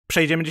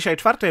Przejdziemy dzisiaj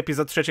czwarty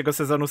epizod trzeciego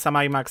sezonu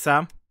Sama i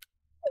Maxa.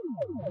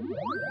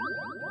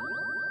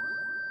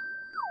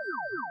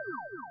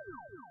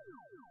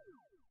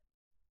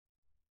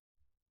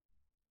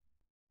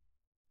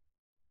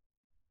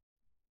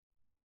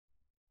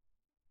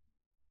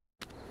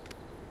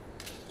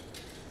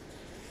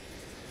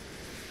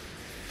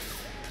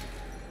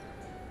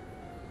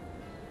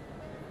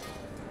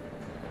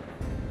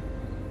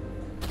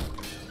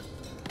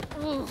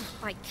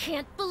 I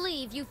can't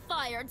believe you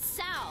fired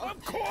Sal.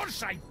 Of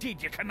course I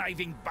did, you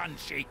conniving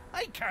banshee.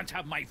 I can't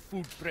have my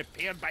food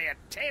prepared by a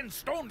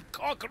 10-stone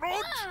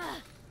cockroach.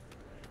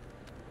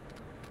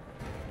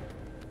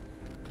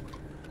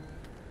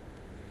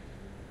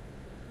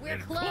 We're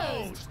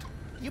closed.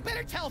 You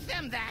better tell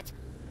them that.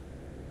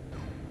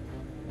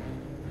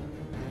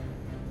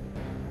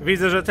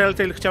 Widzę, że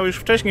Telltale chciał już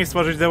wcześniej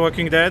stworzyć The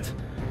Walking Dead.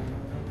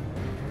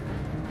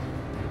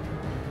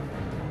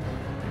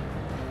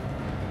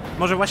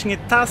 Może właśnie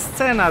ta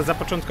scena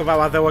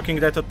zapoczątkowała The Walking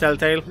Dead od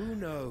Telltale. Who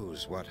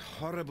knows what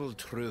horrible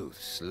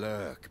truths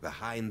lurk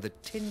behind the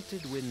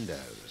tinted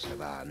windows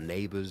of our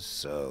neighbors'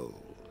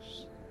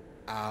 souls?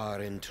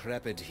 Our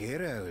intrepid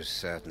heroes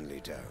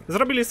certainly don't.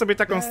 Zrobili sobie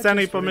taką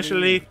scenę i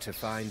pomyśleli,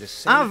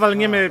 a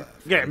walniemy,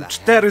 nie wiem,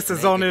 4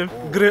 sezony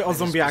gry o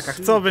zombiakach,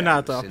 co wy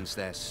na to?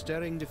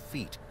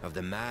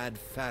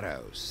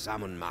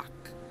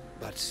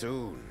 But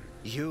soon,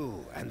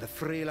 you and the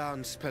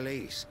freelance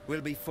police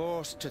will be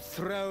forced to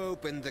throw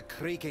open the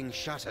creaking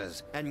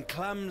shutters and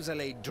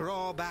clumsily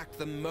draw back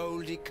the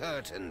moldy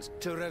curtains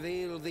to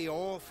reveal the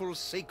awful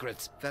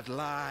secrets that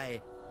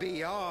lie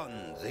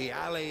beyond the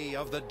Alley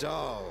of the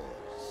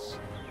Dolls.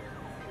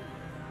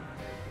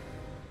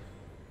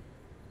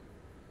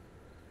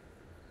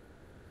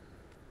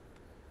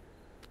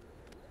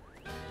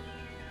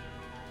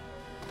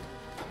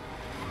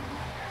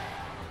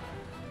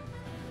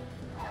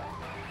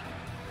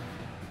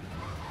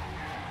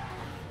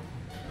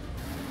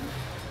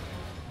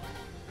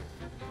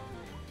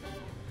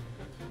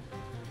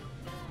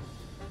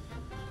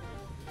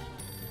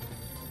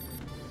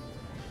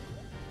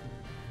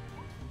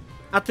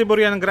 A ty,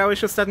 Burian,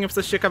 grałeś ostatnio w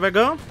coś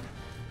ciekawego?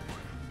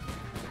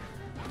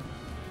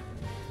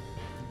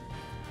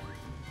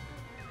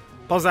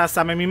 Poza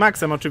Samem i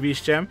Maxem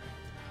oczywiście.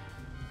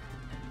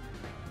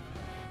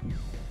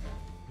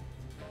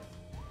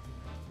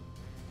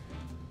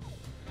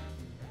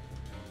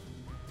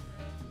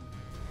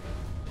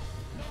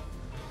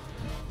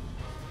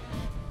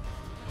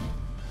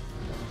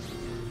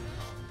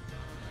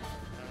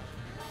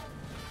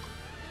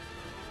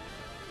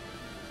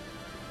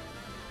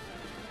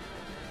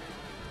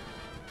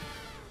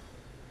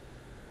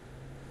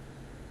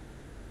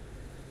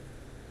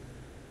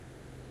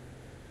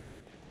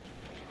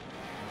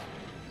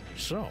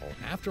 So,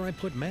 after I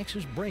put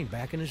Max's brain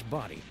back in his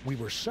body, we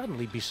were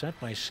suddenly beset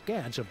by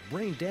scads of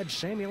brain-dead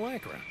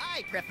simulacra.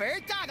 I prefer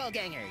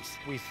doppelgangers.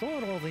 We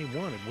thought all they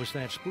wanted was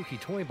that spooky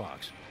toy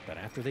box, but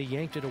after they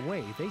yanked it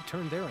away, they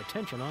turned their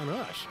attention on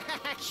us.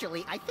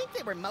 Actually, I think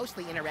they were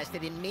mostly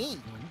interested in me.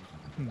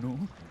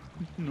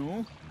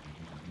 No.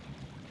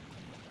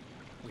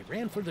 We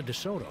ran for the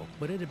DeSoto,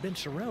 but it had been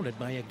surrounded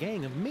by a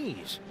gang of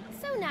me's.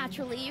 So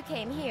naturally you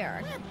came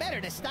here.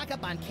 Better to stock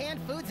up on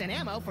canned foods and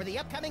ammo for the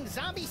upcoming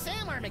zombie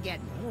Sam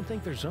Armageddon. I don't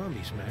think they're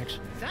zombies, Max.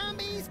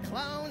 Zombies,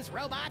 clones,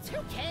 robots,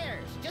 who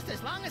cares? Just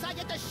as long as I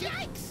get the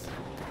shikes.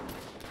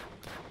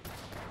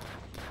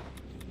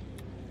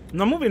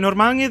 No mówię,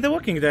 normalnie The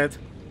Walking Dead.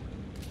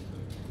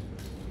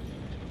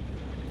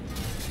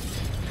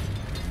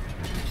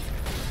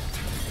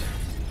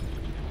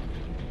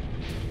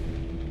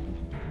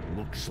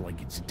 Looks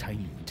like it's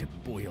time to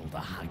boil the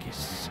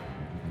haggis.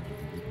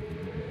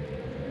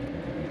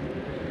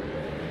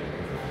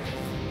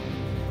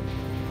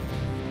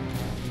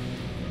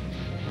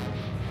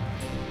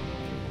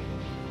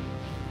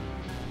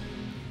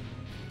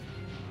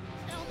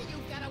 Tell me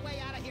you've got a way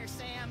out of here,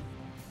 Sam.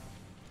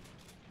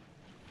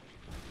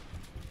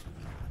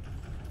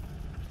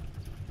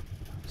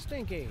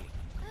 Stinky!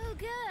 Oh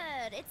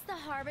good, it's the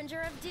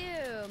harbinger of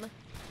doom.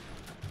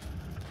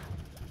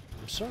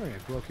 I'm sorry I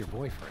broke your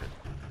boyfriend.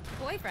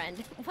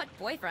 Boyfriend? What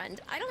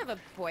boyfriend? I don't have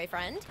a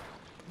boyfriend.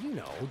 You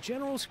know,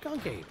 General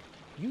Skunk Ape.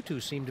 You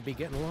two seemed to be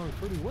getting along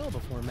pretty well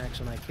before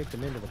Max and I kicked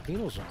him into the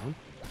penal zone.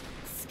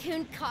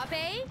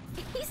 Skoonkape?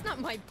 He's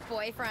not my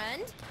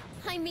boyfriend.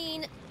 I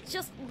mean,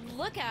 just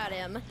look at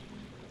him.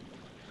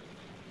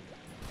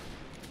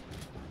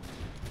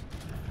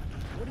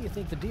 What do you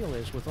think the deal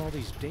is with all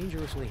these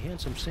dangerously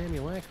handsome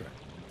simulacra?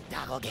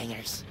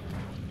 Doppelgangers.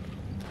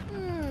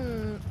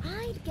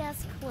 I'd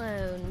guess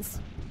clones.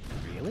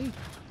 Really?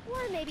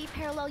 Or maybe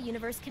parallel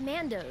universe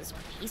commandos, or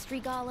pastry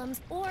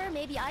golems, or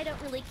maybe I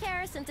don't really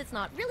care since it's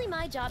not really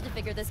my job to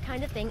figure this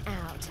kind of thing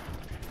out.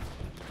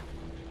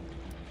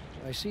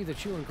 I see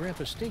that you and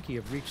Grandpa Stinky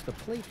have reached the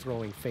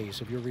plate-throwing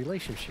phase of your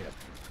relationship.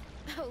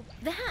 Oh,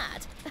 that?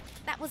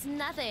 That was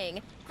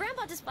nothing.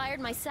 Grandpa just fired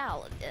my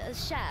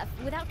chef,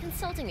 without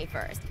consulting me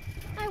first.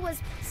 I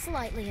was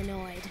slightly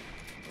annoyed.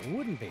 It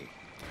wouldn't be.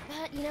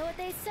 But you know what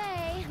they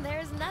say,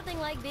 there's nothing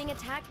like being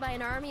attacked by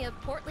an army of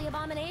portly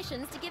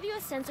abominations to give you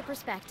a sense of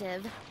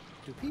perspective.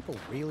 Do people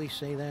really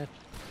say that?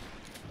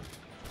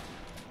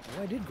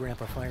 Why did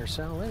Grandpa fire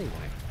Sal anyway?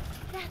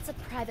 That's a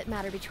private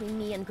matter between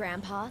me and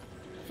Grandpa,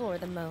 for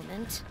the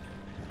moment.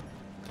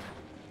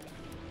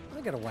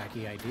 I got a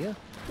wacky idea.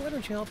 Why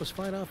don't you help us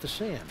fight off the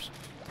Sams?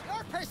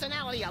 Your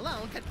personality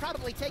alone could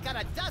probably take out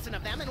a dozen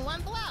of them in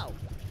one blow.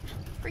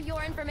 For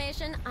your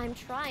information, I'm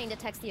trying to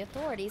text the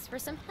authorities for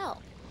some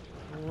help.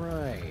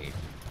 Right.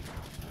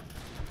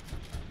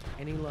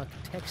 Any luck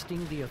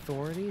texting the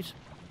authorities?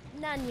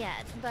 None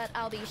yet, but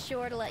I'll be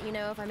sure to let you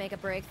know if I make a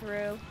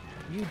breakthrough.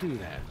 You do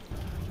that.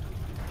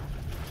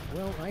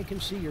 Well, I can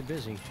see you're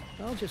busy.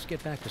 I'll just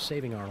get back to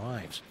saving our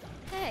lives.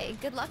 Hey,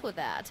 good luck with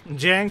that.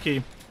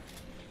 Dzięki.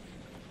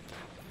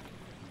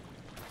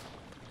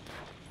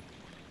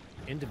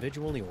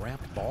 Individually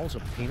wrapped balls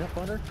of peanut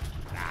butter?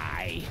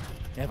 Aye.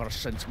 Ever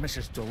since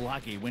Mrs.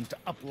 Dolagi went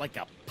up like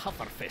a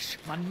pufferfish,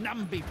 my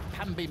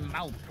namby-pamby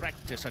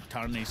malpractice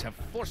attorneys have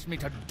forced me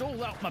to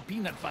dole out my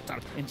peanut butter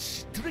in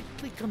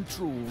strictly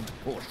controlled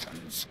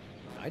portions.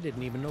 I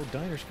didn't even know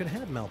diners could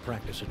have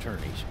malpractice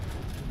attorneys.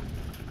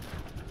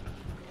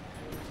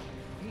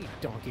 Hey,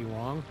 Donkey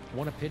Wrong,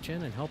 want to pitch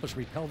in and help us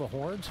repel the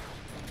hordes?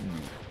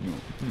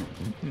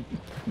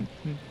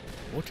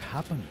 What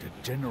happened to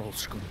General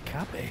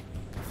Scuncape?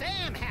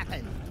 Sam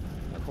happened.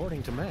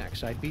 According to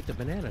Max, I beat the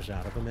bananas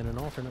out of him in an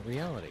alternate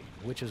reality,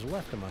 which has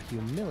left him a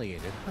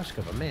humiliated husk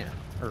of a man,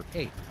 or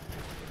ape.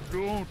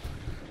 Don't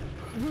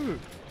hurt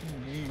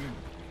me.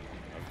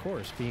 Of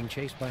course, being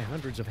chased by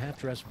hundreds of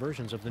half-dressed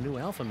versions of the new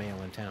alpha male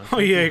in town Oh, can't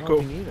be jejku.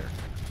 helping either.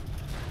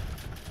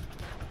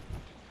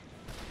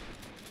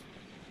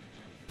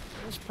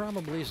 This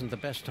probably isn't the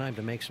best time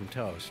to make some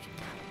toast,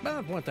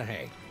 but what the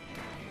hey?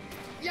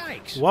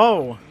 Yikes!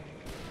 Wow.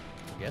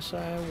 Guess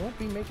I won't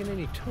be making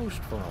any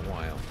toast for a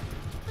while.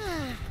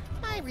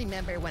 I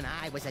remember when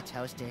I was a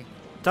toaster.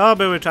 To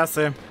były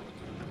czasy.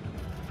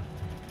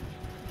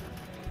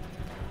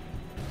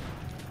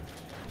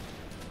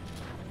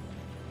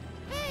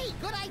 Hey,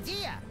 good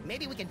idea.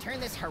 Maybe we can turn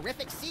this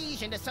horrific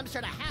siege into some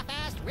sort of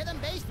half-assed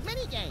rhythm-based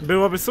minigame.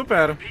 Byłoby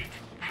super.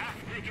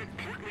 Half-naked,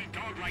 portly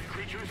dog-like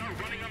creatures are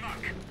running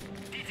amok.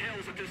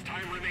 Details at this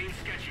time remain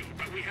sketchy,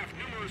 but we have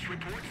numerous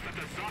reports that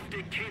the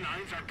Zoptic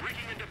canines are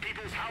breaking into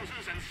people's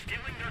houses and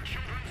stealing their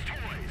children's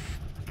toys.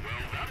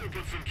 Well, that'll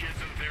put some kids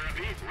in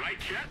therapy, right,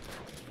 Chet?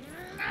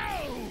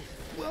 No!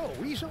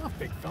 Whoa, ease off,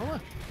 big fella.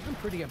 I'm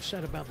pretty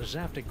upset about the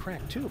Zaptic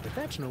crack too, but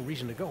that's no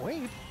reason to go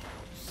ape.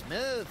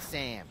 Smooth,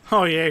 Sam.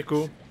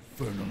 Ojejku.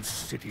 Infernal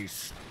City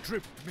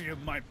stripped me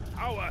of my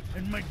power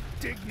and my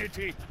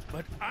dignity,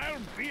 but I'll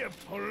be a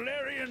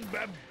Polarian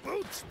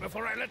baboots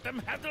before I let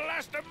them have the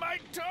last of my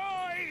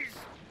toys!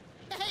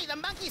 Hey, the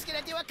monkey's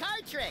gonna do a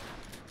card trick.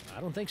 I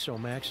don't think so,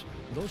 Max.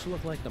 Those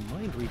look like the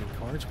mind-reading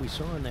cards we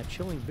saw in that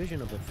chilling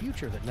vision of the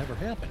future that never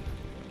happened.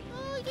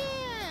 Oh,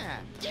 yeah.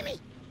 Gimme.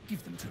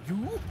 Give them to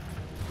you?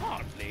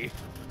 Hardly.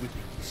 With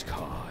these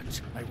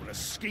cards, I will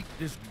escape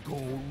this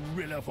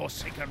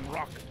gorilla-forsaken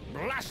rock,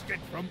 blast it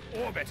from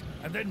orbit,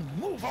 and then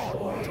move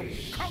on to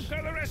conquer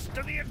the rest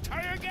of the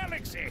entire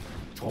galaxy.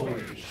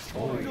 Toys,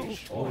 toys, No,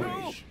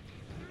 toys.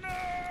 no, no!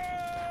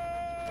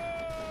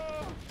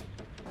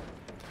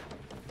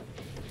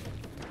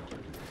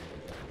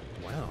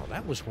 Wow,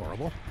 that was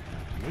horrible.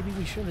 Maybe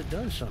we should have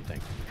done something.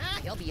 Ah,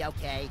 he'll be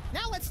okay.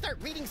 Now let's start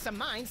reading some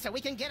minds so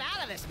we can get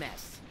out of this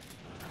mess.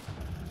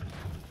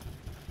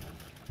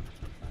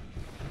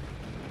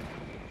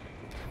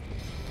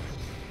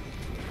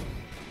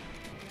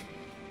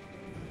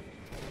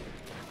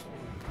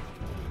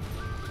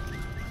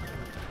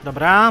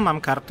 Dobra,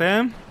 mam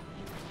karty.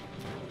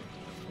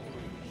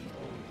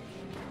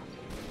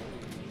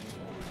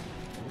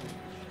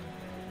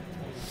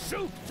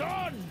 Suits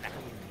on!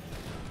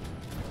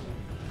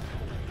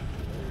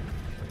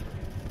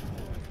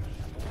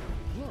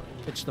 Look,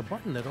 it's the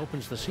button that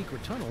opens the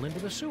secret tunnel into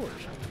the sewers.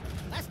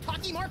 Less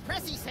talky, more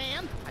pressy,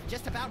 Sam. I've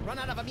just about run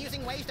out of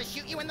amusing ways to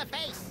shoot you in the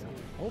face.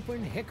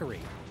 Open hickory.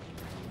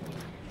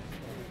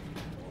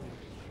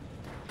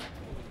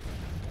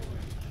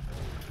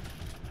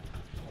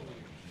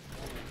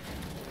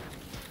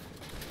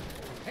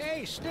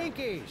 Hey,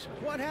 Stinkies!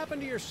 What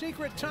happened to your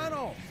secret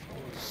tunnel?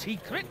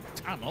 Secret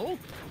tunnel?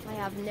 I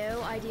have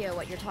no idea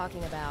what you're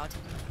talking about.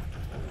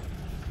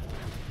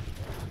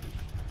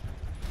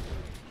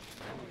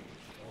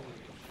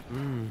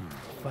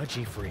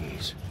 Fudgy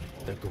Freeze.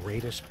 The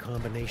greatest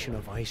combination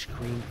of ice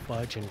cream,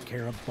 fudge, and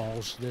carob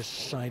balls this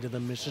side of the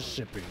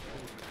Mississippi.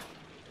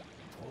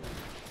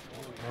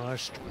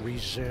 Must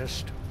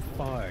resist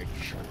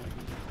fudge.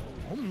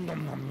 Nom,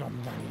 nom, nom,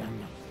 nom, nom,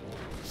 nom.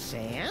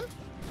 Sam?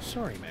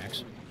 Sorry,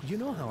 Max. You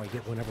know how I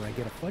get whenever I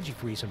get a Fudgy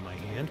Freeze in my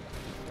hand.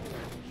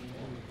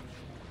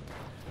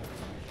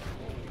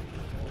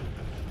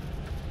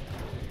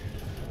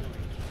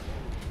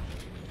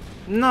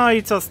 No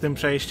i co z tym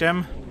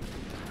przejściem?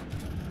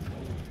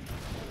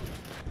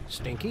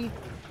 Stinky?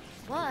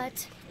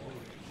 What?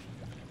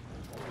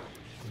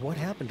 What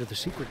happened to the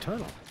secret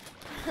tunnel?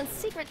 A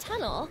secret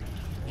tunnel?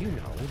 You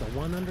know, the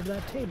one under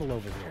that table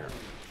over there.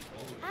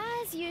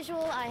 As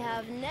usual, I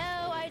have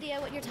no idea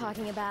what you're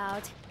talking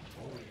about.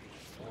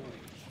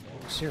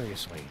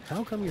 Seriously,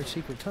 how come your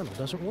secret tunnel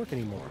doesn't work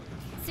anymore?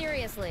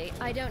 Seriously,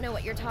 I don't know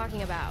what you're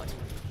talking about.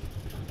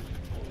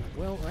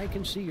 Well, I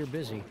can see you're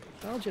busy.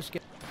 I'll just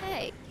get...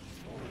 Hey,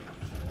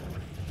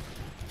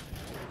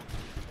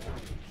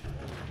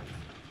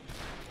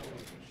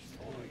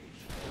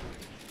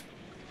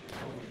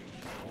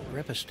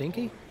 Grandpa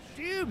Stinky?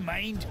 Do you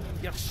mind?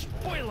 You're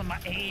spoiling my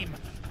aim.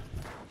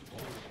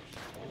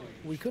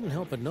 We couldn't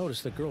help but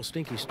notice that girl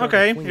Stinky started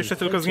Okej, swinging jeszcze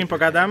tylko z nim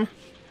plates at pogadam.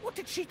 What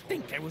did she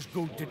think I was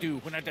going to do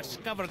when I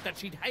discovered that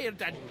she'd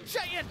hired a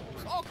giant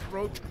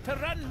cockroach to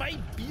run my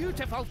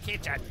beautiful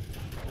kitchen?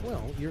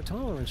 Well, your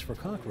tolerance for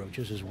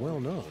cockroaches is well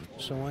known,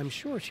 so I'm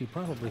sure she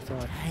probably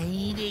thought...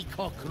 Tiny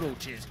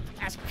cockroaches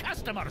as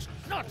customers,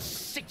 not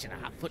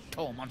 6.5-foot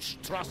tall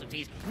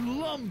monstrosities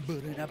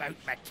lumbering about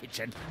my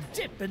kitchen,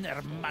 dipping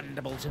their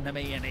mandibles in the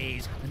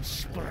mayonnaise and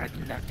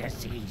spreading their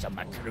disease on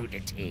my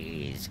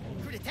crudités.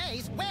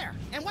 Crudités? Where?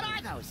 And what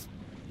are those?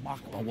 Mark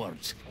my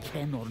words,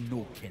 kin or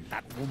no kin,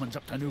 that woman's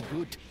up to no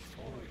good.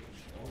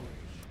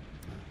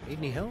 Need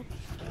any help?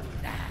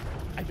 Nah,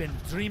 I've been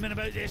dreaming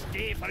about this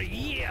day for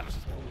years.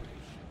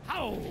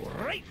 How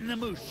right in the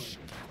moosh.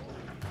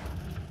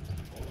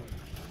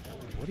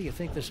 What do you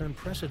think this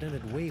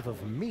unprecedented wave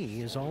of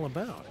me is all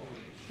about?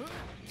 Who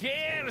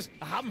cares?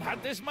 I haven't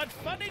had this much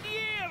fun in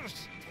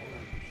years.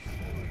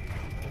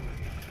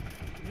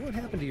 What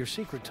happened to your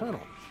secret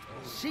tunnel?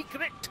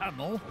 Secret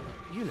tunnel?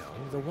 You know,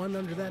 the one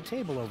under that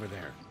table over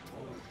there.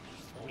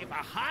 If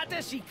I had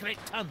a secret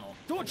tunnel,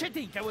 don't you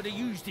think I would have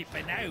used it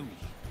by now?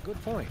 Good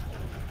point.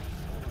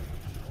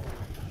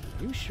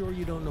 You sure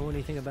you don't know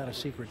anything about a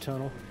secret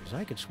tunnel? Because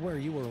I could swear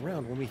you were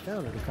around when we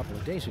found it a couple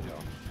of days ago.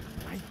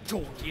 I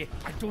told you,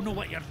 I don't know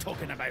what you're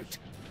talking about.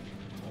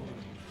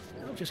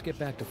 I'll just get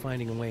back to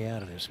finding a way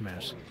out of this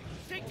mess.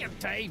 Take your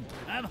time.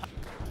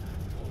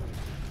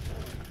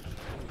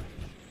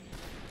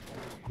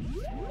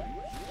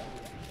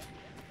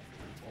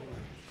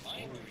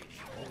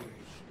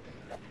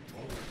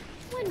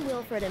 when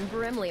Wilfred and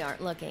Brimley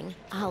aren't looking,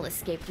 I'll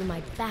escape through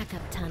my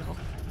backup tunnel.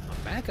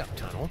 A backup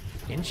tunnel?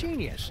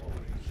 Ingenious.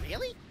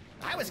 Really?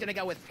 I was gonna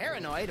go with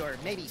paranoid or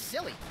maybe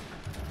silly.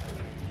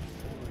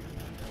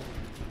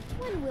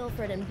 When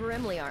Wilfred and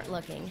Brimley aren't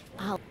looking,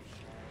 I'll...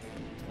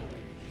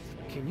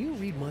 Can you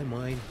read my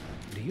mind?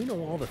 Do you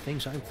know all the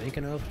things I'm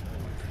thinking of?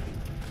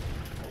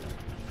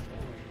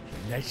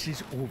 This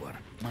is over.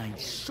 My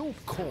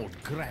so-called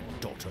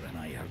granddaughter and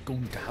I are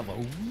going to have a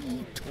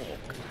wee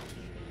talk.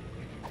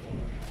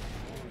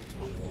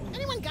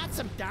 Anyone got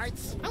some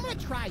darts? I want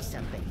to try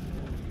something.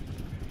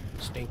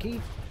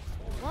 Stinky?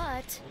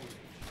 What?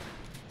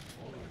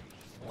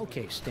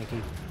 Okay,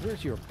 Stinky,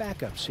 where's your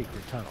backup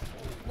secret tunnel?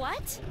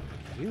 What?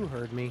 You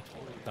heard me.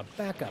 The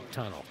backup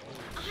tunnel.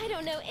 I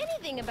don't know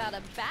anything about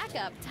a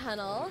backup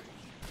tunnel.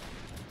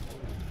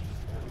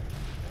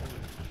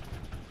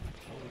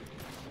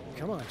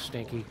 Come on,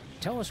 Stinky.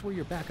 Tell us where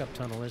your backup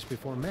tunnel is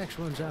before Max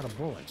runs out of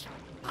bullets.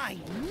 I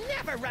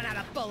never run out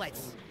of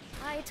bullets!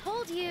 I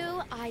told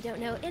you, I don't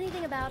know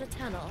anything about a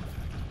tunnel.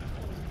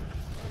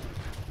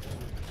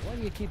 Why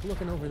do you keep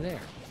looking over there?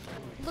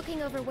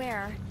 Looking over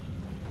where?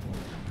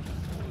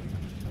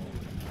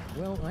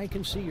 Well, I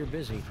can see you're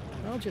busy.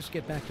 I'll just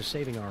get back to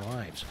saving our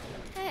lives.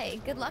 Hey,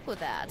 good luck with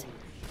that.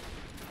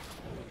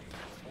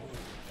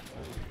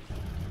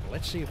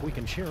 Let's see if we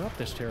can cheer up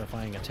this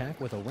terrifying attack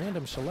with a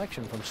random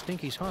selection from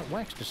Stinky's hot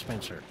wax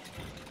dispenser.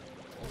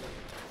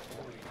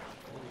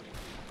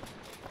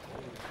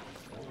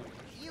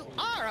 You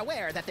are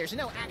aware that there's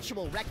no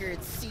actual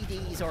records,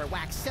 CDs, or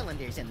wax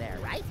cylinders in there,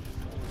 right?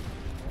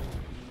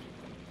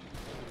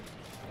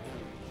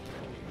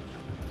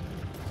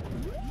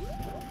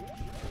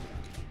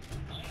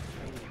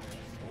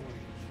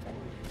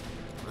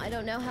 I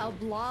don't know how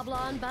Blah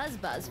Blah and Buzz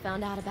Buzz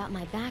found out about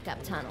my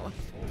backup tunnel,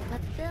 but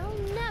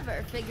they'll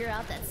never figure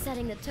out that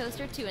setting the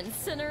toaster to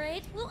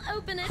incinerate will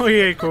open it.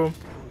 Ojejku.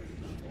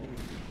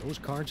 Those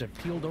cards have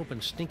peeled open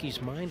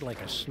Stinky's mind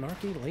like a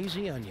snarky,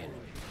 lazy onion.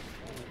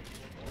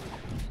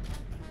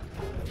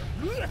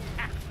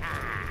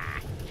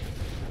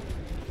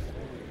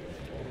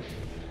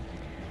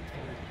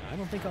 I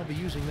don't think I'll be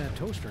using that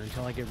toaster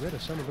until I get rid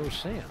of some of those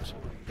sands.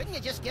 Couldn't you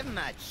just give him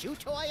a chew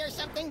toy or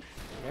something?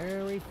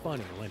 Very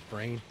funny, Lint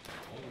Brain.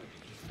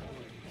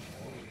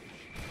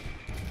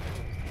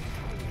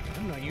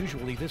 I'm not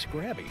usually this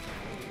grabby.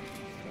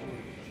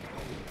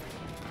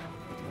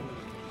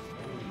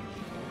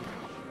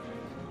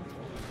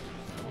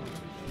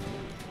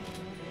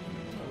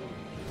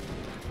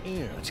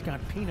 Ew, it's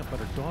got peanut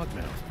butter dog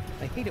mouth.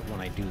 I hate it when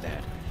I do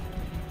that.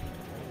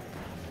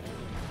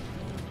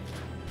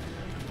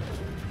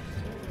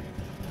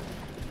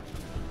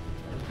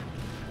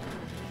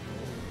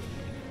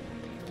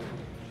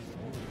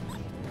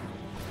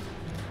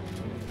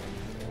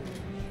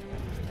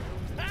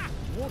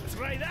 Won't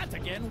try that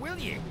again, will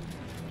you?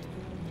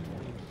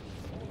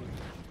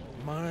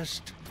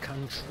 Must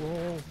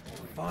control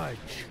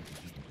fudge.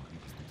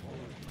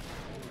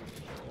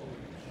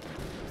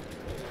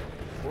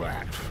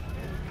 What?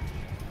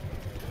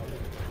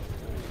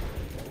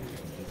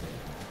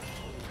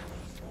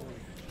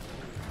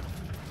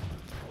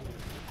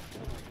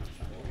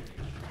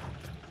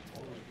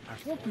 I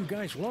hope you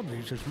guys love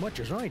these as much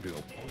as I do.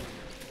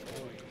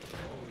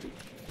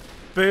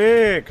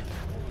 Pyk!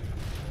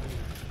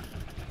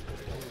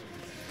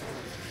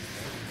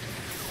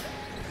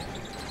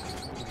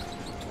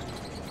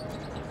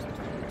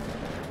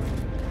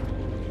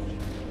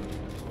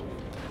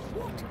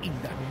 What in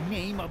the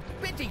name of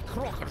Betty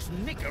Crocker's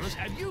knickers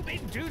have you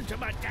been doing to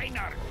my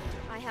diner?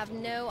 I have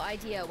no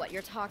idea what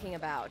you're talking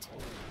about.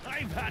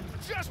 I've had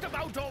just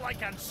about all I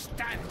can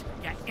stand,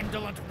 you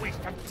indolent waste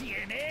of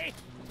DNA!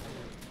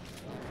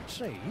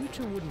 Say, you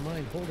two wouldn't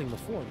mind holding the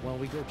fort while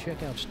we go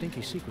check out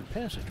Stinky's secret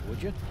passage,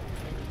 would you?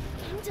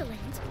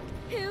 Indolent?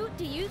 Who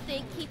do you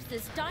think keeps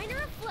this diner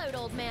afloat,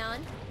 old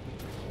man?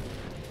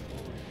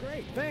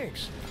 Great,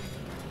 thanks.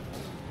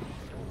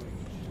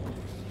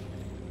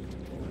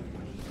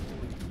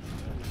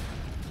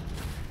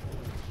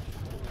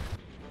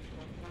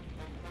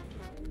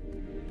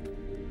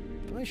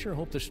 I sure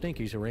hope the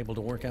Stinkies are able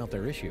to work out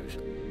their issues.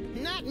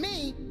 Not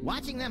me.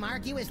 Watching them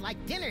argue is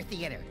like dinner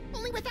theater,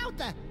 only without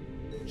the...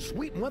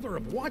 Sweet mother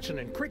of Watson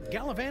and Crick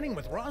gallivanting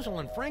with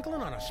Rosalind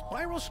Franklin on a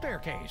spiral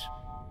staircase.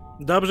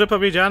 Dobrze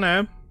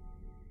powiedziane.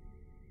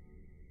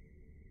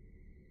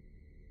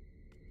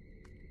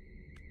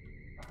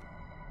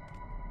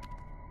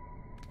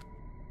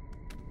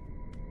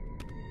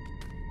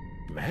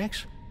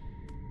 Max?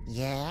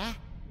 Yeah?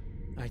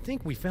 I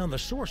think we found the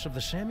source of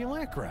the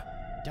Simulacra.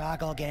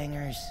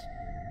 Doppelgangers.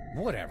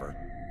 Whatever.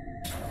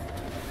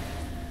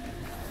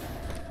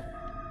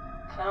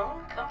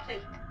 Clone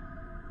complete.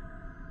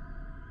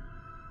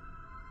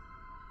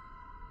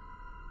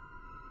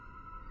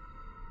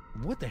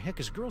 What the heck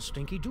is Girl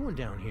Stinky doing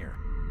down here?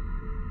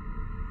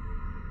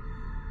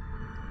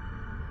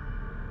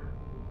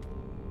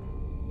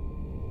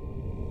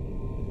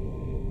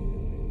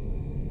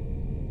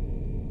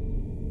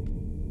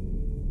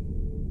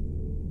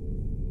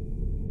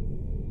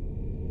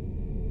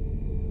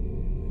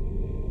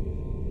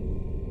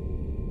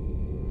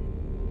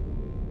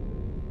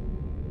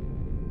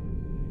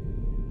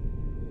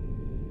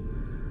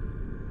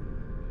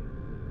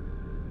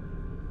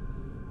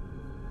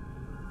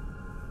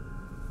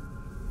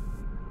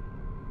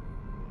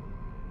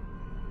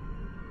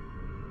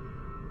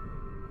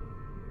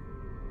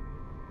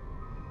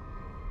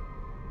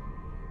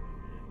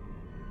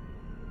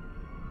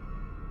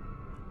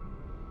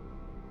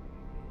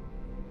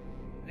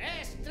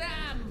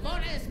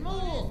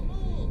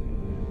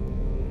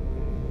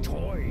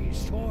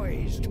 Toys,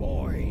 toys,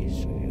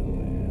 toys.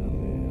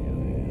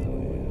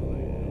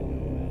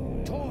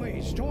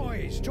 Toys,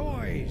 toys,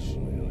 toys.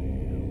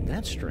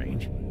 That's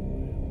strange.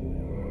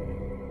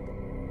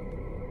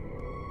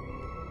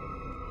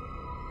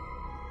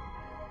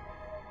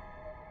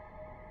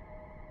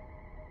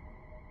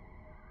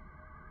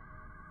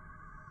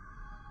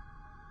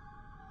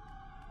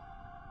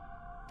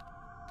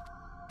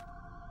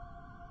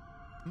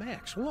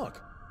 Max,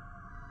 look.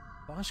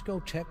 Bosco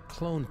Tech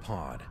Clone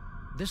Pod.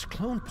 This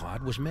clone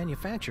pod was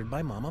manufactured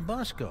by Mama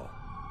Bosco.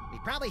 We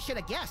probably should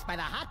have guessed by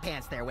the hot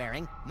pants they're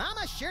wearing.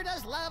 Mama sure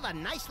does love a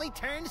nicely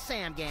turned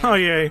Sam game. Oh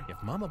yay.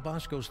 If Mama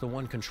Bosco's the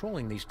one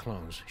controlling these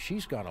clones,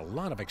 she's got a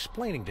lot of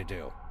explaining to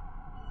do.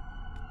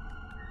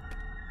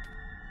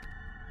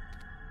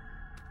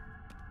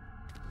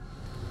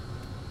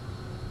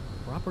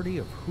 Property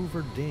of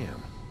Hoover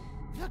Dam.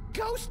 The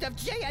ghost of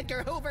J.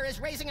 Edgar Hoover is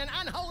raising an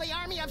unholy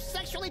army of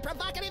sexually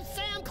provocative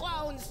Sam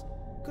clones!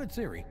 Good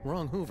theory.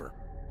 Wrong Hoover.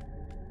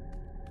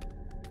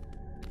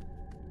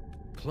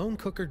 Clone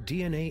cooker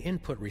DNA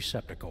input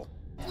receptacle.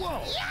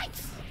 Whoa!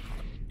 Yikes!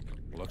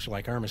 Looks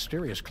like our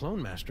mysterious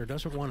clone master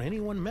doesn't want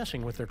anyone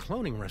messing with their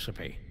cloning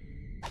recipe.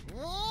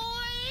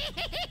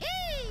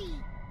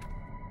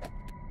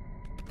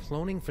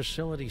 Cloning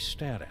facility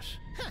status.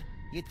 Huh.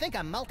 You'd think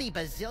a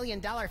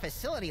multi-bazillion-dollar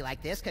facility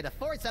like this could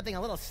afford something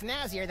a little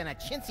snazzier than a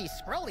chintzy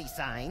scrolly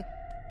sign.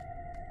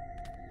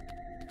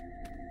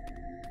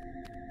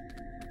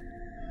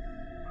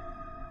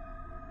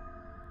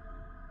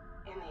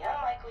 In the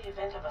unlikely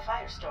event of a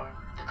firestorm,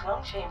 the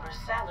clone chamber's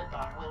salad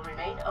bar will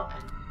remain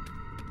open.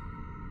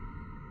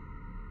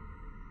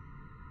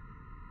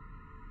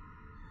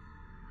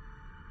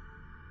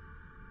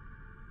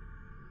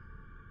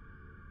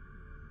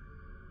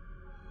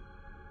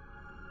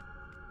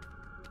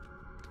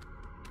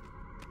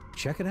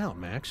 Check it out,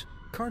 Max.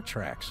 Cart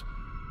tracks.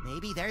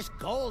 Maybe there's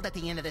gold at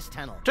the end of this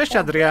tunnel. Cześć, Or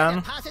Adrian.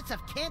 deposits of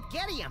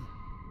Kent-Getium.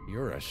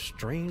 You're a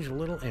strange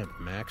little imp,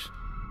 Max.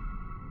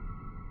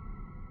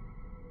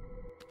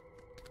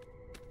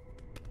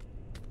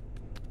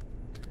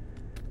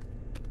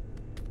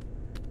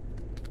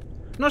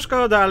 No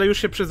szkoda, ale już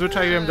się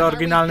przyzwyczaiłem do Are we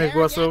oryginalnych there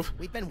głosów.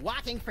 yet? We've been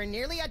walking for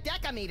nearly a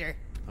decameter.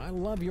 I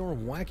love your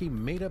wacky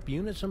made-up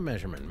units of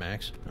measurement,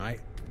 Max.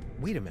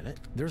 Wait a minute.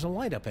 There's a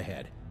light up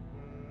ahead.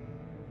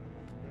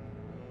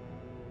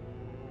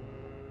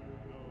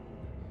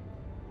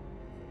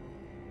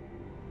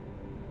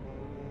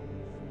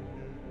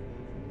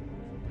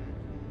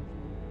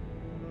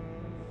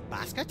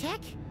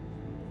 discotheque?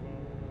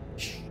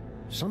 Shh.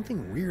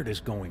 Something weird is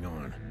going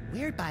on.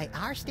 Weird by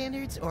our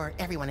standards or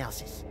everyone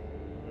else's?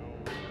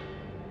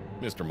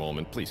 Mr.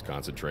 Molman, please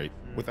concentrate.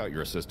 Without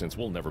your assistance,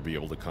 we'll never be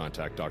able to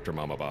contact Dr.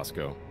 Mama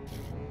Bosco.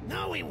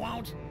 No, we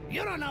won't.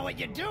 You don't know what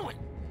you're doing.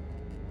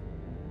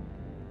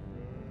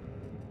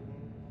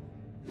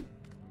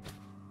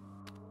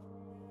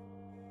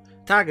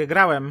 Tak,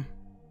 grałem.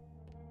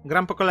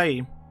 Gram po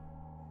kolei.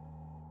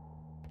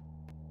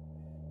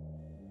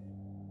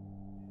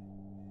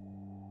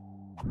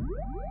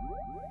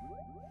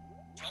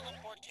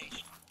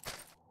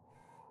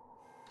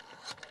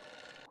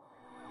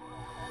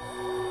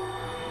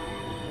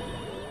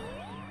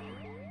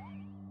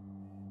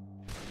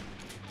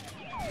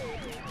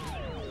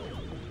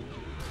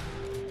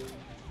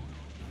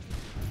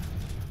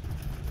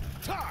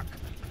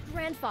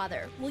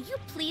 Grandfather, will you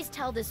please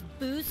tell this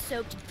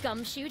booze-soaked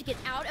gumshoe to get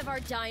out of our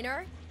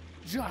diner?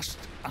 Just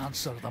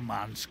answer the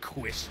man's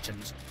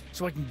questions,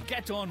 so I can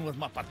get on with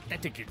my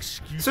pathetic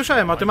excuse.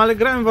 Słyszałem o tym, ale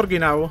grałem w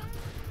oryginał.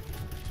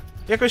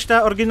 Jakoś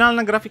ta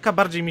oryginalna grafika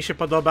bardziej mi się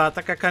podoba,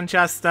 taka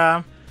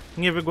kanciasta,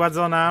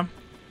 niewygładzona.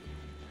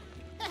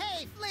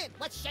 Hey, Flint,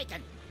 what's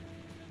shaking?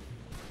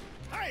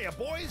 Hiya,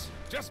 boys.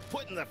 Just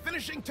putting the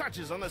finishing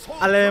touches on this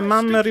whole. Ale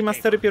mam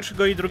remastery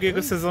pierwszego i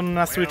drugiego sezonu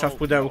na Switcha w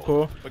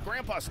pudełku. But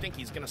Grandpa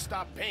Stinky's gonna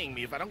stop paying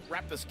me if I don't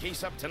wrap this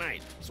case up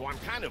tonight, so I'm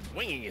kind of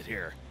winging it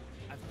here.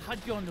 I've had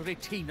you on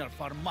retainer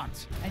for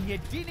months, and you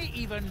didn't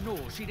even know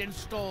she'd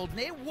installed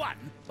not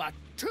one, but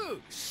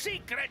two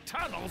secret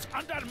tunnels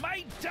under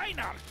my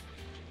diner.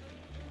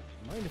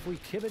 Mind if we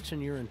kibitz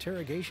in your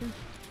interrogation?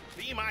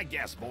 Be my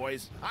guest,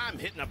 boys. I'm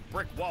hitting a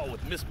brick wall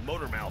with Miss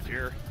Motormouth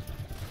here.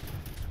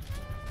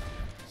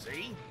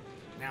 See?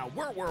 Now,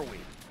 where were we?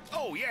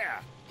 Oh,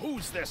 yeah.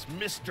 Who's this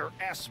Mr.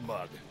 S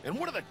mug? And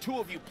what are the two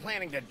of you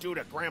planning to do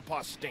to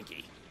Grandpa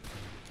Stinky?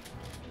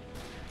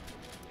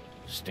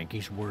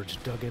 Stinky's words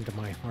dug into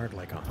my heart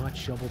like a hot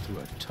shovel through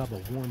a tub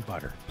of warm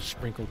butter,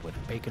 sprinkled with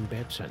bacon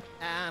bits and...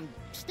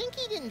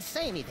 Stinky didn't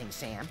say anything,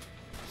 Sam.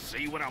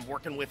 See what I'm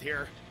working with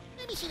here?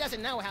 Maybe she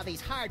doesn't know how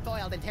these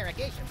hard-boiled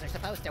interrogations are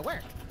supposed to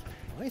work.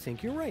 I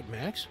think you're right,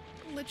 Max.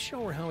 Let's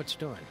show her how it's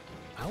done.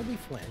 I'll be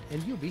Flint,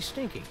 and you be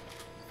Stinky.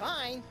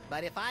 Fine,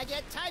 but if I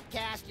get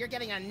typecast, you're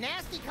getting a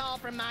nasty call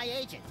from my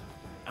agent.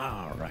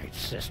 All right,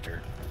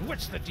 sister.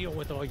 What's the deal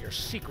with all your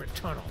secret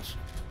tunnels?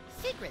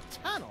 Secret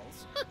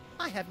tunnels?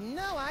 I have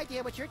no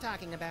idea what you're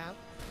talking about.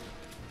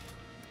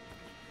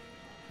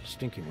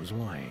 Stinky was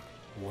lying.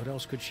 What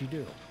else could she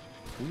do?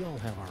 We all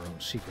have our own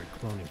secret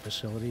cloning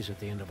facilities at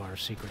the end of our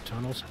secret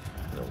tunnels.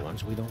 The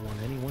ones we don't want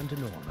anyone to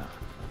know about.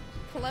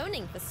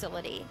 Cloning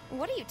facility?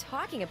 What are you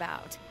talking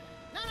about?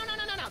 No,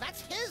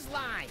 that's his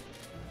line.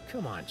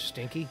 Come on,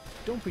 Stinky.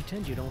 Don't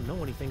pretend you don't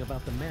know anything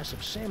about the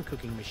massive Sam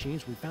cooking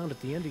machines we found at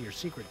the end of your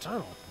secret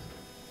tunnel.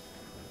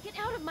 Get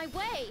out of my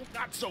way!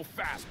 Not so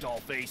fast,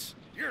 dollface.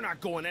 You're not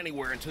going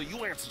anywhere until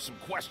you answer some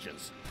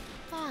questions.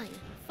 Fine.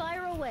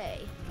 Fire away.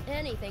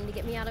 Anything to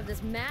get me out of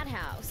this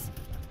madhouse.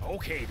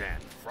 Okay then,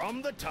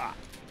 from the top.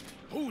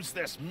 Who's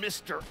this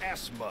Mr.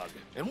 S mug?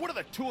 And what are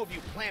the two of you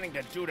planning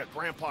to do to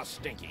Grandpa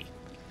Stinky?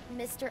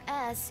 Mr.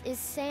 S is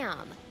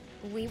Sam.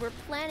 We were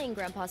planning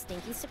Grandpa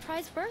Stinky's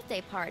surprise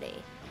birthday party.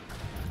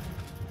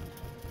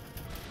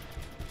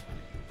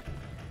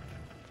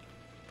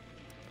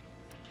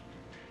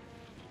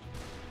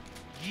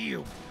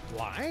 You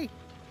why?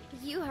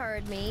 You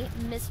heard me.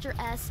 Mr.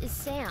 S is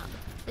Sam.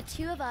 The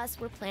two of us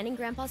were planning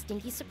Grandpa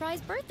Stinky's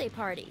surprise birthday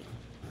party.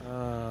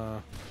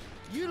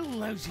 You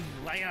lousy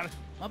liar.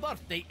 My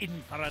birthday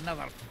isn't for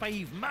another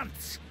 5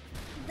 months.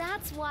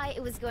 That's why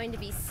it was going to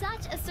be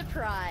such a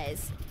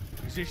surprise.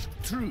 Is this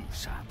true,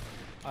 Sam?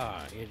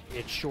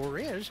 It sure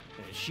is.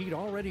 She'd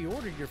already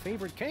ordered your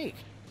favorite cake.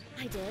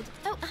 I did.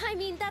 Oh, I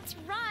mean, that's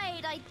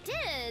right. I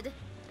did.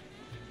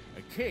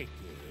 A cake,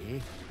 eh?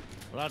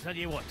 Well, I'll tell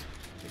you what.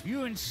 If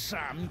you and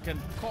Sam can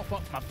cough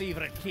up my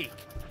favorite cake,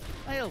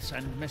 I'll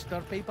send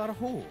Mr. Paper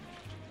home.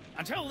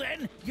 Until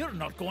then, you're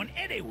not going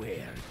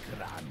anywhere,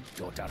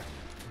 granddaughter.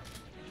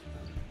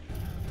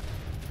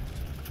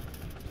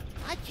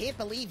 I can't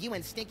believe you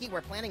and Stinky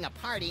were planning a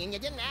party and you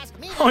didn't ask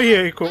me.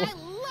 Ojejku. I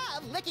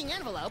love licking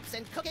envelopes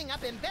and cooking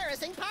up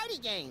embarrassing party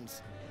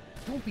games.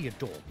 Don't be a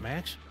dolt,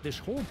 Max. This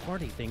whole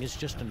party thing is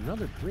just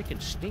another brick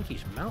in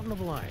Stinky's mountain of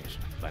lies.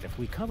 But if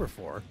we cover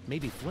for her,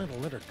 maybe Flint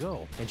will let her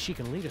go, and she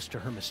can lead us to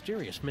her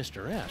mysterious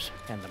Mr. S,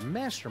 and the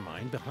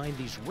mastermind behind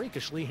these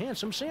rakishly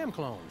handsome Sam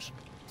clones.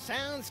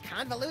 Sounds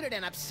convoluted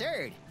and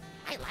absurd.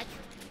 I like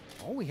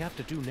it. All we have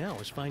to do now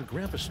is find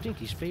Grandpa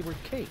Stinky's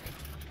favorite cake.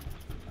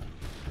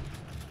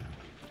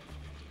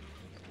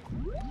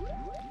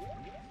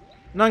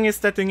 No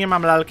niestety nie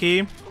mam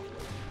lalki.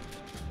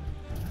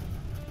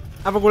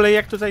 A w ogóle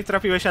jak tutaj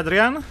trafiłeś,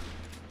 Adrian?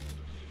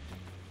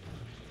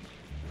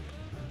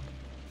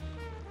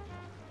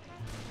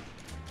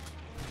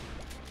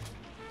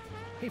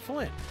 Hey,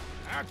 Flint.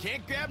 I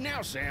can't grab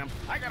now, Sam.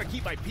 I gotta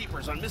keep my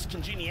peepers on Miss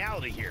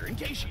Congeniality here, in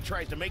case she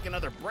tries to make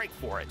another break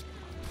for it.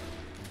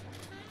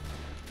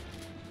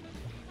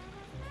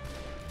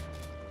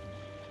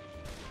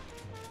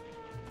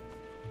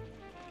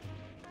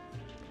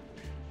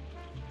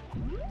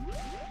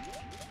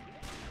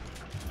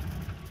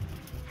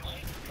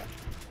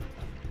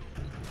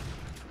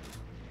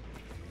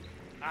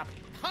 A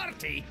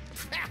party?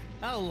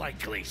 A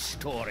likely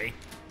story.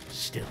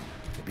 Still,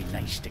 it'd be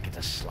nice to get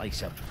a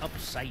slice of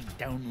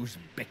upside-down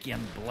Uzbekian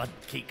blood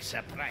cake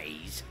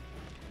surprise.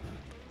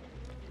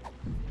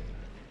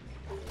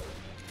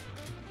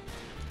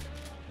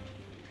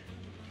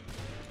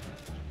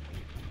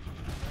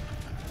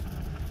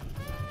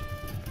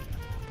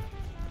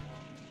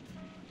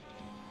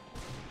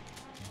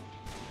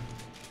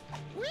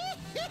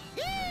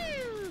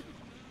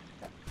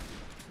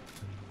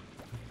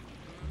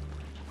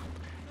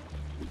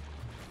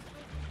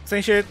 W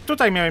sensie,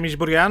 tutaj miałem iść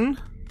Burian.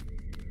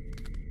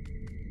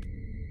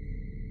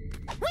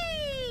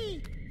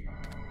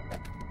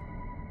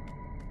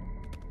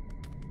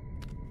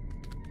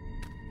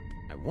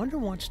 I wonder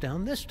what's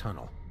down this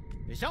tunnel.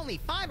 There's only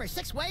 5 or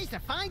 6 ways to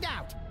find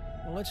out.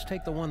 Well, let's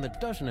take the one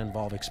that doesn't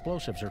involve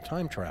explosives or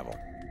time travel.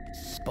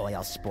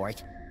 Spoil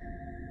sport.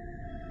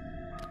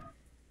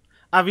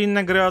 A w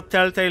inne gry od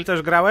Telltale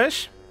też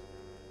grałeś?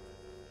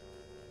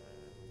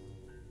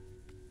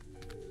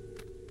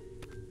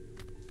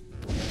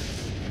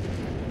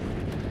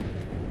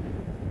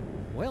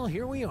 Well,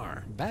 here we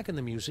are, back in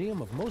the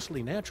Museum of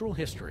Mostly Natural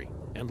History.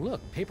 And look,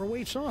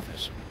 Paperweight's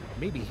office.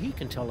 Maybe he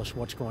can tell us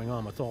what's going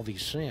on with all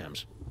these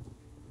Sams.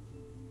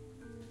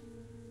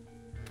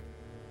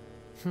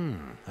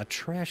 A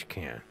trash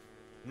can.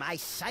 My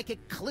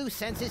psychic clue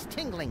sense is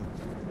tingling.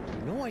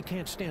 You know I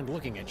can't stand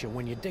looking at you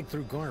when you dig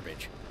through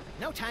garbage.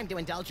 No time to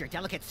indulge your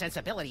delicate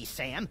sensibilities,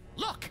 Sam.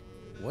 Look!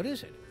 What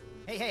is it?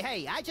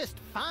 Hey, I just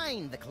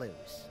find the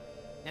clues.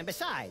 And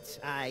besides,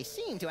 I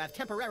seem to have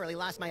temporarily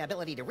lost my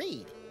ability to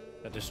read.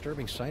 A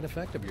disturbing side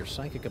effect of your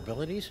psychic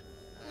abilities?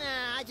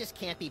 Nah, I just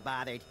can't be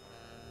bothered.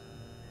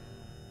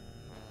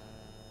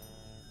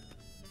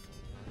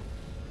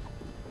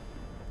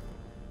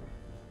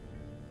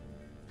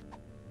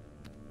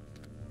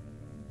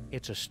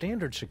 It's a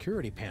standard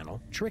security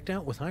panel, tricked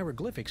out with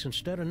hieroglyphics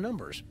instead of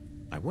numbers.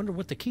 I wonder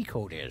what the key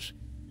code is.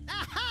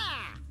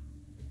 Aha!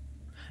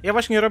 Ja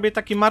właśnie robię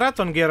taki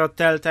maraton gier od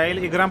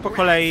Telltale i gram po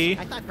kolei.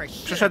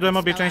 Przeszedłem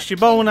obie części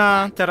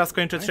Bone'a, teraz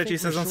kończę 3.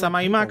 sezon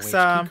sama i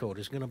Maxa.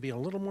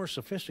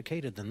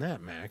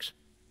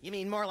 You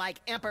mean more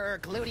like Emperor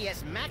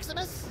Gluteus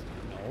Maximus?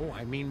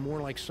 No, I mean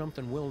more like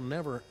something we'll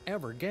never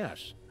ever guess.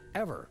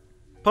 Ever.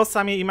 Po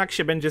samie i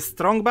Maxie będzie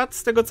Strongbat,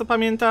 z tego co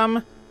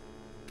pamiętam.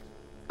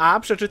 A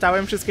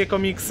przeczytałem wszystkie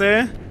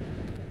komiksy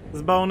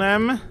z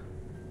Bone'em.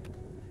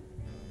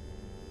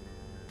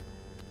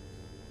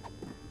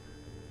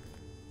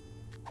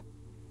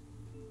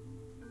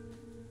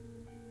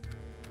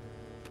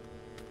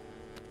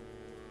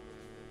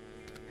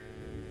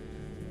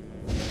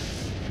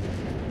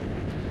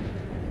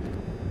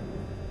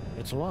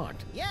 It's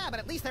locked. Yeah, but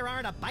at least there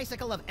aren't a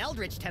bicycle of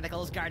eldritch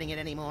tentacles guarding it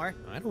anymore.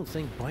 I don't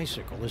think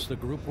bicycle is the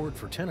group word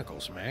for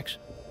tentacles, Max.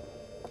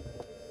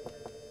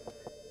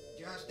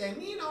 Just a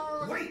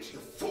minute! Wait, you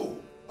fool!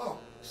 Oh,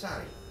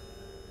 sorry.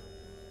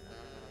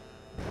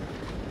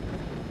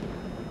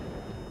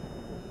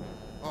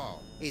 Oh,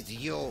 it's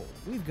you.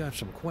 We've got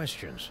some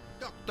questions.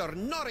 Dr.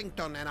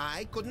 Norrington and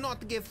I could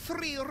not give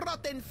 3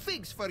 rotten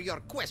figs for your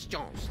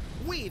questions.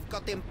 We've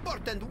got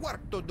important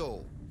work to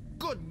do.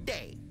 Good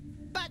day.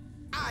 But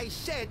I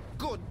said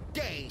good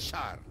day,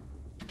 sir.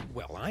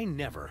 Well, I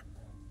never.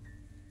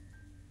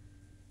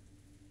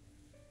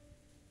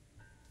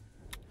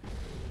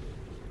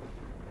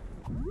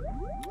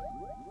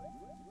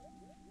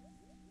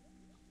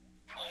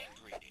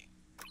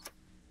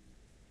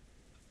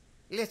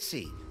 Let's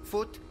see.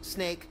 Foot,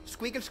 snake,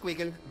 squiggle,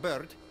 squiggle,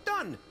 bird.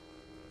 Done.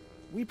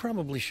 We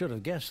probably should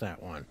have guessed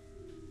that one.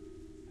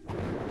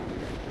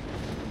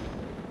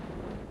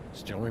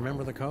 Still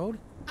remember the code?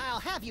 I'll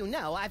have you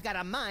know I've got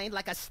a mind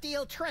like a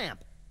steel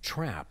tramp.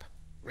 Trap.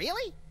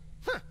 Really?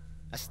 Huh.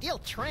 A steel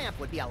tramp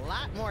would be a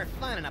lot more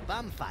fun in a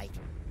bum fight.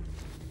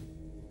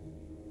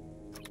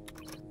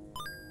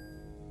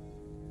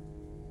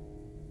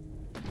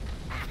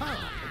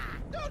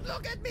 Don't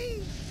look at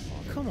me!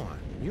 Oh, come on.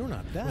 You're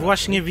not that.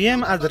 Właśnie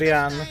wiem,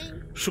 Adrian.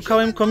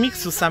 Szukałem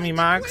komiksu Sami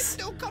Max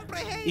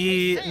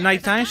i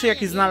najtańszy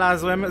jaki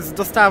znalazłem z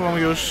dostawą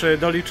już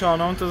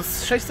doliczoną to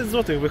z 600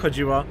 zł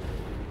wychodziło.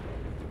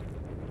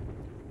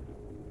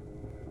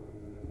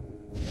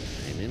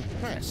 I'm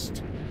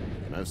impressed.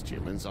 Most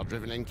humans are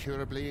driven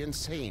incurably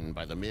insane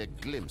by the mere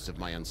glimpse of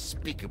my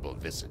unspeakable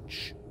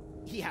visage.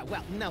 Yeah,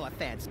 well, no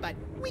offense, but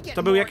we get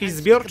To był jakiś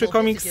zbiorczy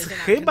komiks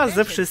chyba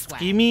ze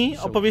wszystkimi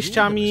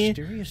opowieściami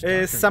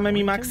z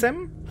samym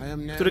Maxem,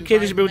 który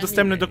kiedyś był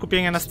dostępny do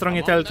kupienia na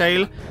stronie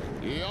Telltale,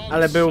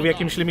 ale był w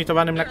jakimś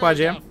limitowanym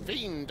nakładzie.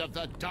 I'm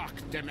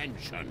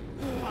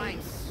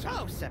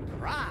so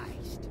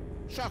surprised.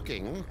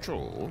 Shocking,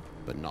 true,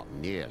 but not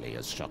nearly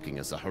as shocking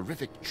as the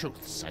horrific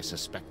truths I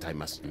suspect I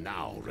must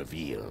now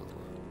reveal.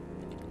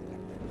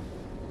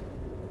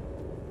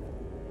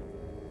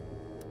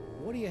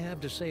 What do you have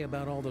to say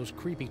about all those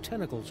creepy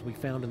tentacles we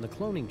found in the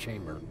cloning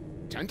chamber?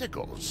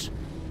 Tentacles?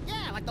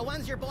 Yeah, like the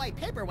ones your boy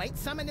Paperweight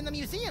summoned in the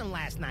museum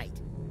last night.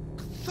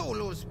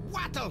 Cthulhu's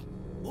wattle!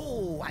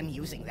 Ooh, I'm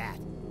using that.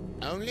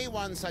 Only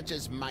one such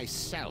as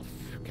myself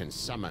can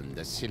summon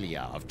the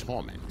cilia of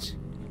torment.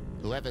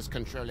 Whoever's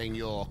controlling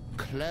your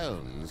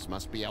clones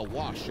must be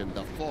awash in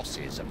the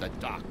forces of the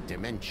Dark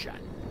Dimension.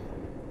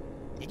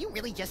 Did you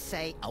really just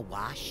say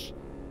awash?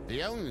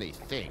 The only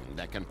thing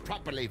that can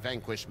properly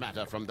vanquish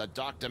matter from the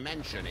Dark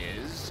Dimension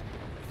is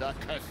the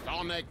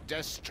Chthonic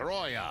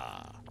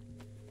Destroyer.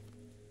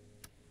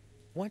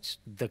 What's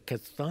the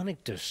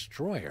Chthonic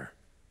Destroyer?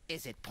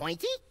 Is it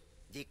pointy?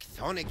 The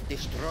Chthonic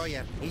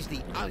Destroyer is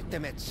the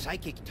ultimate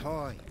psychic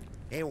toy.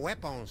 A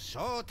weapon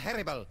so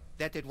terrible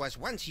that it was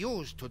once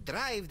used to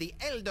drive the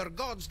Elder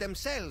Gods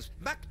themselves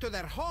back to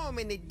their home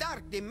in the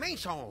Dark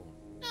Dimension.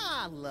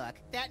 Ah, look,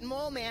 that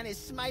mole man is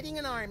smiting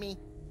an army.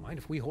 Mind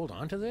if we hold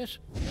on to this?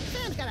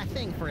 Sam's got a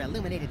thing for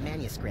illuminated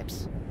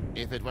manuscripts.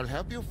 If it will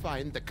help you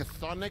find the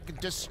Chthonic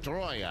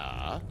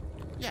Destroyer,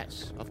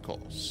 yes, of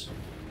course.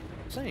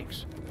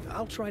 Thanks.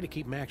 I'll try to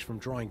keep Max from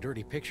drawing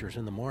dirty pictures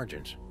in the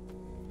margins.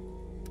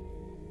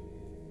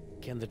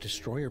 Can the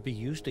Destroyer be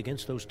used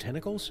against those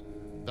tentacles?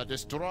 The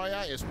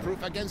Destroyer is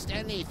proof against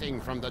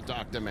anything from the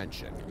Dark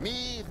Dimension.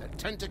 Me, the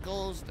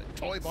tentacles, the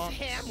toy box.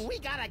 Sam, we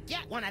gotta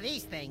get one of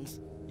these things.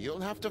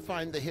 You'll have to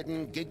find the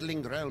hidden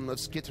giggling realm of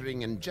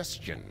skittering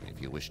ingestion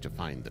if you wish to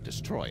find the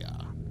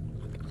Destroyer.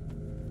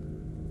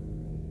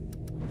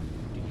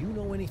 Do you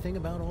know anything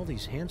about all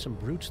these handsome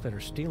brutes that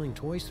are stealing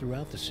toys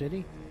throughout the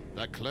city?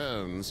 The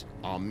clones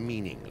are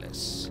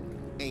meaningless.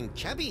 And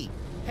chubby.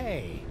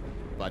 Hey!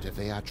 But if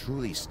they are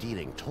truly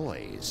stealing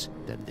toys,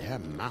 then their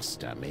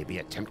master may be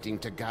attempting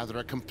to gather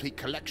a complete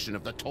collection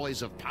of the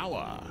toys of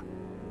power.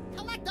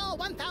 Collect all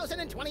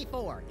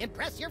 1,024.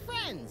 Impress your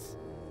friends.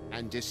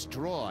 And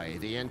destroy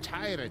the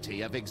entirety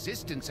of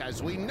existence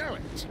as we know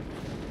it.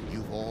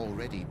 You've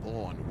already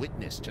borne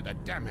witness to the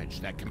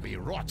damage that can be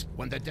wrought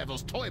when the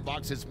Devil's Toy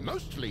Box is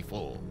mostly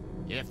full.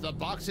 If the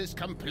box is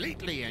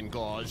completely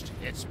engorged,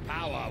 its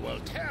power will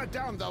tear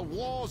down the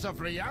walls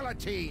of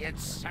reality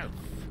itself.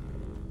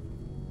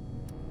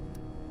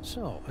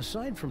 So,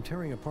 aside from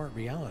tearing apart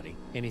reality,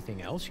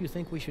 anything else you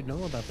think we should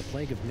know about the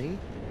Plague of Me?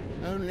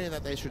 Only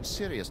that they should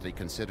seriously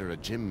consider a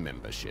gym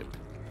membership.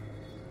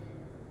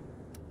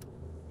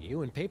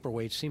 You and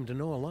Paperweight seem to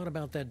know a lot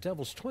about that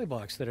Devil's Toy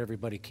Box that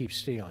everybody keeps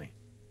stealing.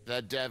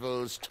 The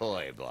Devil's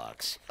Toy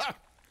Box. Ha!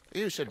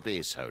 You should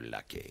be so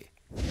lucky.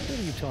 What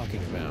are you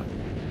talking about?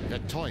 The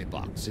Toy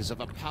Box is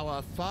of a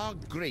power far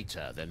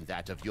greater than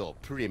that of your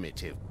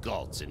primitive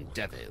gods and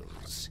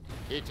devils.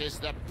 It is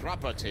the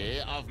property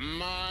of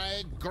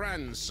my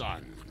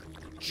grandson,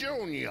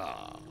 Junior.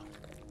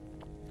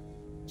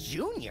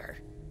 Junior?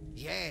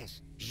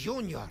 Yes,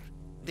 Junior.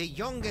 The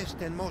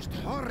youngest and most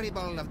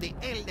horrible of the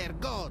Elder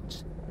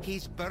Gods.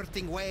 His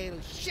birthing wail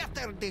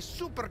shattered the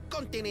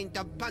supercontinent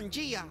of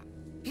Pangea.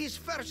 His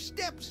first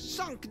steps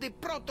sunk the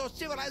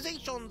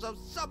proto-civilizations of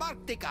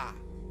Subarctica.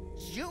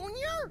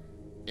 Junior?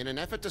 In an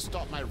effort to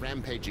stop my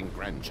rampaging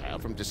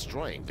grandchild from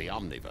destroying the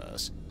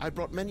Omniverse, I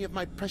brought many of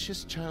my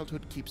precious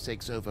childhood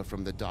keepsakes over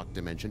from the Dark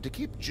Dimension to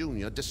keep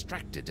Junior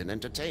distracted and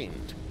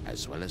entertained,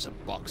 as well as a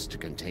box to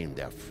contain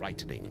their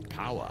frightening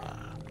power.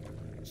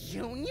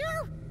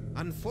 Junior?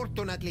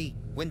 Unfortunately,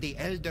 when the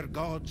Elder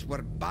Gods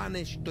were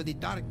banished to the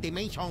Dark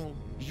Dimension,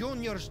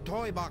 Junior's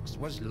toy box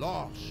was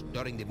lost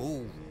during the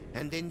move.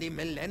 And in the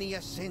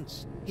millennia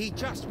since, he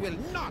just will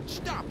not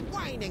stop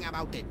whining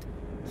about it.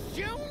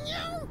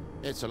 Junior?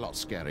 It's a lot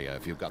scarier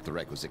if you've got the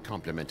requisite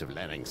complement of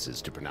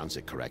larynxes to pronounce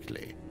it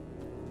correctly.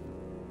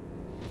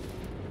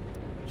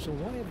 So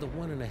why have the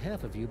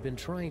 1.5 of you been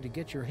trying to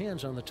get your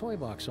hands on the toy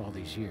box all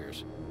these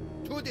years?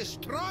 To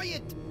destroy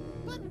it!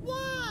 But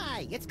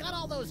why? It's got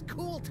all those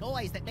cool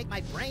toys that make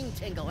my brain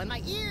tingle and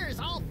my ears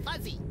all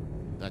fuzzy.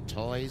 The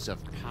toys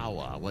of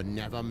power were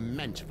never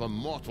meant for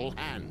mortal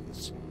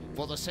hands.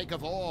 For the sake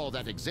of all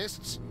that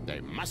exists, they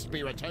must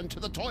be returned to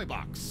the toy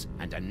box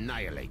and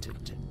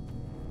annihilated.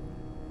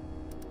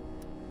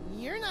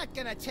 You're not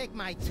gonna take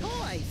my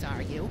toys,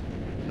 are you?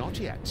 Not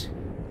yet.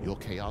 Your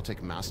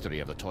chaotic mastery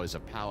of the toys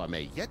of power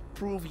may yet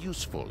prove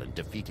useful in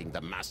defeating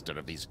the master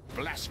of these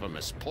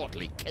blasphemous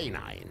portly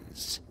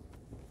canines.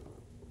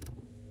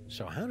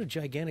 So how did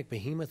gigantic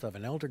behemoth of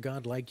an elder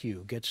god like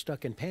you get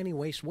stuck in panty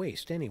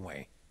waist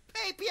anyway?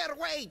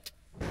 Paperweight!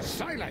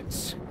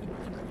 Silence!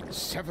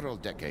 Several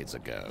decades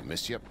ago,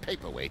 Monsieur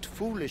Paperweight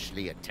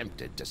foolishly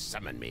attempted to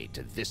summon me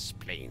to this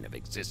plane of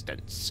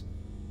existence.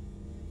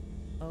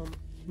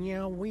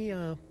 Yeah, we,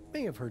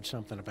 may have heard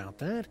something about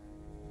that.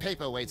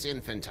 Paperweight's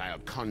infantile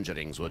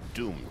conjurings were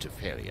doomed to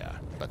failure,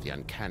 but the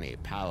uncanny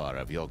power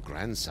of your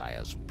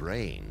grandsire's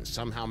brain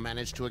somehow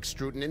managed to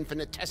extrude an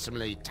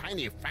infinitesimally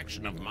tiny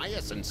fraction of my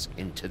essence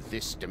into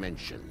this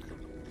dimension.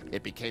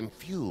 It became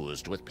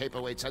fused with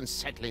Paperweight's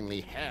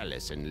unsettlingly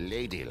hairless and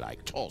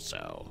ladylike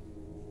torso.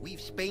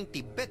 We've spent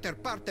the better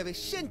part of a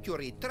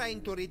century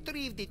trying to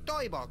retrieve the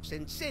toy box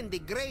and send the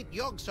great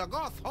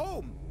Yog-Sothoth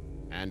home.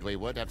 And we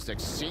would have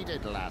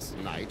succeeded last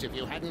night if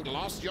you hadn't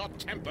lost your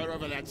temper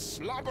over that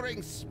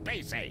slobbering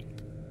space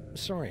ape.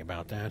 Sorry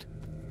about that.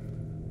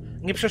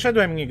 Nie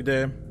przeszedłem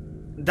nigdy.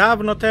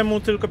 Dawno temu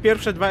tylko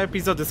pierwsze 2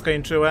 epizody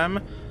skończyłem,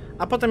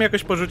 a potem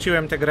jakoś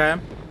porzuciłem tę grę.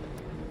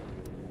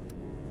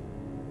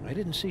 I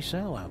didn't see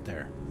Sal out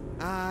there.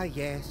 Ah,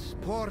 yes,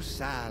 poor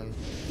Sal.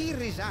 He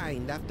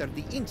resigned after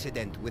the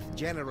incident with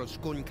General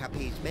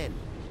Skunkapi's men.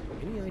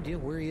 Any idea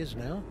where he is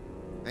now?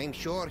 I'm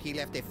sure he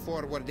left a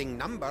forwarding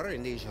number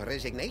in his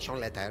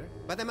resignation letter,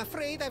 but I'm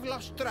afraid I've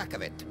lost track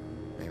of it.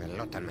 I have a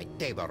lot on my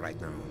table right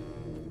now.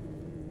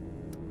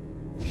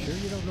 Sure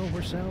you don't know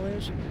where Sal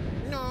is?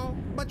 No,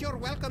 but you're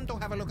welcome to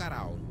have a look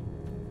around.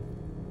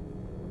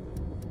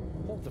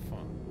 Hold the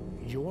phone.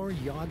 You're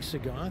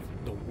Yog-Sothoth,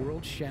 the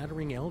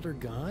world-shattering elder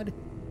god?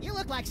 You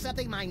look like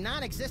something my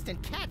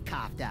non-existent cat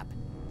coughed up.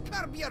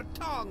 Curb your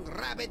tongue,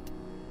 rabbit!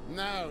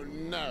 No,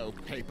 no,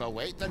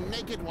 Paperweight. The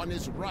Naked One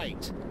is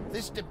right.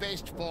 This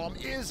debased form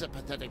is a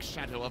pathetic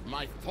shadow of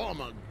my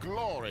former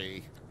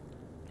glory.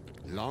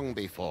 Long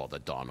before the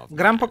dawn of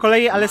Gram po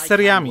kolei, ale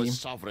seriami. was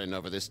sovereign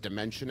over this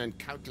dimension and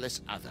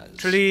countless others.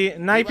 Czyli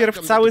najpierw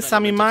cały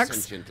Sammy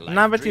Max,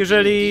 nawet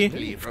jeżeli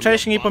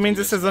wcześniej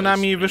pomiędzy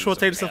sezonami wyszło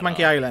Tales of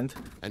Monkey Island.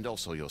 And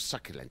also your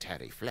succulent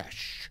hairy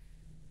flesh.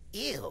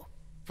 Ew.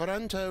 For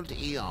untold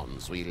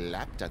eons, we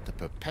lapped at the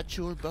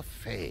perpetual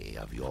buffet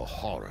of your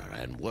horror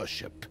and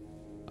worship,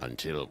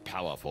 until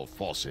powerful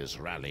forces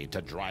rallied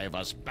to drive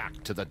us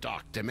back to the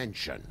dark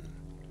dimension.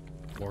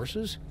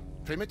 Forces?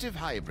 Primitive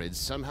hybrids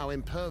somehow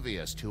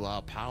impervious to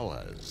our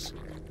powers.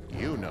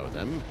 You know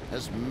them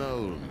as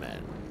mole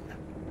men.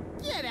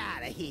 Get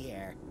out of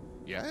here.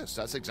 Yes,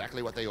 that's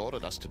exactly what they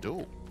ordered us to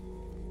do.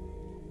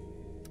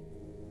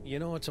 You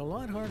know, it's a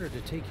lot harder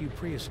to take you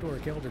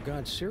prehistoric elder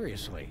gods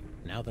seriously,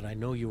 now that I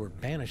know you were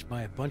banished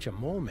by a bunch of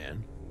mole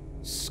men.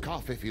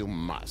 Scoff if you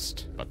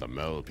must, but the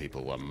mole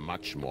people were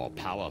much more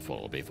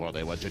powerful before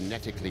they were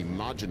genetically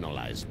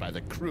marginalized by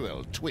the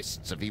cruel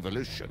twists of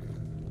evolution.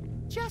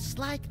 Just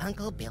like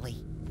Uncle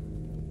Billy.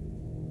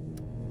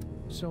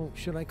 So,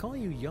 should I call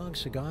you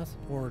Yog-Sothoth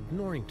or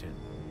Norrington?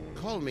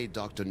 Call me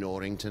Dr.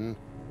 Norrington.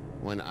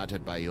 When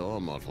uttered by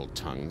your mortal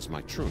tongues,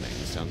 my true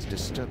name sounds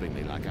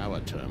disturbingly like our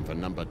term for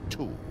number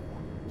 2.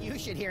 You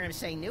should hear him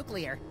say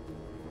nuclear.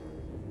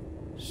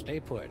 Stay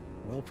put.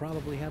 We'll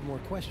probably have more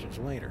questions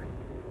later.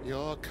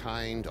 Your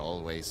kind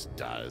always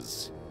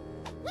does.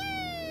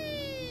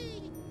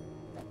 Whee!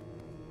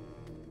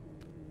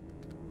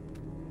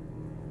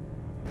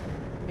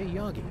 Hey,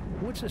 Yogi,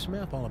 what's this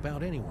map all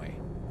about anyway?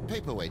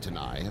 Paperweight and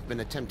I have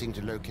been attempting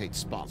to locate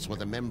spots where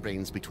the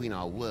membranes between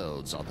our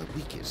worlds are the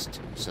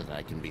weakest, so that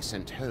I can be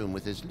sent home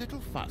with as little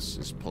fuss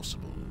as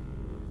possible.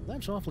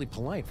 That's awfully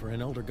polite for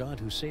an elder god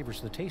who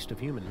savors the taste of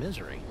human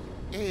misery.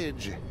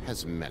 Age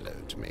has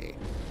mellowed me.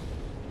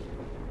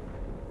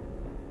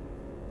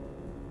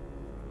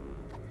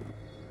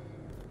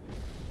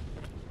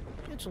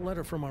 It's a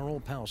letter from our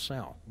old pal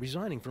Sal,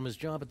 resigning from his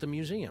job at the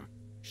museum.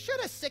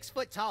 Should a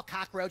 6-foot-tall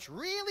cockroach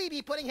really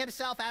be putting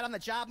himself out on the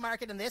job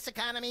market in this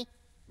economy?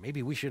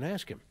 Maybe we should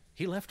ask him.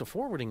 He left a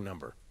forwarding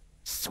number.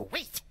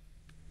 Sweet!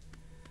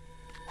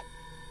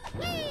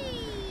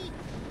 Whee!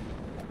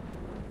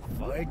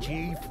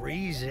 Fudgy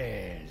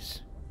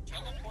freezes.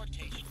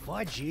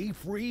 Fudgy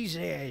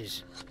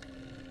freezes.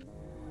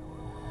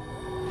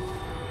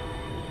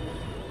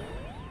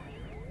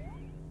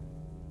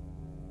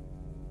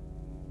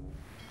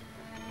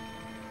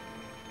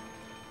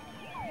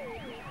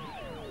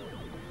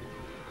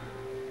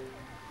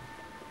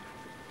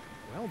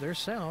 Well, there's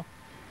Sal.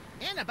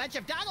 And a bunch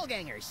of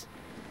doppelgangers.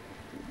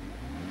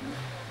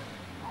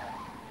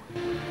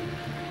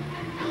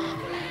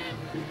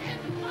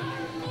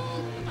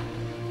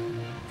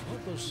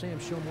 Hope those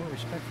Sams show more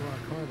respect for our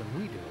car than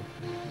we do.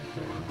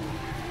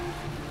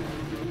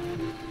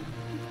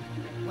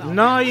 Well,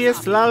 No i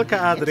jest lalka,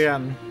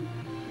 Adrian.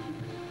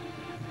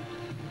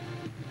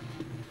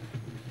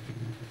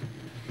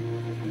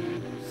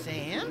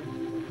 Sam?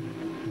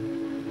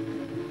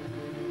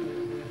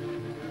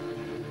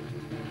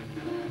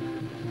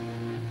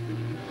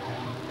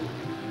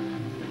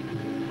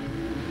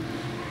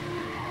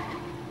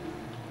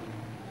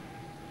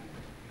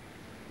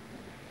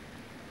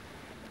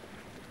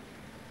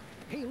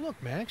 Hey,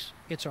 look, Max.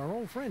 It's our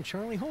old friend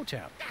Charlie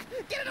Hotep.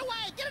 Get it away!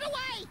 Get it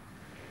away!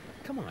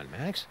 Come on,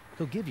 Max.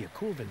 He'll give you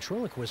cool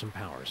ventriloquism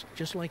powers,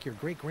 just like your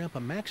great-grandpa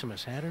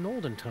Maximus had in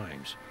olden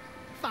times.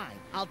 Fine,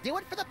 I'll do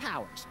it for the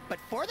powers. But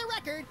for the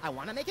record, I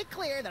want to make it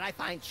clear that I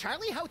find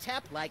Charlie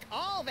Hotep, like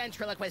all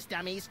ventriloquist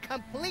dummies,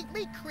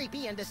 completely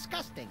creepy and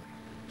disgusting.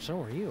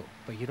 So are you,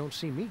 but you don't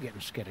see me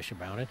getting skittish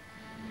about it.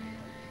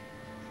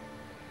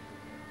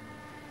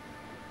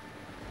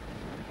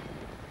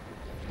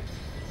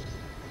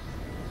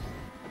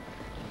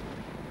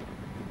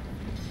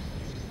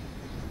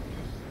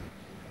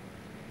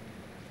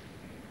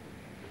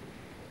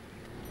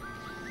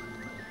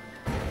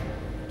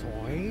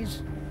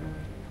 Toys?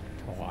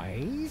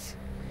 Toys?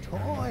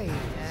 Toys!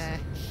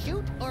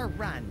 Shoot or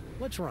run?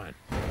 Let's run.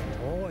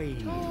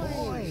 Toys.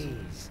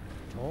 Toys.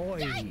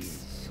 Toys.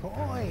 Yikes.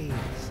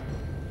 Toys.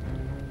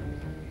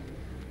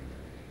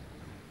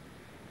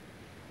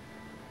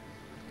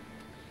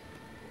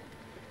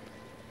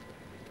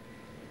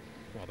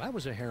 Well, that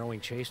was a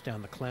harrowing chase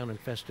down the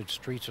clown-infested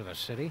streets of the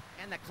city.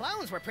 And the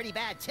clones were pretty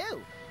bad,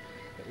 too.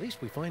 At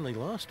least we finally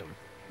lost them.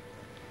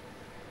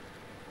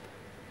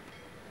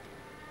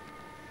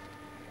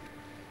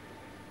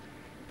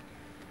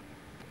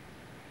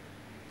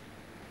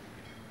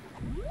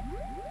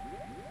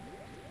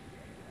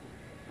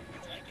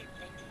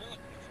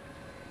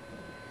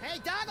 Hey,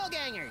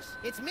 doppelgangers!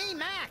 It's me,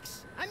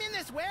 Max. I'm in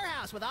this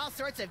warehouse with all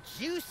sorts of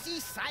juicy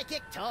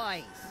psychic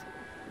toys.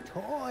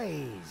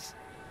 Toys.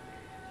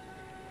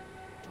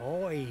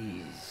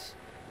 Toys.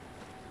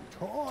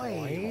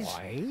 Toys.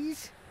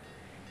 Toys?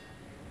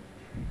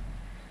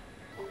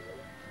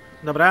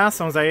 Dobra,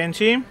 są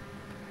zajęci.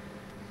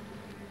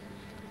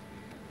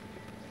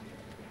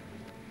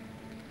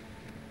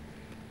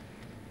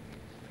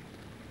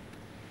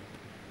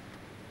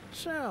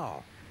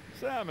 So,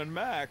 Sam and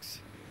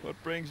Max,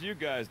 what brings you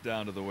guys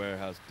down to the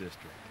warehouse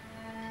district?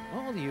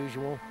 All the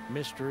usual.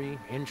 Mystery,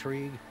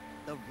 intrigue.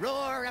 The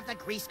roar of the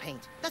grease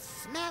paint, the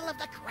smell of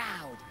the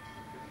crowd.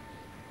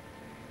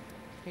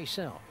 Hey,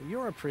 Sal,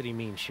 you're a pretty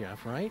mean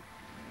chef, right?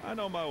 I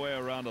know my way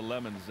around a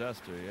lemon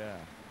zester, yeah.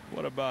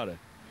 What about it?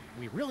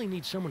 We really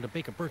need someone to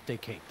bake a birthday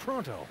cake,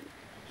 pronto.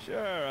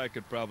 Sure, I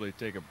could probably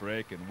take a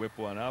break and whip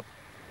one up.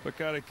 What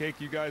kind of cake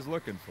you guys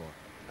looking for?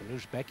 A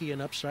Newsbecky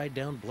an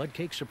upside-down blood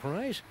cake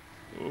surprise?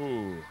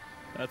 Ooh,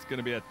 that's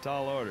gonna be a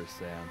tall order,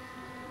 Sam.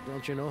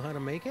 Don't you know how to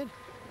make it?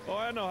 Oh,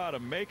 I know how to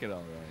make it all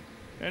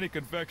right. Any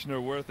confectioner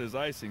worth his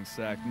icing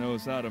sack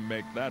knows how to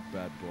make that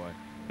bad boy.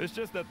 It's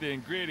just that the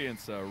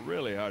ingredients are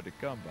really hard to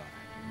come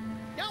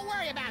by. Don't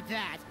worry about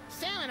that.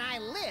 Sam and I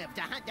live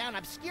to hunt down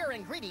obscure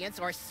ingredients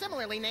or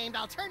similarly named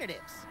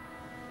alternatives.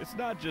 It's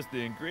not just the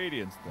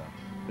ingredients,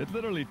 though. It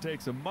literally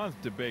takes a month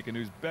to bake a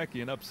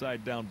Newsbecky an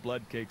upside-down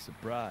blood cake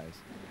surprise.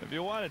 If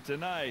you want it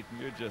tonight,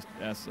 you're just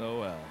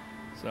SOL.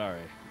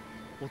 Sorry.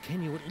 Well,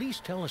 can you at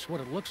least tell us what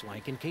it looks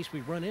like in case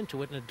we run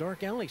into it in a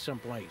dark alley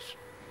someplace?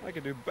 I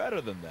can do better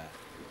than that.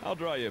 I'll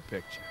draw you a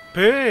picture.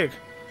 Pyk!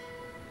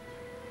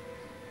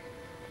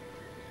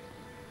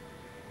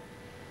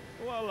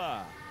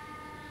 Voila!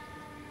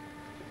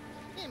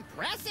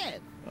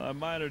 Impressive! I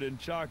minored in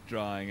chalk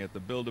drawing at the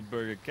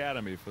Bilderberg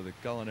Academy for the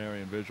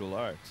Culinary and Visual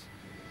Arts.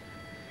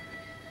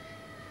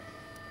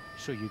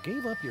 So you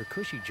gave up your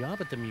cushy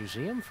job at the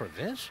museum for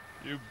this?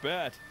 You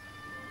bet.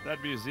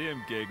 That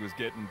museum gig was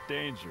getting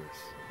dangerous.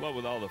 What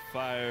with all the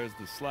fires,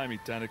 the slimy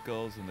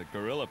tentacles, and the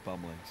gorilla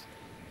pummelings.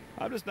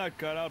 I'm just not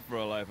cut out for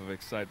a life of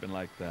excitement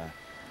like that.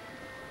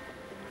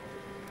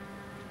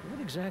 What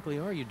exactly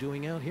are you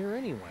doing out here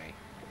anyway?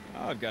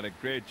 Oh, I've got a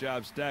great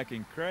job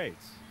stacking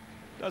crates.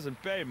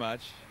 Doesn't pay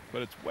much,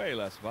 but it's way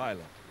less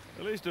violent.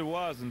 At least it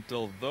was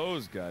until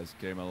those guys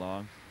came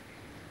along.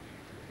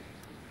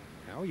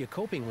 How are you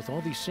coping with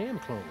all these Sam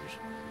clones?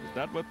 Is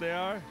that what they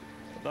are?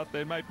 I thought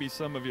they might be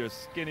some of your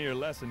skinnier,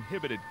 less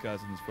inhibited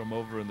cousins from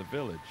over in the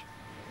village.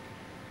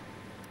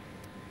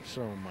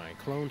 So my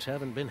clones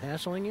haven't been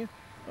hassling you?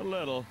 A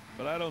little,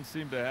 but I don't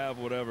seem to have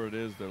whatever it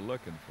is they're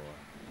looking for.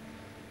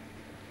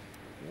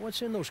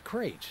 What's in those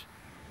crates?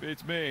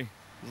 Beats me.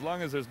 As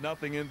long as there's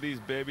nothing in these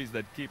babies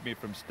that keep me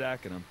from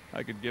stacking them,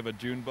 I could give a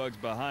June bug's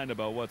behind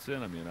about what's in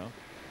them, you know?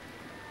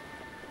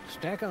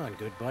 Stack on,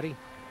 good buddy.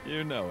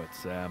 You know it,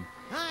 Sam.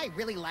 I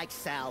really like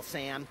Sal,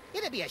 Sam.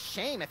 It'd be a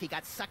shame if he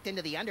got sucked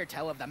into the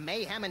undertow of the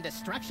mayhem and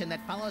destruction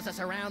that follows us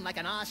around like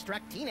an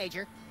awestruck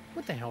teenager.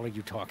 What the hell are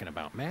you talking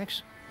about,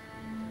 Max?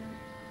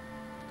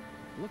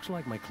 Looks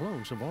like my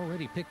clones have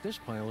already picked this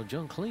pile of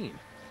junk clean.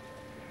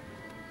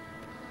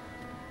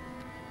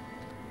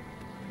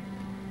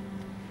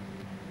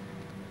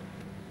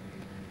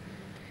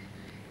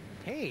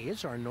 Hey,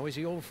 it's our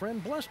noisy old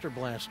friend Bluster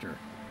Blaster.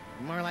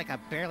 More like a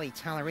barely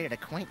tolerated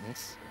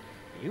acquaintance.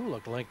 You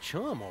look like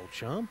chum, old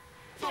chum.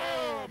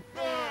 Sam!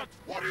 Max!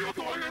 What are you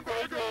doing in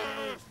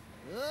Vegas?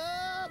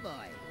 Oh,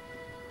 boy.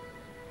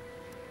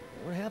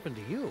 What happened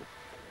to you?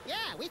 Yeah,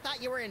 we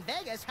thought you were in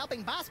Vegas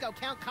helping Bosco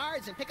count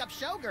cards and pick up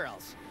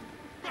showgirls.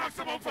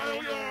 Maximum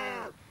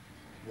failure!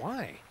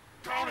 Why?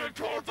 Counting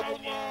cards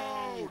out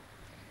loud!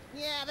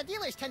 Yeah, the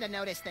dealers tend to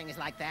notice things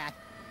like that.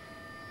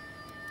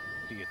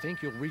 Do you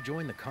think you'll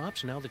rejoin the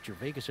cops now that your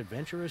Vegas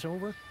adventure is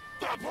over?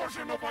 That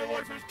portion of my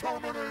life is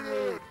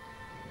terminated!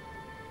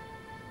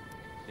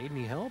 Need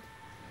any help?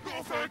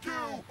 No, thank you!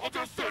 I'll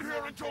just sit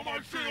here until my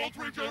shields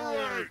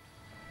regenerate!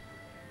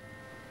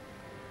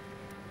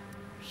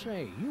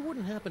 Say, you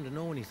wouldn't happen to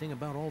know anything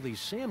about all these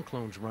Sam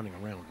clones running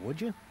around, would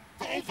you?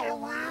 Those are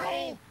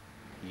real?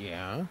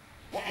 Yeah?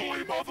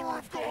 Holy Mother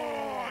of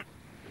God!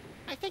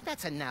 I think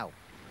that's a no.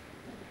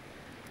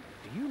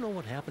 Do you know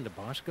what happened to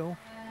Bosco?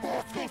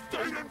 Bosco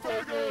stayed in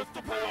Vegas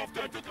to pay off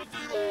debt to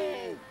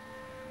casino!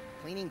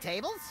 Cleaning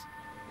tables?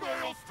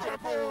 Male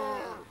stripper!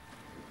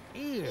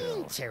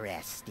 Ew.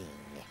 Interesting.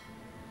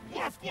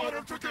 Left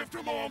letter to give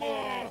to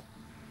Mama!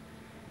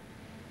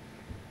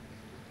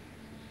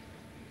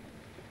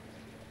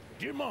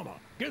 Dear Mama,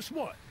 guess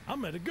what? I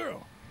met a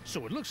girl.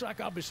 So it looks like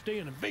I'll be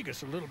staying in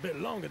Vegas a little bit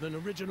longer than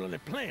originally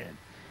planned.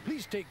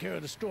 Please take care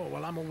of the store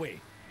while I'm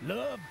away.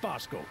 Love,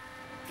 Bosco.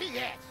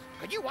 P.S.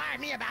 Could you wire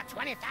me about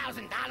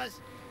 $20,000?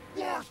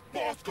 Worst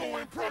Bosco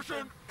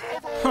impression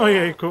ever!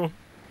 Ojejku.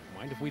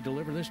 Mind if we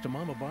deliver this to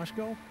Mama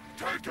Bosco?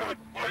 Take it!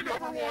 I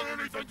never want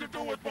anything to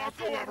do with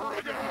Bosco ever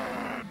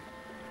again!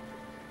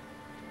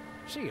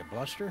 See ya,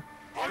 Bluster.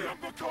 I am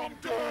become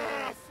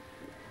death!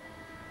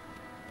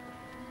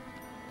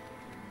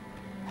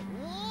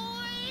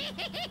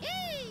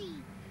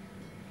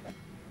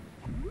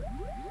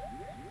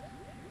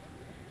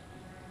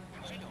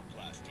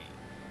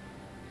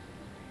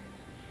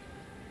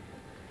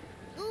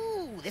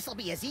 this'll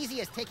be as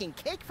easy as taking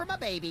cake from a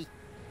baby.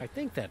 I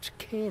think that's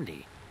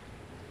candy.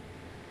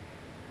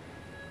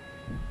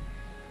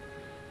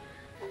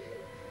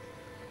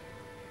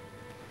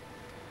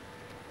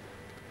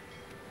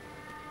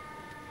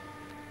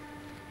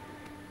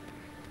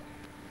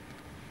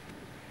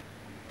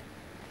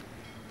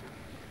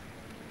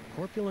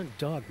 Corpulent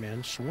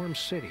dogmen swarm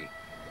city.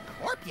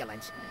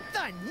 Corpulent?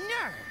 The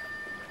nerve!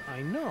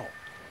 I know.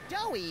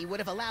 Doughy would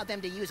have allowed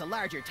them to use a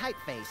larger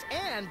typeface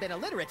and been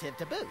alliterative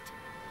to boot.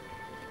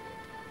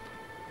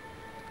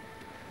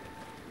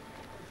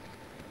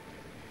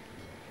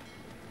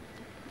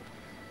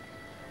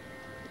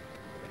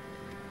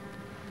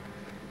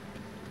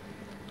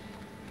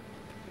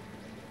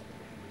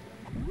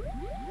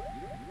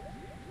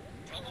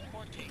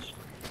 Teleportation.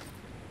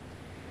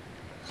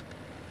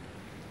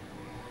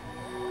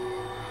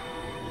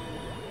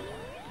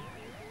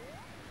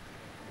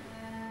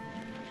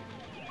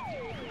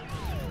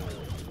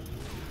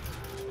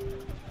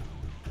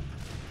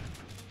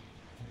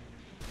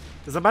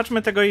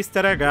 Zobaczmy tego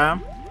easter egga.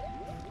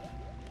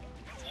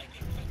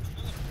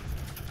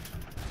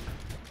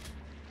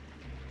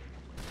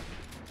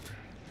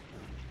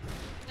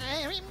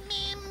 I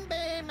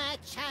remember my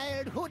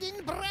childhood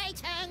in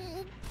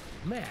Brighton.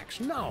 Max,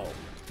 no.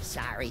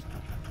 Sorry.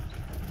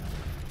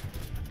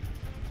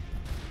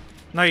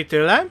 No i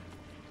tyle.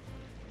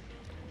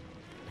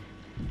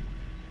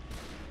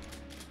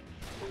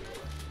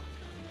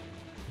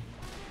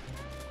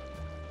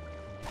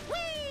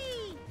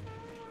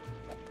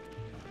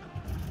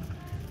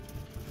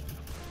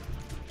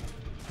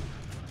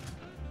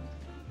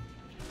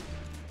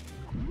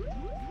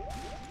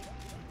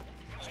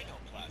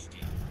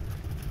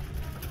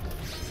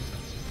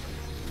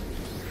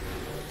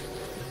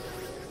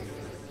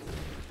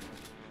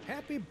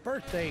 Happy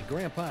birthday,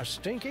 Grandpa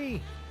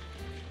Stinky.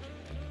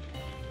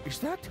 Is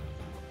that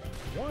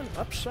one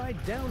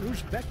upside-down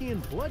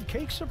Uzbekian blood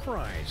cake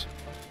surprise?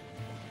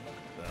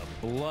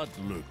 The blood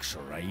looks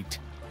right,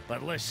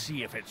 but let's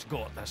see if it's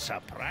got the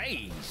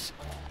surprise.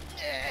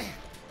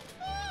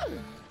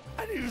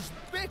 An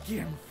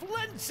Uzbekian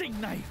flensing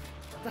knife!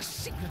 The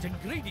secret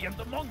ingredient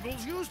the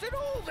Mongols used in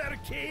all their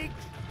cakes!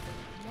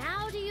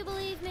 Now do you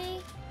believe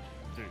me?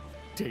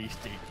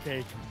 Tasty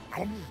cake.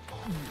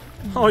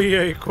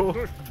 Ojejku.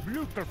 This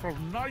beautiful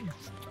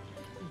knife.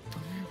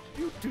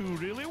 You two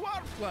really were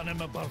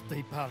planning a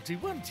birthday party,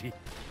 weren't you?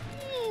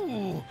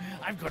 Ooh,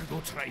 I've got to go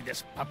try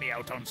this puppy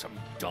out on some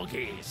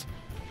doggies.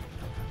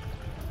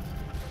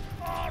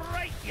 All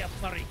right, you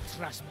furry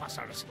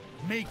trespassers.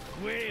 Make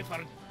way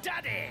for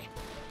Daddy.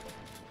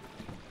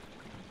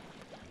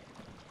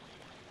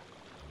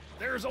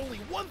 There's only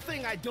one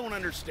thing I don't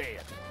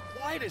understand.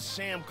 Why does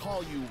Sam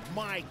call you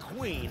my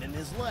queen in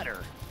his letter?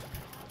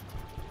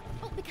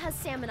 Oh, because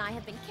Sam and I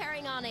have been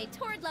carrying on a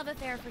torrid love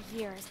affair for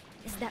years.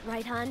 Is that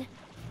right, hon?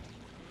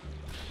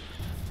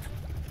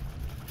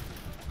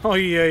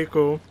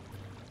 Ojejku.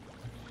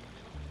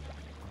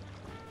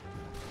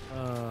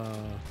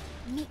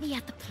 Meet me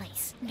at the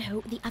place.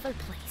 No, the other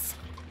place.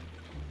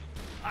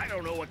 I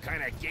don't know what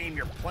kind of game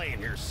you're playing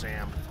here,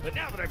 Sam, but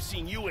now that I've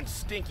seen you and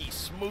Stinky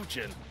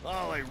smooching,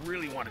 all I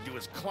really want to do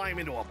is climb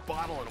into a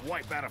bottle and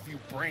wipe out a few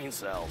brain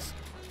cells.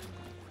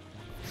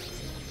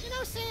 You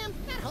know, Sam,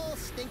 that whole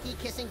stinky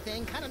kissing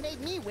thing kind of made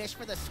me wish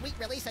for the sweet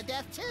release of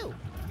death, too.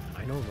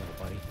 I know, little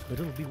buddy, but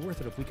it'll be worth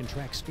it if we can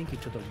track Stinky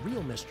to the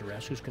real Mr.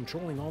 S who's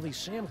controlling all these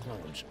Sam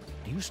clones.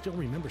 Do you still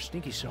remember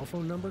Stinky's cell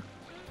phone number?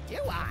 Do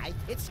I?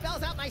 It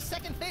spells out my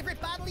second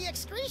favorite bodily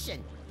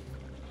excretion.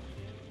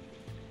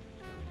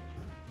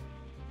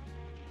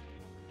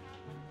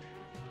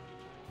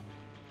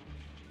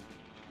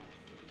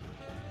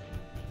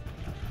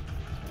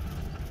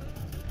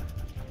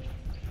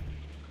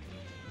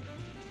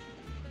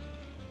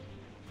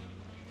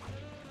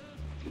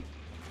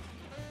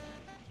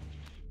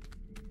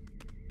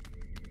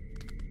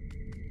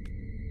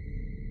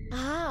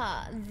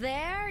 Ah,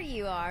 there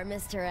you are,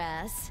 Mr.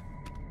 S.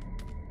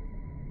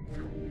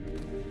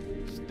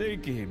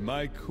 Stinky,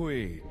 my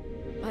queen.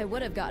 I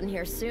would have gotten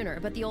here sooner,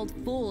 but the old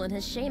fool and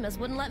his Seamus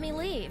wouldn't let me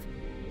leave.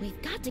 We've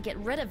got to get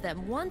rid of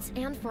them once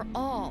and for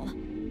all.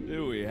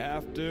 Do we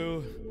have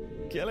to?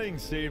 Killing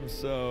seems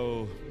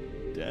so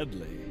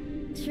deadly.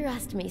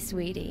 Trust me,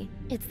 sweetie.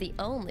 It's the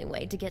only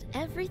way to get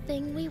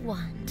everything we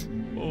want.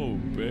 Oh,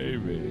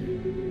 baby.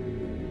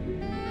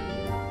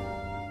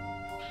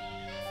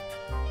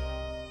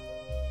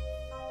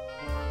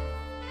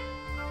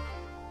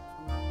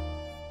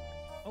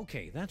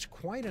 Okay, that's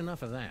quite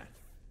enough of that.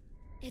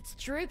 It's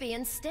Droopy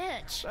and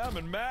Stitch. Sam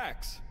and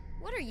Max.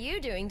 What are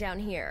you doing down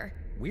here?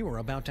 We were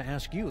about to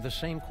ask you the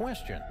same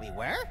question. We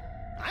were?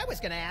 I was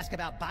gonna ask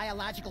about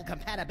biological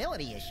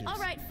compatibility issues. All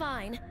right,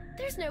 fine.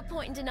 There's no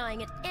point in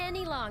denying it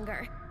any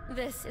longer.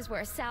 This is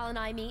where Sal and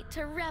I meet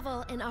to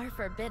revel in our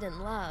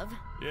forbidden love.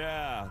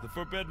 Yeah, the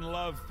forbidden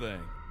love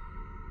thing.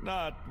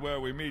 Not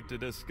where we meet to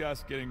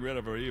discuss getting rid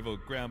of our evil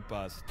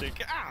grandpa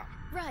Stinky. Ah!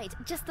 Right,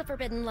 just the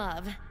forbidden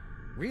love.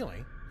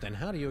 Really? Then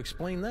how do you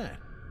explain that?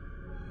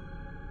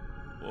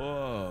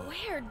 Whoa.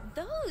 Where'd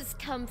those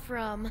come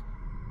from?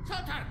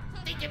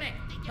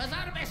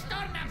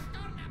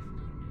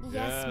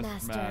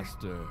 Yes,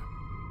 Master.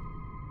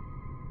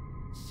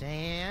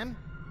 Sam,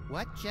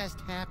 what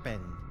just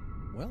happened?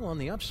 Well, on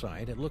the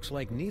upside, it looks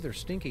like neither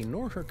Stinky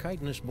nor her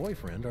chitinous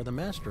boyfriend are the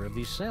master of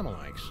these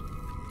Samuelites.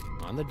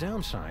 On the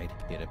downside,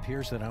 it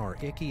appears that our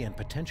icky and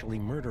potentially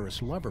murderous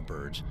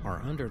loverbirds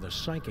are under the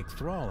psychic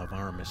thrall of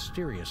our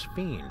mysterious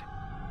fiend.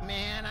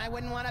 Man, I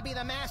wouldn't want to be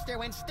the master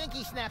when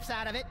Stinky snaps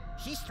out of it.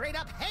 She straight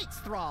up hates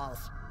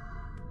thralls.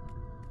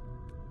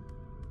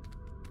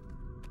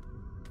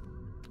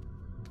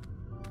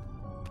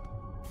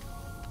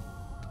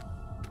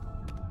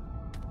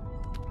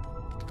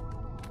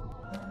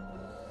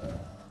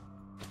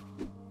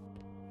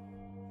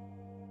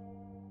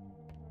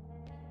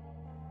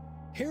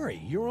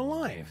 Harry, you're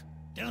alive.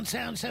 Don't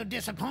sound so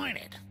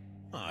disappointed.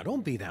 Ah,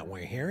 don't be that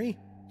way, Harry.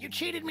 You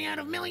cheated me out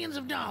of millions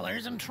of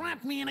dollars and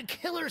trapped me in a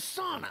killer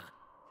sauna.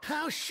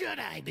 How should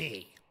I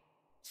be?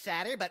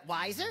 Sadder but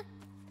wiser?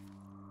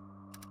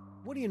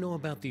 What do you know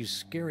about these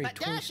scary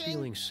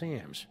toy-stealing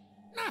Sams?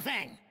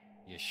 Nothing.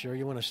 You sure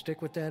you want to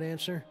stick with that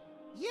answer?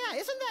 Yeah,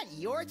 isn't that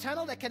your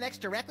tunnel that connects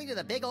directly to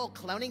the big old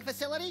cloning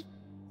facility?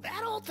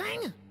 That old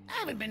thing? I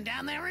haven't been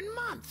down there in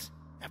months.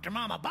 After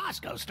Mama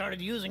Bosco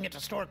started using it to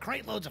store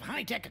crate loads of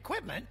high-tech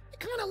equipment, it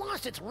kind of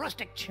lost its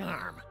rustic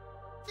charm.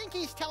 Think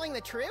he's telling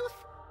the truth?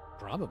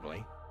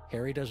 Probably.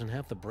 Harry doesn't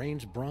have the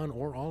brains, brawn,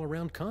 or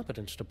all-around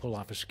competence to pull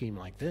off a scheme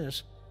like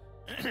this.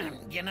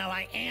 You know,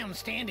 I am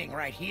standing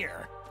right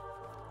here.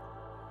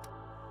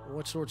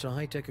 What sorts of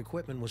high-tech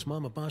equipment was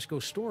Mama Bosco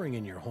storing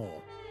in your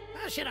hole?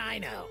 How should I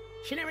know?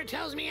 She never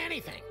tells me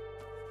anything.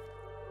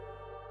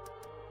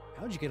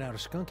 How'd you get out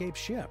of Skunk Ape's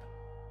ship?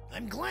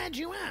 I'm glad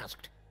you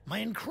asked. My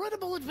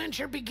incredible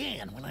adventure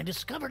began when I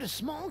discovered a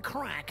small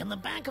crack in the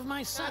back of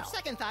my cell.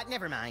 Second thought,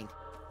 never mind.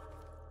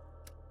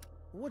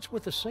 What's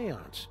with the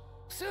seance?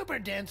 Super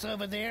Dense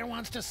over there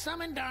wants to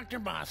summon Dr.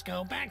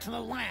 Bosco back to the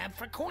lab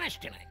for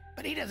questioning,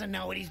 but he doesn't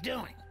know what he's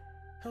doing.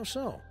 How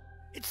so?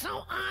 It's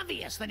so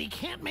obvious that he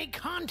can't make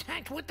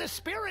contact with the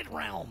spirit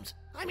realms.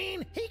 I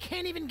mean, he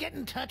can't even get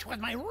in touch with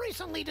my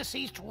recently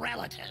deceased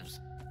relatives.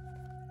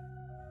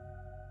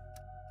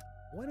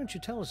 Why don't you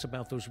tell us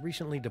about those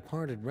recently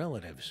departed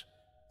relatives?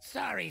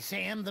 Sorry,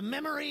 Sam, the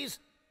memories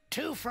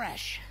too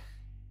fresh.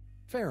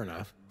 Fair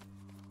enough.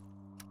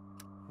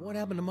 What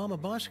happened to Mama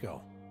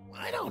Bosco?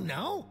 I don't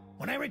know.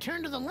 When I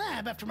returned to the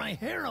lab after my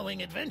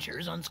harrowing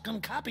adventures on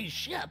Skunkapi's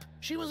ship,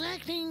 she was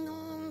acting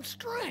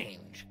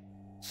strange.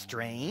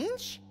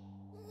 Strange?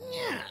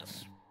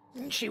 Yes.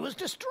 She was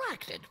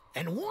distracted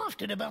and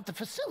wafted about the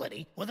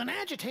facility with an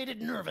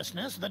agitated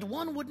nervousness that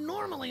one would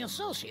normally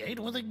associate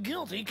with a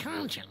guilty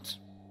conscience.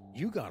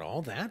 You got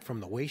all that from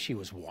the way she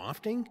was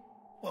wafting?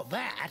 Well,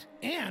 that,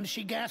 and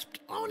she gasped,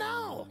 "Oh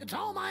no, it's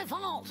all my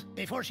fault,"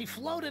 before she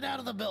floated out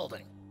of the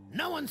building.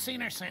 No one's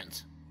seen her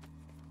since.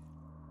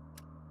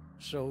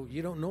 So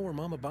you don't know where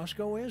Mama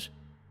Bosco is?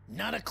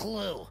 Not a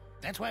clue.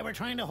 That's why we're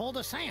trying to hold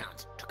a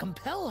seance, to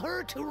compel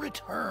her to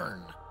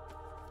return.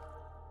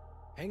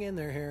 Hang in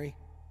there, Harry.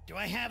 Do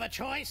I have a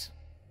choice?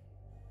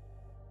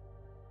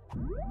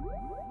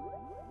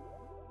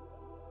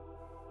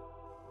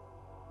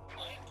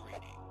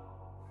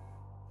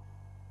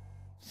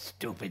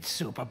 Stupid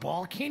Super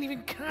Ball can't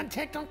even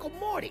contact Uncle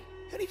Morty,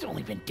 and he's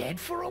only been dead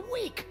for a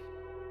week.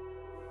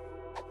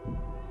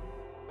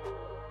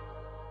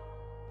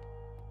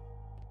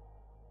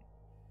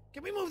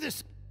 Can we move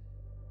this?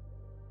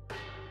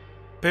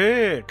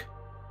 Pyk!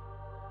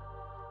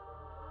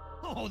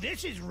 Oh,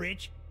 this is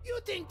rich. You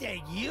think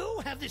that you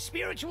have the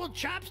spiritual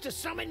chops to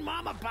summon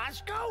Mama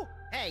Bosco?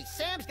 Hey,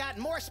 Sam's got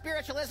more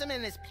spiritualism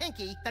in his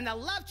pinky than the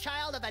love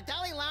child of the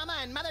Dalai Lama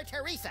and Mother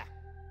Teresa.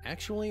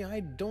 Actually,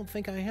 I don't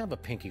think I have a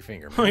pinky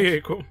finger.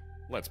 Ojejku.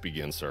 Let's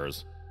begin,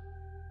 sirs.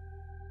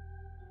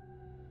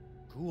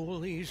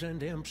 Ghoulies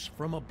and imps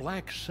from a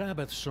Black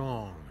Sabbath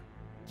song.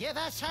 Give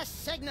us a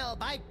signal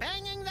by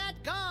banging that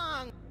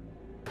gong.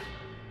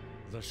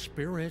 The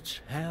spirits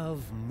have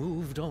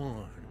moved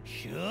on.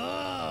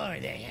 Sure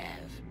they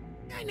have.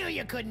 I knew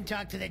you couldn't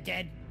talk to the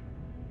dead.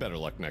 Better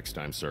luck next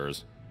time,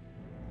 sirs.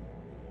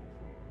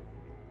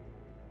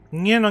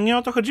 Nie no, nie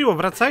o to chodziło,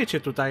 wracajcie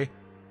tutaj.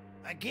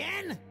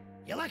 Again?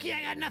 You're lucky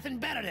I got nothing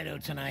better to do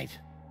tonight.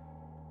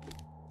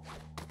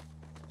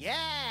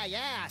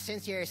 Yeah,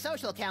 since your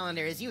social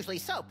calendar is usually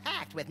so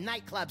packed with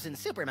nightclubs and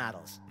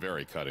supermodels.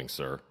 Very cutting,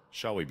 sir.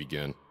 Shall we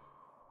begin?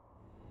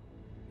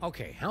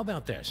 Okay, how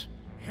about this?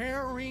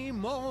 Harry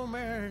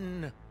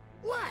Moman!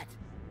 What?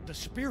 The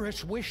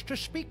spirits wish to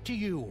speak to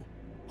you.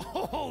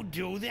 Oh,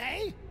 do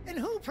they? And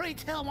who, pray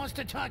tell, wants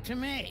to talk to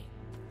me?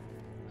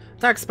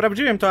 Tak,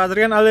 sprawdziłem to,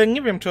 Adrian, ale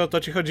nie wiem, czy o to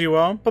ci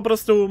chodziło. Po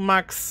prostu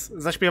Max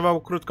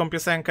zaśpiewał krótką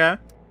piosenkę.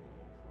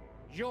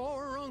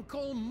 Your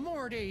Uncle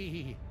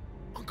Morty!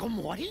 Uncle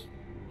Morty?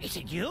 Is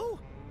it you?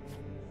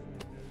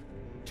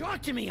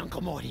 Talk to me,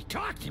 Uncle Morty.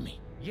 Talk to me.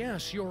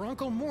 Yes, your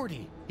Uncle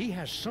Morty. He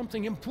has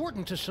something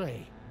important to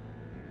say.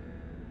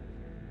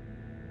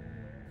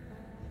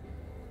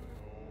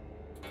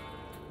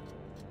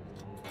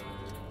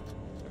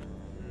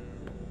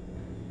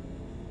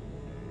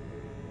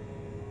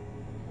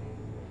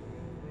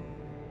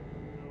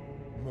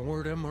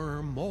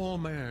 Mortimer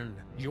Moleman,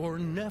 your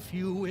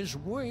nephew is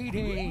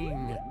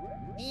waiting.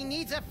 He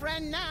needs a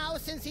friend now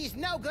since he's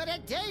no good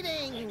at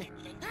dating.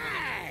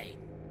 Hey!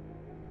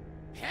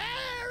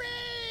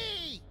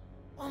 Harry!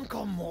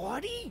 Uncle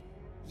Morty?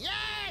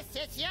 Yes,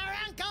 it's your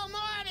Uncle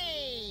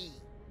Morty!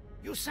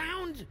 You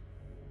sound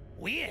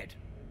weird.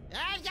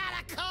 I've got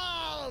a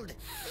cold!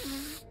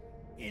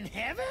 In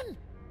heaven?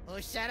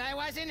 Who said I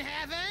was in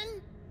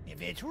heaven?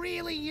 If it's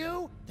really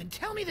you, then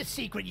tell me the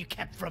secret you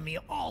kept from me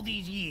all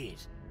these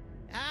years.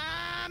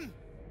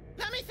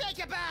 Let me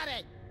think about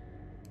it.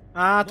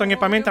 A, to nie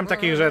pamiętam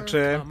takich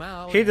rzeczy.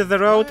 Hit the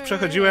Road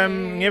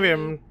przechodziłem, nie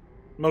wiem,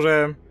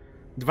 może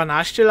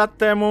 12 lat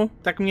temu,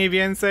 tak mniej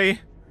więcej.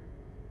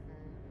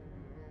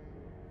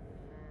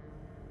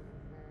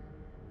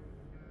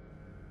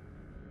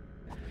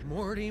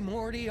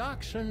 Morty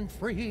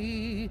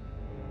Oxenfree.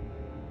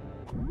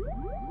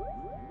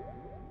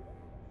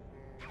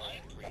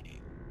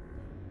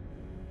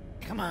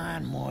 Come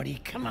on, Morty,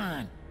 come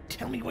on.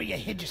 Tell me where you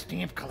hid your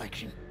stamp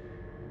collection.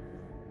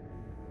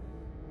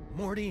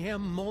 Morty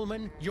M.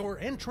 Moleman, your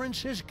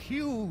entrance is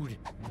queued.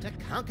 To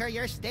conquer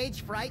your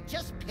stage fright,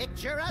 just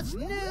picture us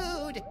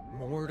nude.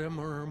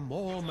 Mortimer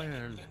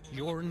Moleman,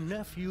 your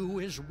nephew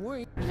is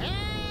waiting.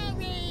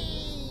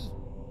 Harry!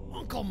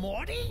 Uncle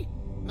Morty?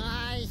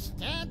 My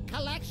stamp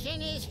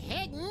collection is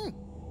hidden.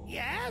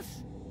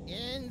 Yes?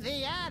 In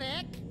the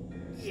attic.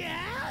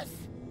 Yes?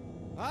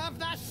 Of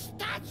the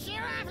Statue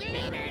of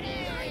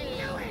Liberty! I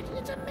knew it!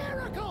 It's a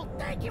miracle!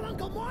 Thank you,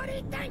 Uncle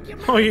Morty! Thank you!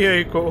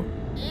 Ojejku.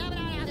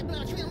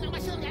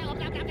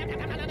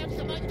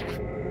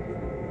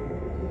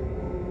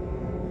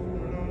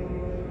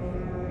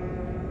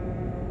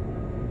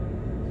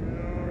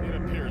 It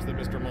appears that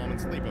Mr.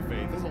 Moleman's leap of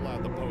faith has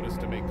allowed the POTUS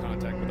to make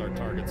contact with our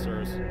target,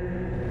 sirs.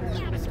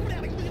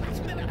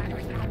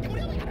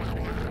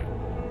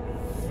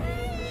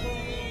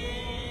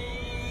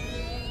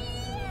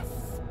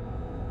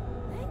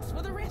 Thanks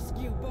for the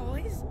rescue,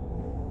 boys.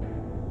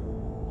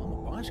 Mama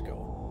Bosco,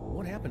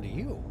 what happened to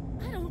you?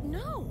 I don't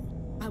know.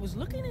 I was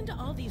looking into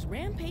all these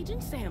rampaging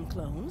Sam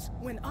clones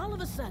when all of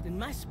a sudden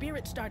my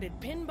spirit started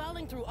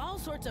pinballing through all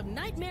sorts of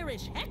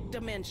nightmarish heck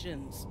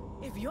dimensions.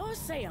 If your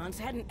seance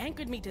hadn't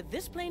anchored me to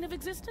this plane of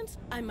existence,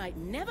 I might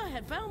never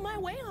have found my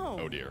way home.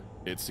 Oh dear.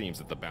 It seems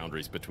that the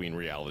boundaries between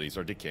realities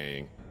are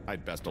decaying.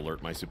 I'd best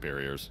alert my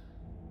superiors.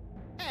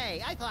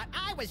 Hey, I thought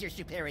I was your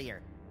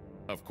superior.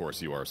 Of course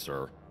you are,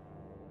 sir.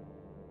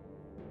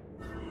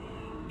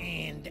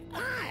 And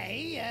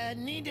I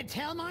need to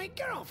tell my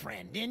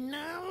girlfriend in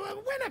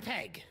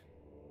Winnipeg.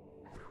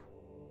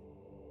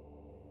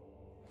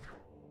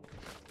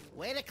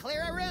 Way to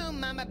clear a room,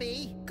 Mama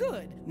B.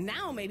 Good.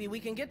 Now maybe we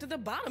can get to the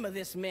bottom of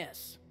this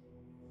mess.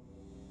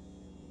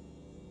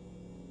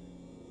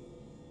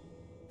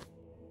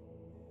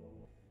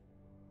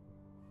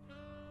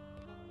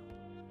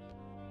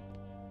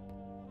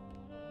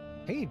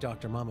 Hey,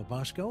 Dr. Mama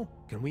Bosco,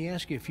 can we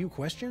ask you a few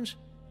questions?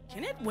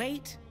 Can it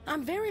wait?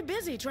 I'm very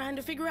busy trying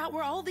to figure out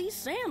where all these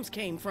Sams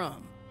came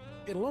from.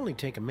 It'll only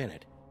take a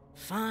minute.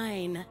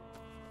 Fine.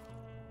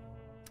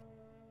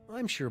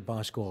 I'm sure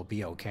Bosco will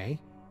be okay.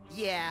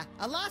 Yeah,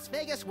 a Las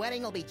Vegas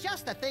wedding will be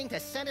just the thing to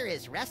center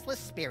his restless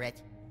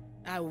spirit.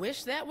 I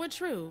wish that were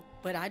true,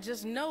 but I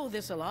just know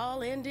this'll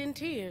all end in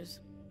tears.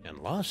 And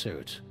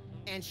lawsuits.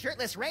 And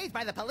shirtless raids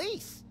by the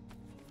police.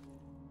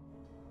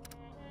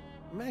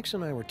 Max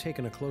and I were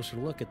taking a closer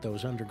look at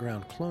those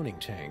underground cloning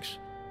tanks.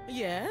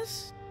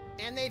 Yes?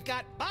 And they've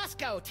got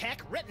Bosco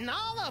Tech written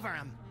all over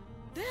them.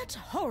 That's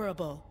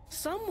horrible.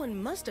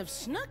 Someone must have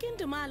snuck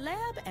into my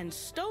lab and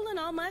stolen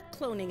all my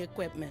cloning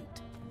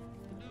equipment.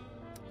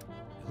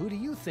 Who do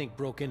you think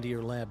broke into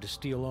your lab to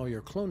steal all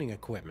your cloning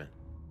equipment?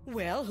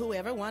 Well,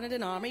 whoever wanted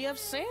an army of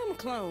Sam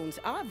clones,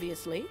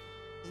 obviously.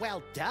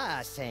 Well,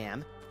 duh,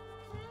 Sam.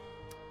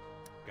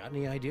 Got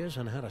any ideas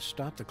on how to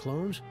stop the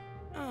clones?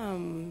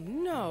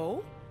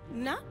 No.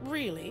 Not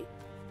really.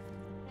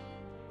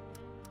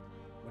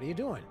 What are you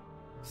doing?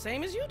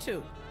 Same as you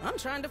two. I'm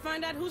trying to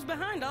find out who's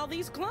behind all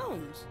these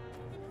clones.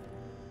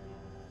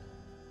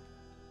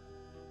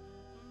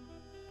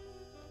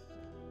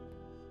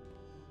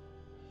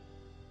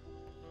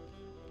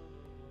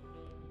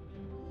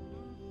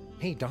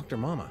 Hey, Dr.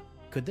 Mama,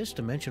 could this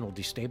dimensional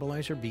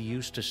destabilizer be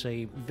used to,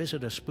 say,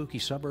 visit a spooky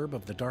suburb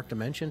of the Dark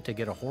Dimension to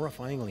get a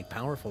horrifyingly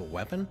powerful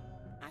weapon?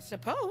 I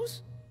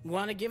suppose.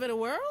 Want to give it a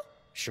whirl?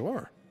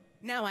 Sure.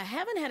 Now, I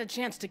haven't had a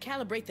chance to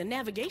calibrate the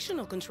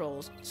navigational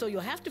controls, so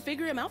you'll have to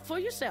figure them out for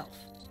yourself.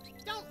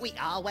 Don't we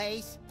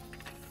always?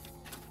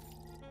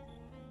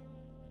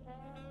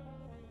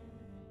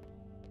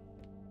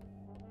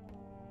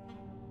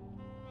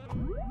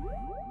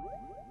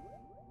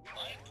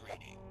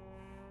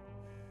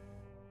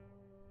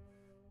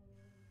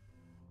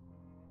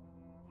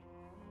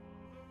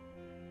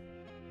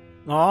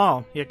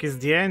 O, jakie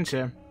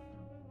zdjęcie.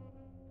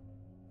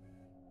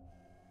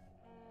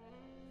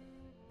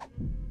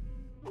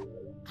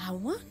 I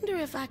wonder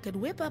if I could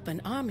whip up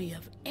an army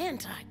of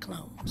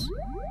anti-clones.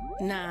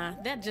 Nah,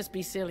 that'd just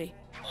be silly.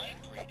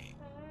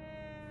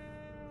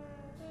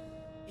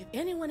 If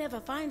anyone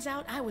ever finds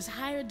out I was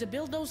hired to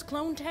build those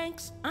clone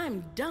tanks,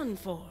 I'm done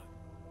for.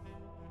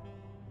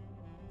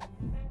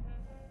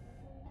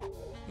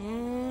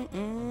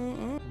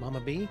 Mama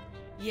B?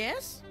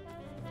 Yes?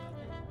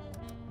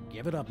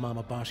 Give it up,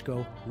 Mama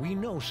Bosco. We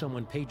know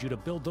someone paid you to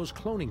build those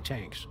cloning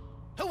tanks.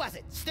 Who was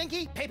it?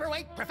 Stinky?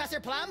 Paperweight? Professor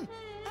Plum?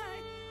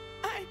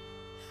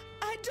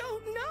 I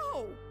don't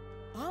know.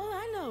 All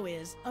I know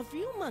is, a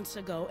few months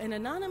ago, an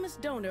anonymous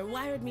donor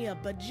wired me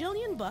 $1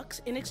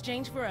 bajillion in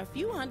exchange for a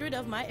few hundred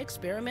of my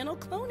experimental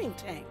cloning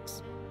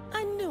tanks.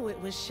 I knew it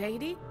was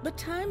shady, but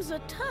times are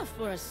tough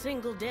for a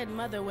single dead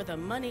mother with a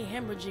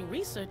money-hemorrhaging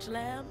research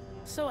lab.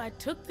 So I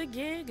took the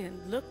gig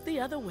and looked the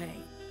other way.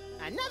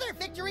 Another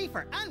victory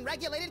for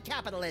unregulated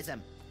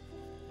capitalism.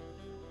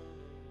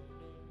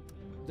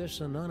 This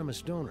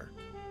anonymous donor,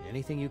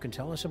 anything you can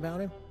tell us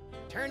about him?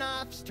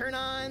 Turn-offs,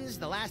 turn-ons,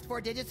 the last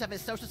 4 digits of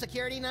his social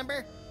security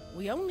number?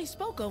 We only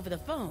spoke over the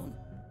phone.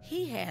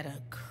 He had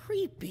a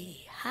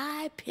creepy,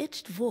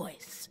 high-pitched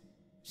voice.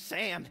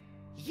 Sam,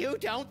 you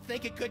don't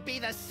think it could be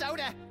the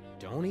soda?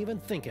 Don't even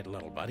think it,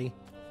 little buddy.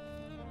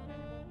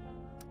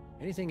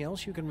 Anything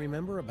else you can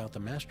remember about the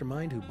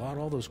mastermind who bought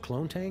all those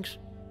clone tanks?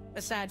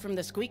 Aside from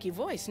the squeaky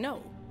voice,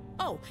 no.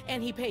 Oh,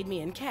 and he paid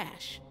me in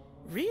cash.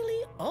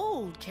 Really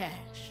old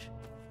cash.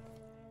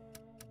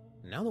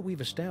 Now that we've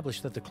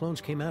established that the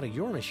clones came out of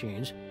your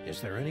machines,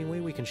 is there any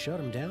way we can shut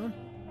them down?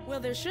 Well,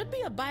 there should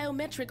be a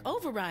biometric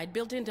override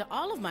built into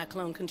all of my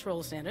clone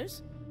control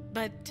centers.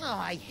 But... oh,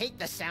 I hate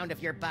the sound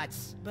of your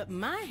butts. But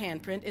my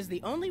handprint is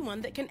the only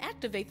one that can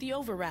activate the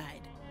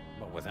override.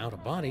 But without a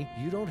body,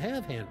 you don't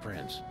have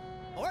handprints.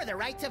 Or the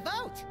right to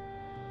vote.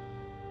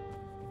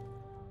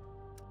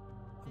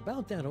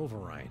 About that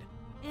override.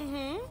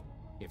 Mm-hmm.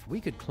 If we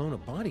could clone a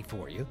body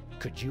for you,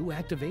 could you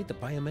activate the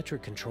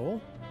biometric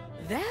control?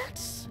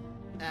 That's...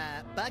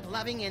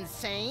 bug-loving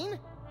insane?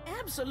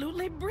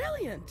 Absolutely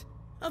brilliant.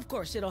 Of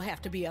course, it'll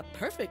have to be a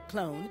perfect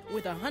clone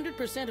with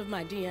 100% of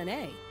my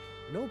DNA.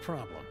 No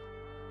problem.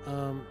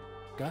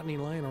 Got any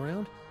lying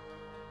around?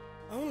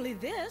 Only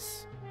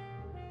this.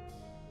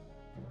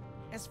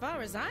 As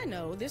far as I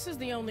know, this is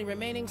the only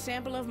remaining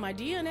sample of my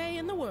DNA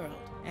in the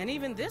world. And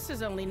even this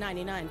is only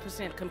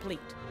 99% complete.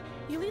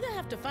 You'll either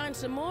have to find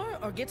some more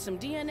or get some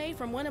DNA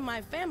from one of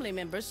my family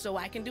members so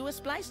I can do a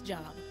splice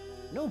job.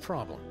 No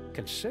problem.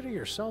 Consider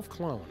yourself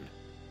cloned.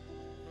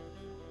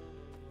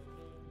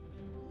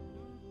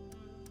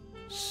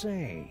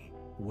 Say,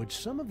 would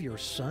some of your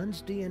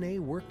son's DNA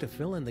work to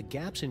fill in the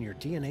gaps in your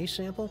DNA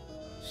sample?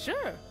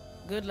 Sure.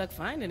 Good luck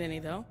finding any,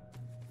 though.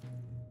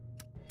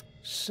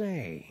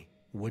 Say,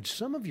 would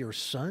some of your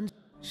son's...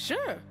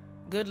 Sure.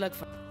 Good luck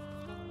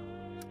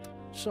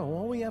So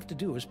all we have to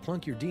do is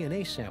plunk your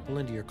DNA sample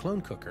into your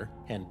clone cooker,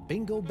 and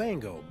bingo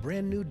bango,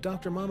 brand new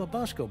Dr. Mama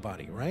Bosco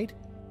body, right?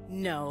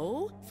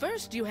 No.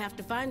 First, you have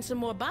to find some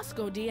more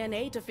Bosco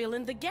DNA to fill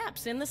in the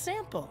gaps in the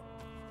sample.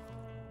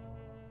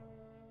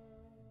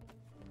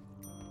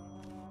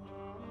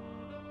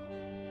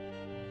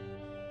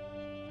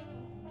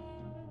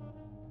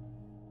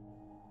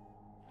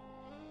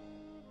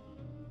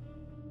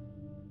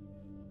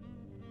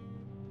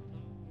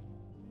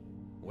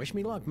 Wish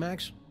me luck,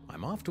 Max.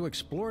 I'm off to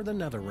explore the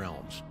Nether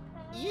Realms.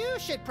 You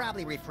should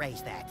probably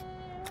rephrase that.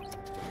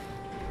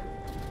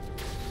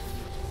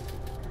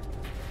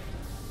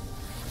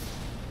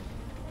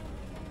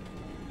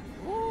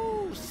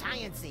 Ooh,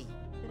 science-y.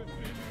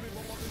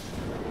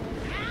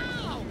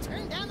 Ow!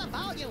 Turn down the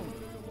volume.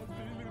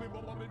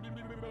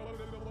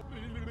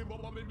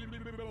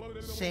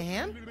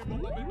 Sam?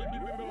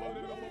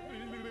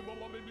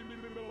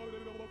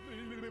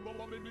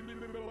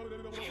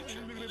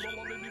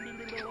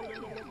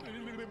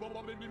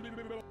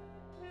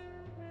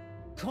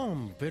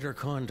 Come, bitter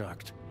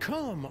conduct.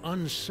 Come,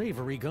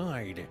 unsavory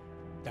guide.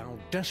 Thou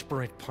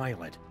desperate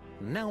pilot,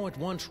 now at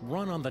once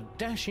run on the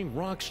dashing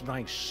rocks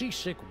thy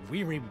seasick,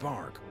 weary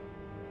bark.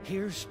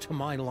 Here's to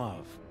my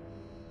love.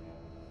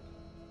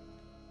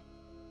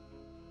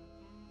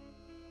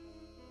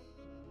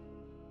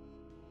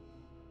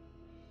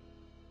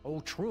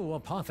 O true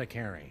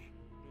apothecary,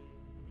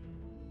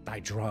 thy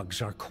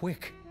drugs are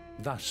quick,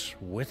 thus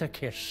with a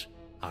kiss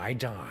I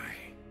die.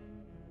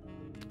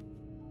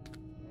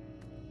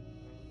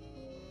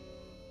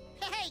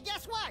 Hey,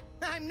 guess what?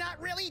 I'm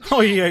not really dead.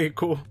 Oh yeah,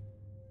 cool.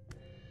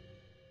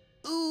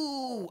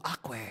 Ooh,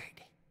 awkward.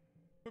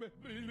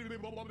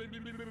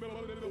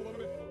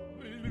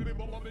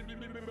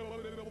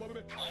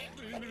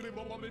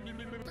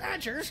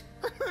 Badgers?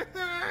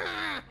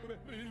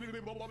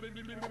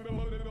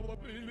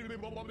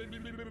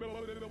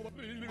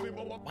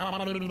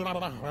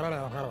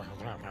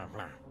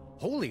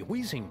 Holy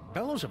wheezing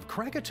bellows of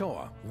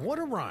Krakatoa. What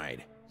a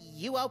ride.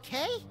 You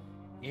okay?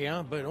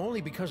 Yeah, but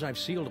only because I've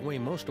sealed away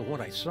most of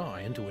what I saw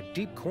into a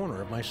deep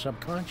corner of my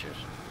subconscious.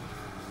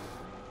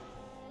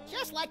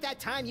 Just like that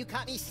time you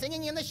caught me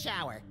singing in the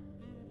shower.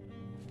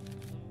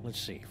 Let's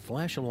see.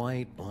 Flash of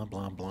light, blah,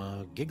 blah,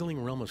 blah.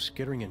 Giggling realm of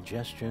skittering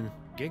ingestion.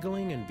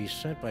 Giggling and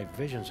beset by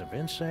visions of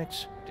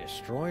insects.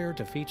 Destroyer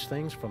defeats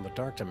things from the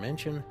dark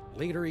dimension.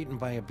 Leader eaten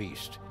by a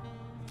beast.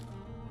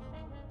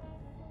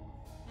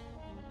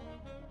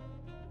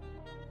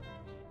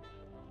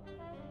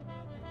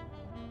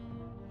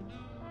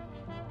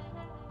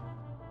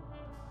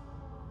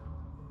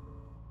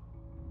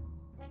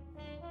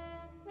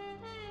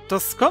 To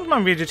skąd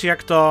mam wiedzieć,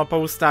 jak to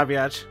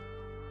poustawiać?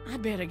 I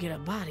better get a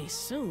body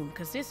soon,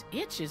 cause this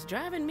itch is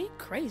driving me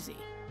crazy.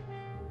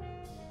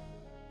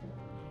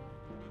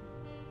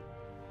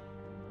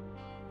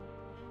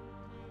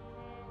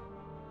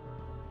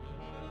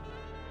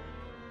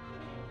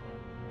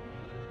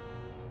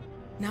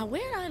 Now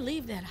where'd I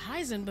leave that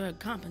Heisenberg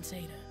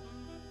compensator?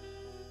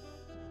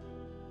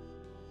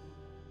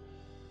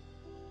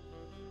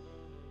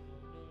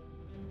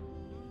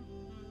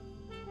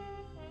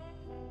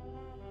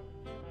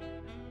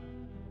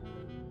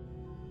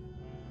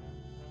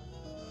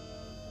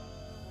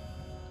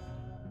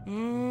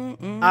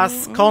 A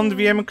skąd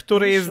wiem,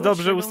 który jest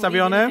dobrze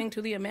ustawiony?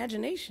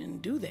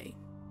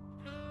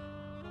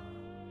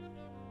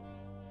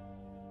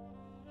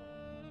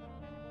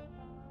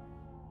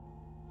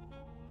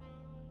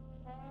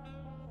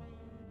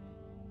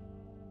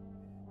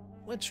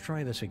 Let's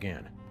try this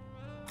again.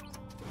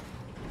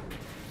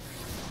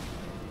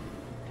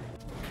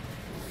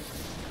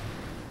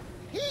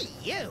 Hey,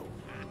 you!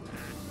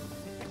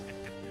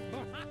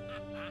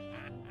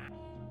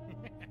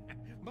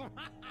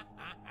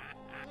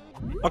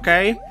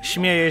 Okej,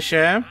 śmieję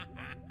się.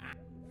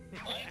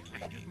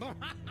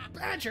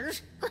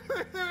 Badgers!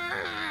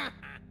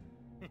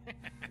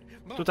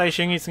 Tutaj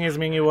się nic nie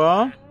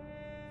zmieniło.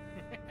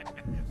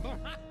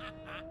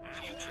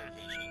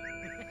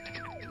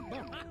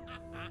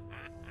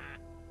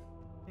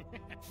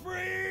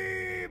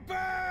 Free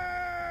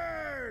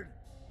bird!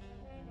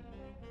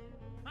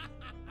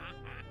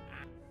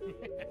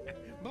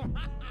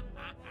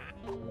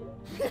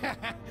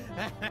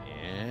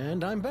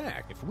 And I'm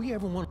back. If we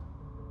ever want...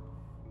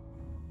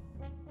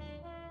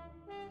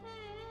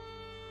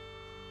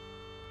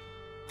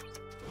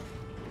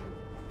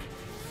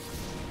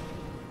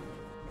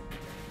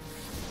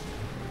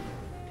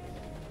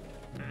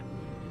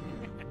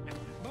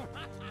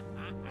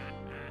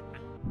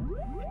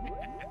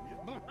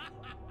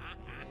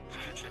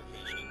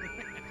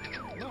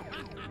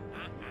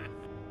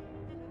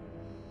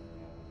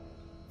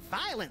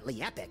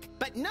 Violently epic,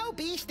 but no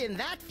beast in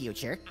that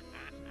future.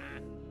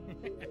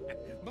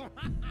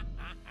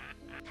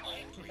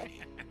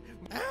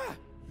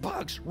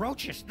 Bugs,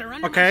 roaches, they're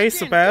under Okej, my skin.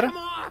 super. Come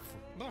off!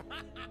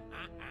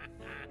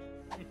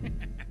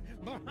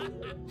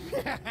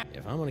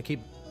 If I'm gonna keep...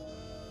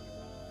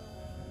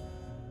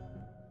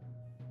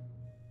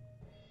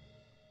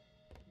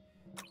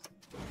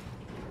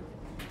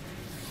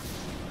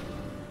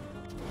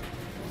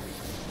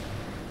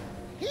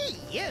 Hey,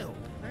 you!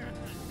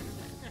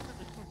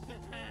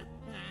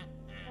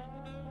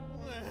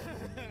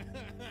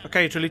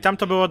 Okej, czyli tam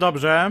to było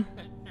dobrze.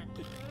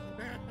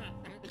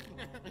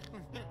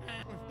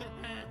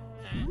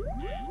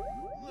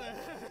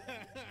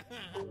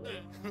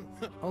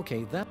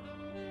 Okay, that...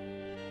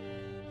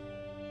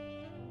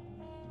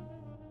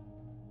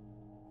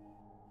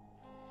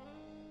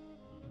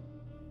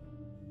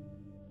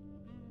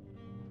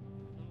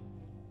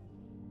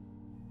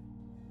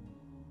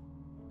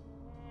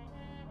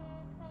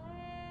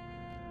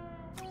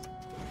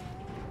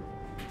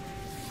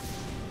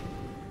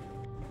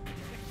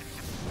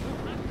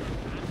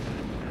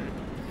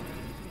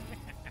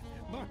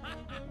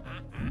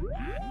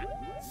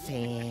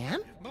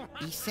 Sam?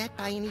 Beset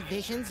by any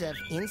visions of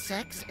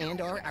insects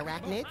and or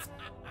arachnids?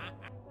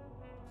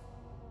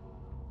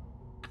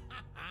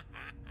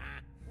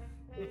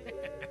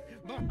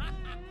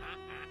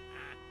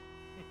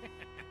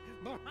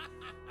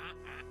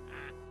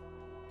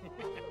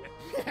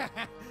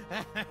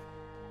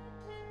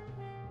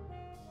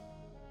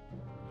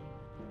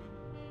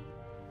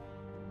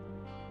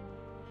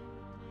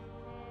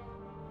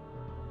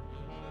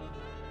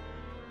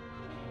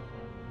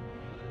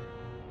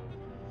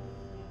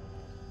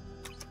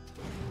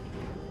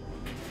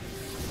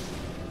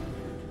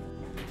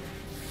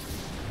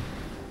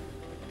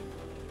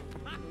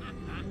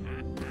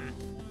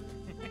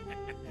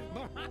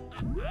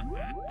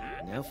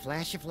 No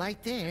flash of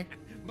light there.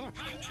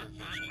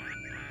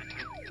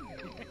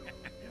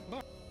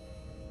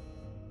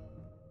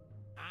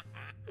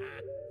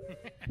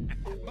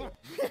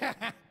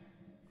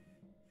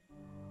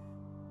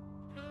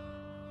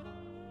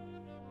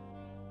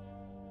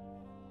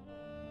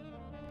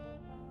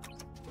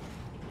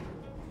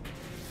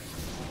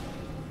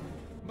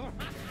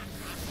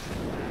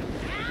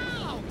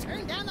 Ow!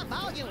 Turn down the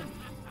volume!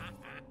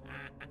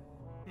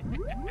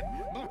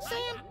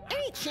 Sam,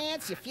 any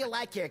chance you feel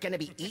like you're gonna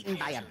be eaten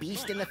by a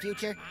beast in the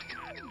future?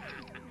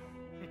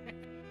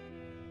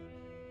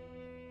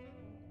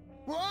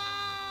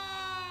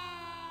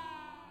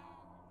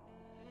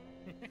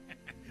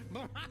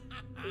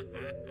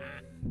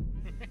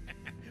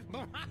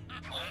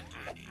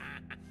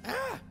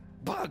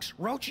 Bugs,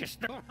 roaches,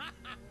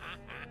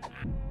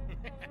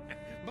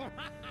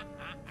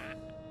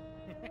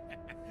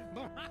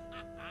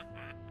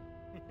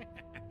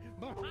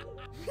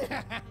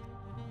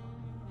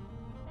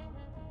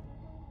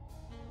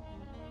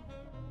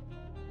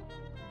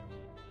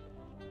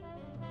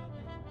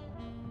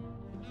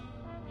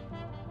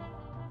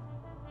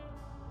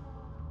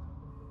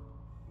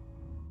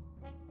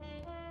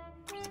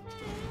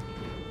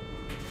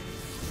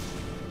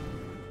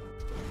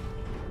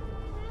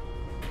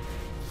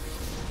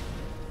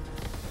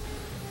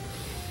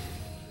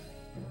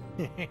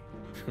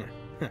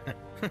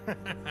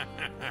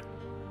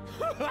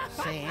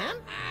 Sam?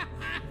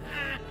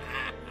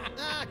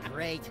 Ah,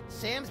 great.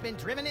 Sam's been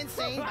driven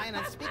insane by an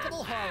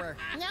unspeakable horror.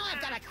 Now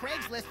I've got a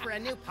Craigslist for a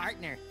new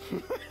partner.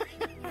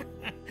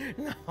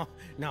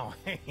 No,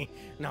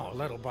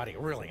 little buddy,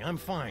 really, I'm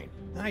fine.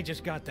 I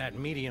just got that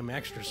medium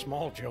extra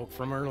small joke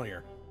from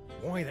earlier.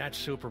 Boy, that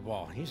Super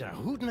Ball, he's a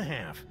hoot and a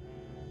half.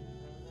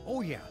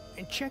 Oh yeah,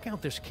 and check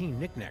out this key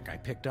knick-knack I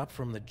picked up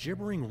from the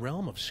gibbering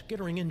realm of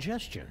skittering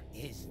ingestion.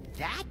 Is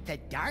that the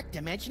dark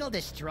dimensional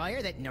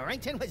destroyer that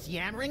Norrington was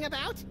yammering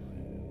about?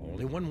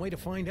 Only one way to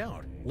find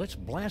out. Let's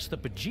blast the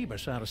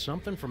bejeebus out of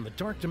something from the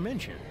dark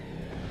dimension.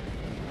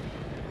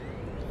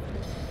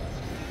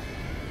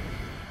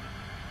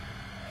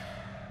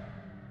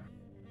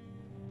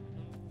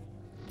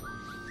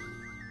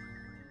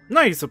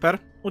 No i super,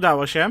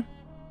 udało się.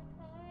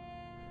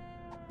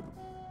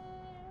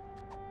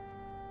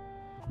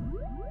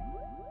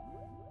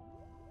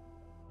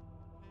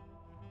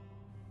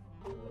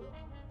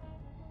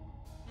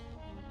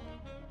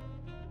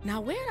 Now,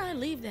 where'd I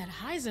leave that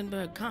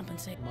Heisenberg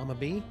compensator? Mama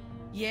B?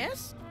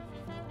 Yes?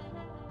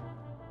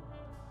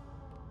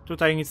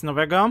 Tutaj nic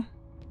nowego.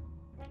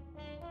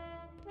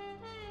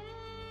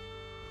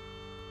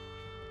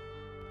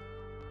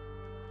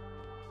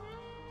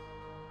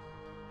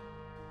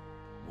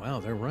 Wow,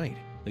 they're right.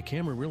 The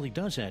camera really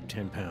does add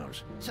 10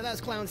 pounds. So those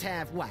clones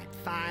have, what,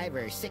 5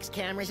 or 6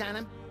 cameras on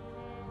them?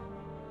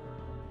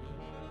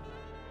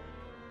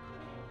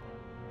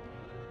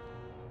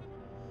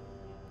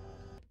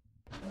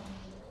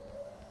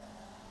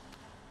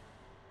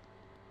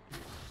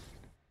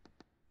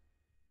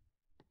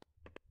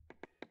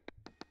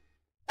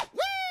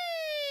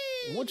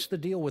 What's the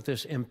deal with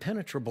this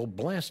impenetrable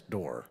blast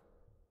door?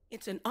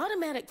 It's an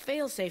automatic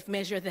failsafe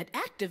measure that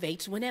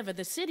activates whenever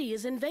the city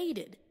is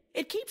invaded.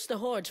 It keeps the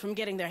hordes from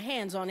getting their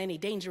hands on any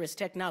dangerous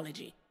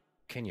technology.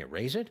 Can you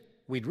raise it?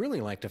 We'd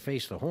really like to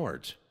face the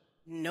hordes.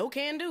 No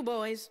can do,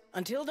 boys.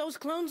 Until those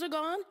clones are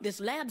gone, this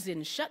lab's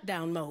in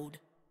shutdown mode.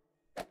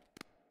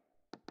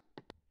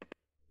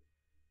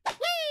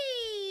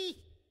 Whee!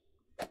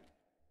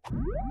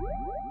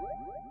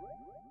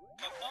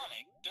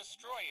 Chthonic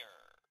Destroyer.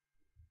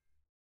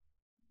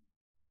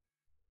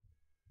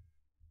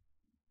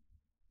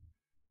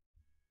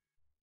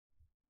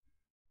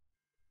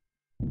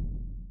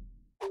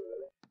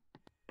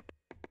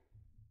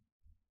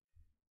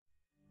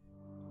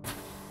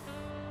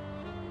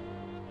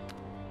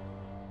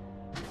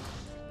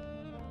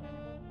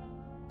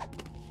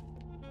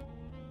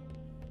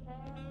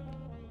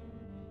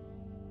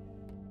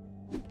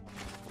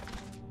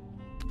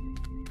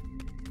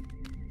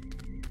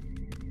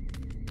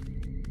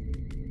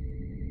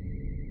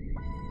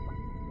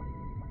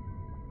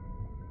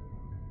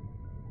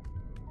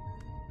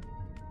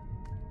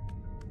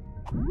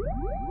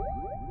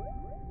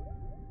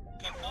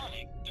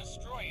 Chthonic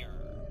Destroyer.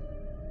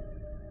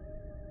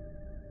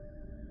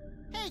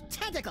 Hey,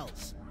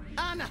 tentacles!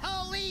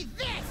 Unholy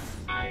this!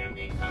 I am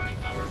the incoming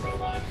power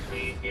robot.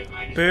 Please give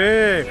my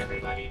Pyk.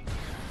 everybody.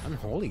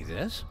 Unholy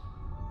this?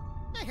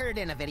 I heard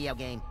it in a video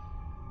game.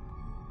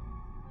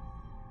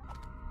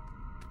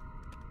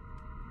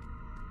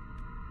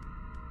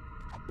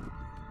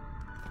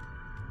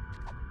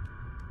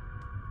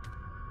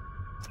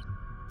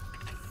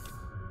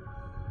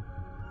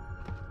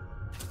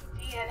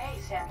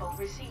 DNA sample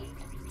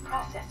received.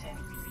 Processing.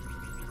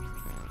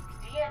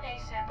 DNA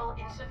sample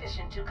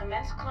insufficient to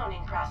commence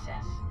cloning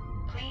process.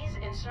 Please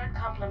insert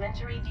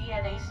complementary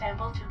DNA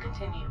sample to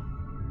continue.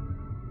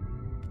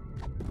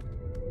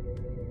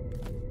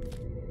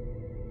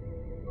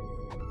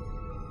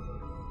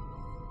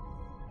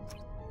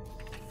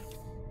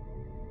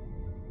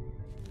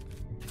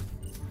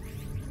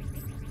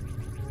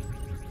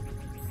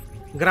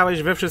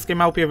 Grałeś we wszystkie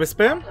Małpie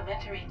Wyspy?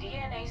 Complementary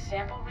DNA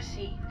sample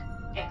received.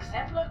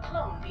 Exemplar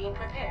clone being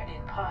prepared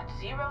in pod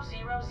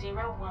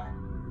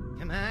 0001.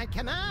 Come on,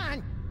 come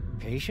on!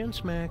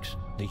 Patience, Max.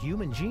 The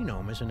human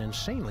genome is an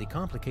insanely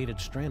complicated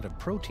strand of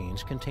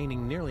proteins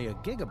containing nearly a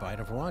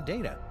gigabyte of raw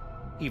data.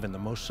 Even the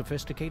most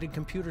sophisticated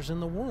computers in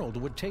the world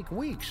would take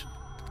weeks.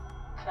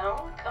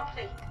 Clone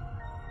complete.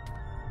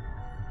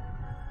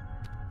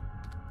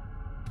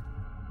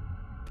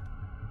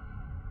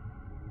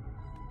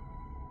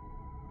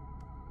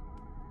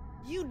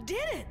 You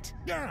did it!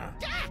 Yeah.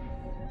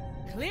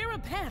 Clear a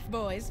path,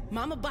 boys.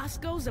 Mama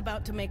Bosco's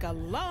about to make a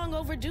long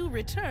overdue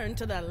return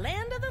to the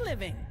land of the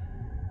living.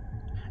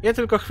 Ja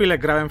tylko chwilę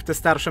grałem w te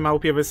starsze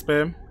Małpie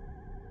Wyspy.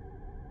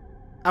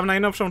 A w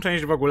najnowszą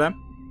część w ogóle.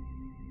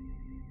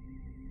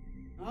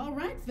 All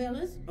right,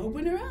 fellas,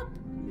 open her up.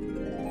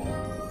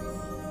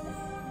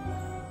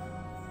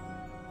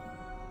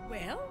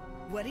 Well,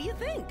 what do you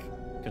think?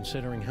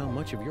 Considering how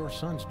much of your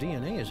son's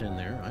DNA is in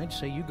there, I'd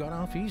say you got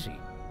off easy.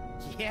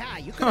 Yeah,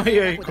 you could have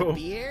ended up with a Ojejku.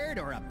 beard,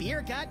 or a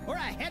beer gut, or a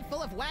head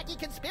full of wacky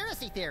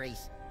conspiracy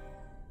theories.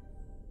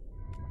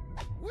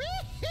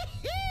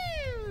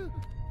 Woo-hoo-hoo!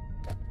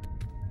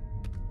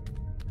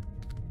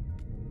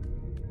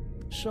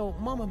 So,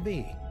 Mama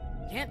B,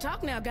 Can't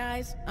talk now,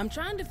 guys. I'm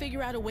trying to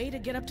figure out a way to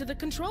get up to the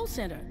control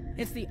center.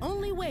 It's the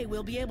only way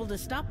we'll be able to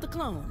stop the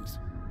clones.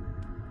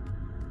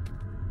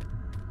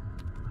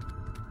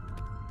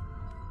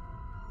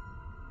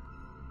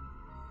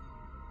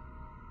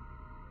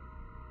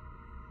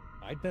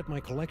 I'd bet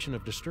my collection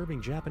of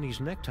disturbing Japanese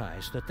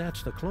neckties that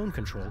that's the clone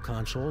control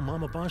console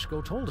Mama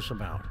Bosco told us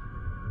about.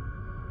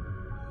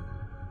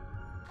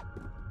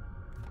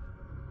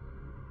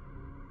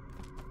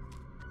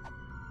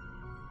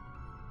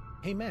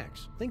 Hey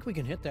Max, think we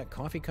can hit that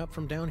coffee cup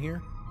from down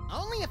here?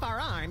 Only if our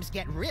arms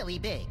get really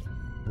big.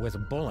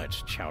 With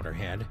bullets,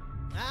 Chowderhead.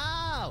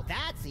 Oh,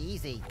 that's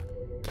easy.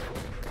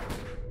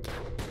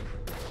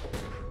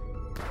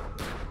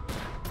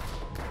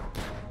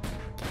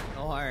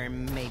 Or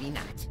maybe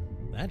not.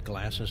 That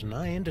glass is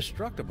nigh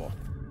indestructible.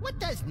 What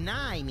does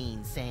nigh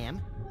mean,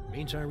 Sam?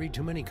 Means I read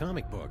too many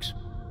comic books.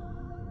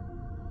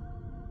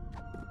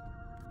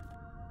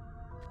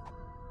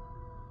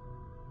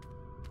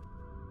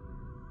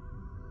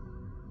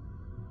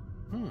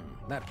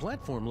 That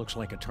platform looks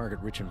like a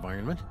target-rich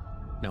environment.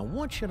 Now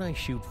what should I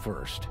shoot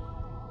first?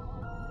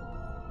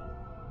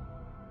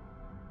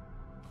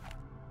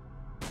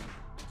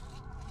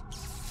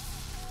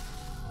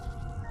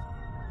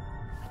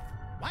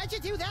 Why'd you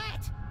do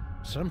that?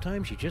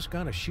 Sometimes you just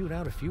gotta shoot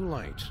out a few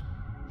lights.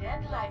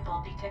 Dead light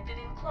bulb detected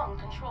in clone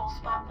control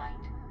spotlight.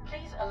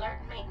 Please alert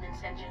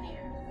maintenance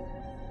engineer.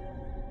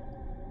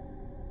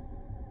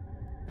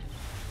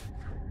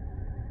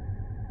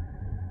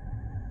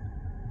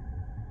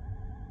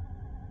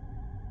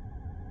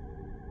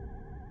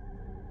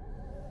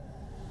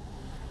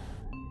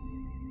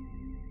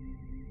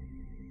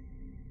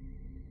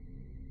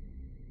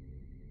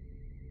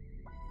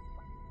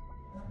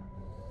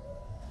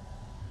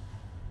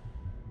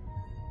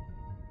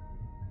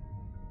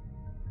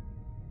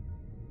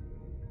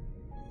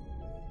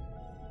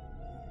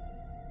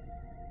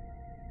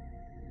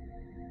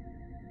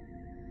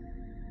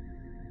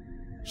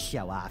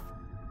 Show off.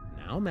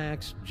 Now,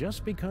 Max,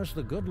 just because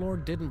the good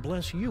Lord didn't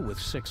bless you with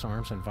 6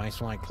 arms and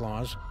vice-like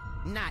claws.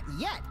 Not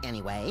yet,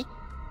 anyway.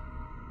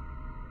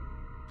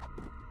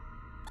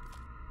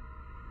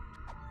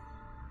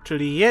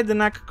 Czyli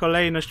jednak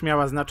kolejność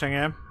miała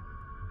znaczenie.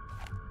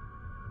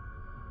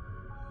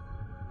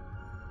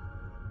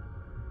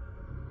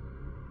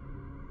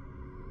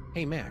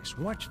 Hey Max,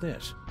 watch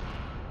this.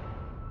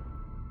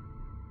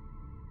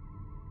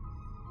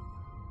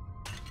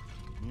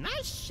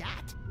 Nice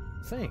shot.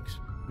 Thanks.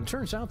 It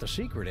turns out the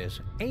secret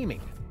is aiming.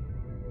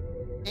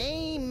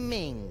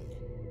 Aiming.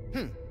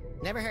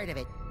 Never heard of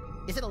it.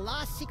 Is it a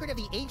lost secret of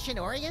the ancient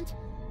Orient?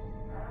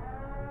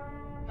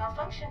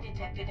 Malfunction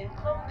detected in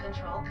clone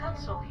control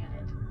console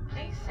unit.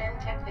 Please send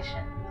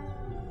technician.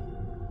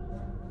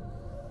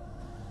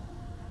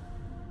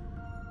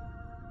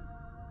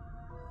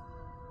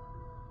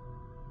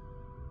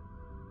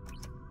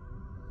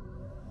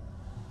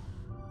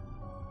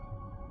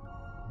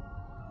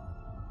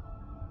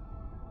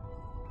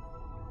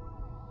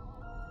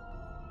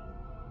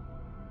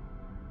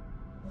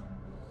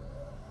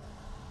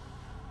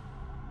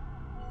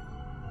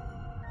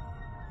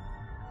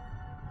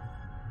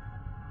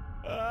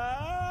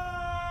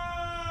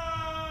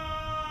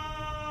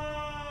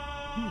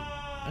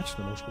 That's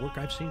the most work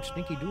I've seen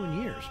Stinky do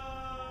in years.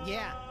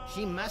 Yeah,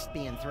 she must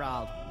be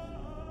enthralled.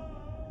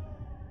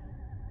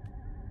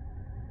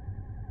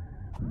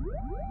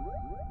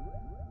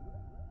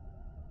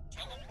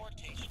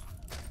 Teleportation.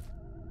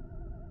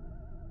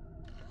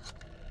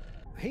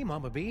 Hey,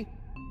 Mama B.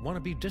 Want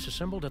to be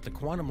disassembled at the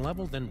quantum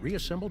level, then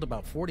reassembled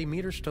about 40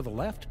 meters to the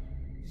left?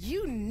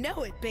 You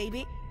know it,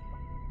 baby.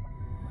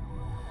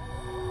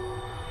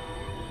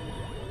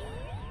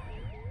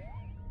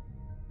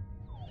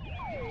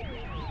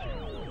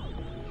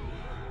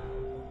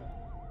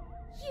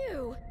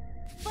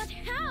 But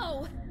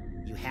how?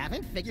 You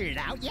haven't figured it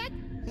out yet?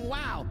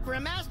 Wow, for a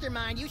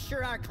mastermind, you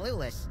sure are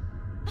clueless.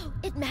 Oh,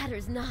 it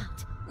matters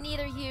not.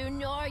 Neither you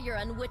nor your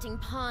unwitting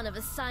pawn of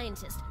a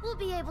scientist will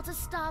be able to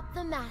stop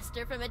the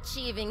Master from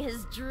achieving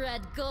his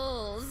dread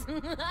goals.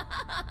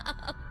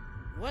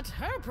 What's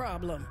her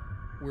problem?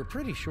 We're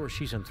pretty sure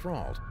she's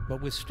enthralled,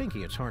 but with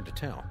Stinky it's hard to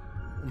tell.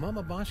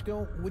 Mama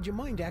Bosco, would you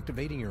mind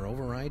activating your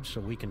override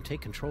so we can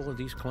take control of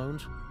these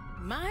clones?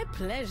 My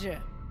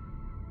pleasure.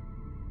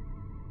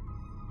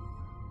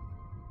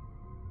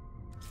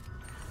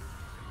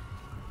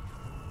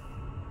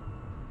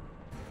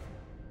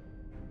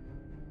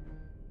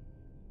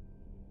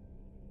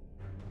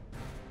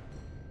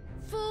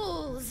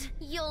 Fools!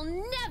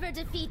 You'll never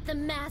defeat the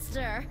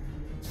Master!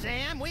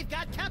 Sam, we've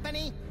got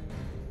company!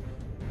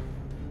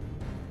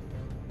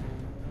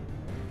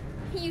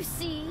 You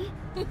see?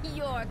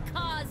 Your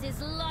cause is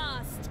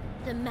lost!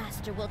 The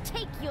Master will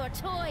take your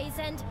toys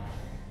and...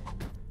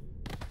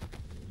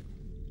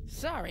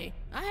 Sorry,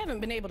 I haven't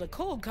been able to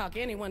cold cock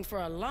anyone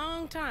for a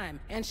long time,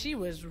 and she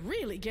was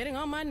really getting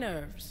on my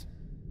nerves.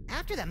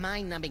 After the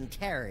mind-numbing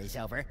terror is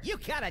over, you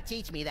gotta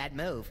teach me that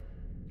move.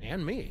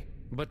 And me.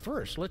 But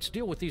first, let's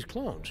deal with these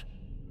clones.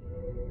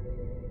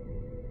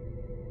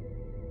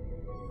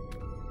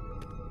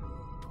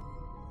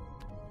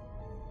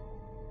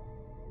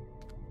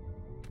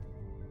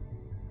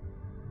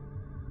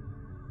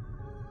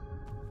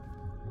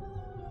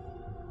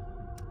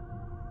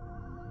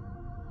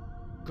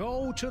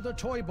 Go to the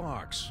toy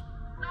box.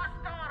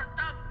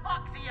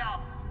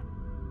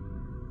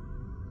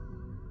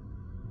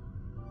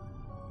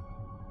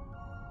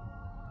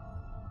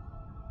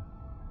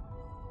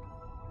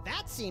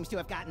 That seems to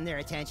have gotten their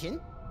attention.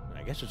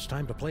 I guess it's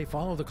time to play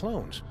Follow the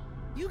Clones.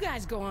 You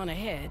guys go on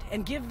ahead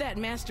and give that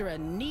master a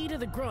knee to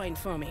the groin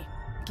for me.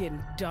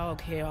 Getting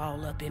dog hair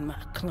all up in my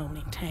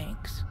cloning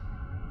tanks.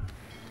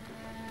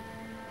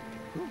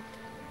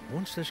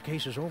 Once this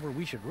case is over,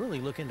 we should really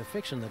look into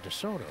fixing the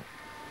DeSoto.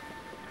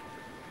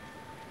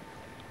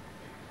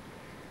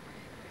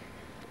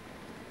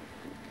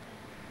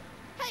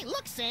 Hey,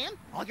 look, Sam!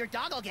 All your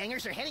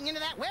doppelgangers are heading into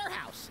that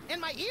warehouse, and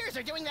my ears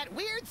are doing that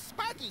weird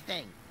sparky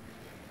thing.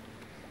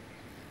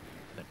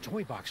 The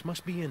toy box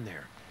must be in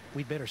there.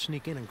 We'd better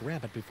sneak in and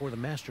grab it before the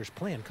Master's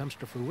plan comes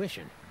to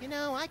fruition. You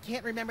know, I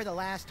can't remember the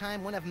last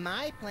time one of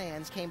my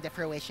plans came to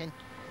fruition.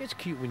 It's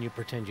cute when you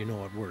pretend you know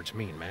what words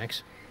mean,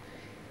 Max.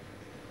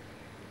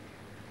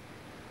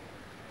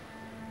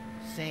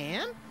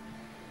 Sam?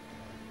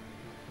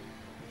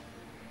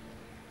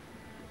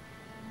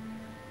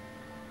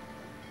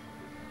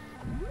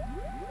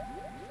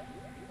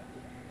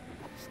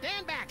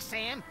 Stand back,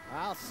 Sam.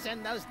 I'll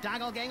send those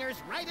doppelgangers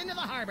right into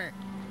the harbor.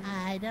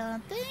 I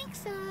don't think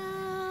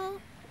so.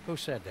 Who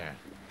said that?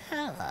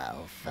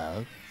 Hello,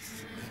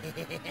 folks.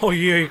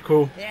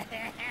 Ojejku.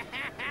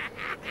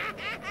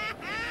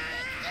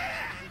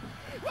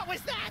 What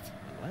was that?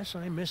 Unless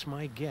I miss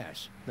my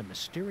guess, the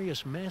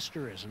mysterious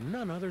Master is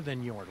none other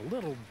than your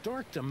little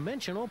dark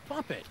dimensional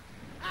puppet.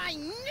 I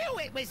knew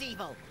it was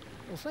evil.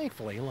 Well,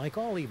 thankfully, like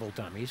all evil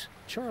dummies,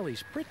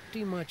 Charlie's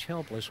pretty much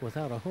helpless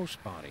without a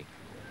host body.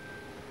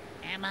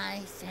 Am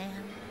I,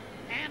 Sam?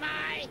 Am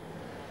I?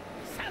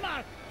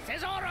 Samar,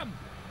 Cesarum!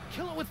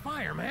 Kill it with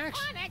fire, Max!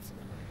 On it!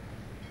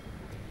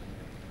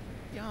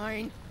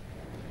 Darn.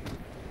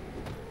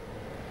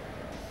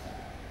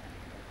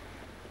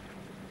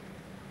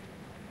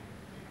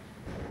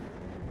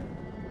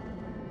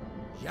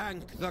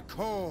 Yank the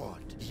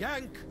cord!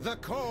 Yank the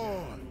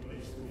cord!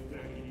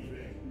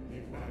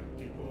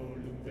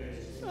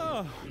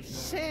 Oh,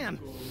 Sam.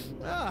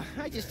 Oh,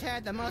 I just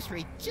had the most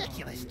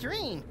ridiculous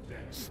dream.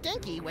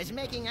 Stinky was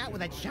making out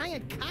with a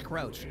giant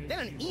cockroach.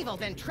 Then an evil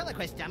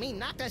ventriloquist dummy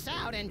knocked us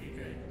out and...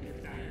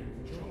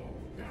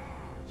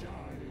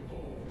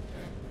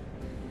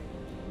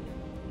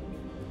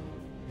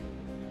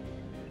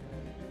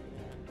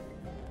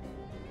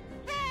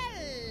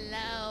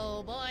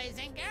 Hello, boys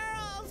and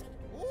girls.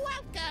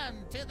 Welcome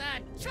to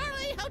the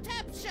Charlie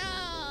Hotep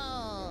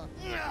Show.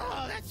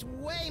 Oh, that's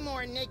way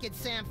more naked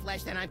Sam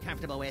flesh than I'm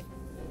comfortable with.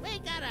 We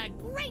got a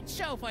great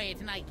show for you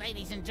tonight,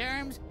 ladies and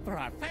germs. For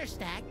our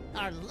first act,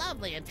 our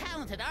lovely and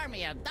talented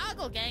army of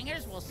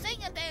doppelgangers will sing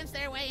and dance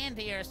their way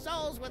into your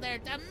souls with their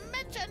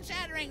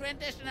dimension-shattering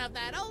rendition of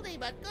that oldie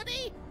but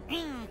goodie,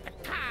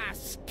 Pyka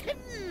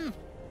Skin.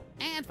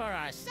 And for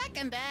our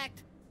second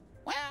act,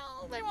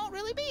 well, there won't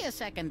really be a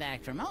second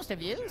act for most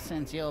of you,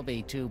 since you'll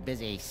be too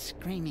busy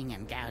screaming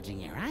and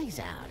gouging your eyes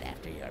out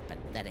after your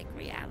pathetic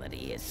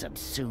reality is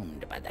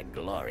subsumed by the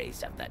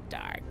glories of the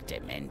dark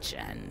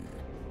dimension.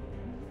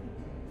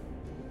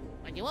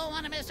 But you won't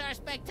want to miss our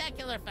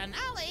spectacular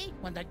finale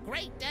when the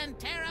great and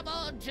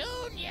terrible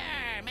Junior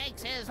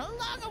makes his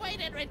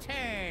long-awaited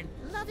return,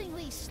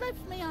 lovingly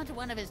slips me onto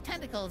one of his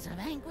tentacles of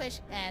anguish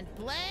and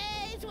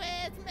plays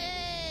with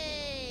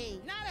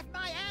me. Not if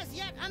my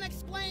as-yet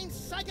unexplained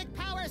psychic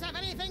powers have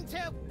anything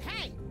to...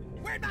 Hey,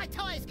 where'd my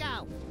toys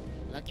go?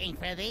 Looking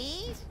for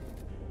these?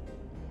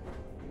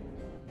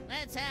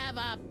 Let's have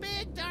a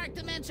big Dark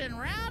Dimension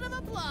round of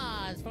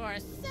applause for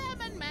Sam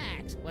and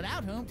Max,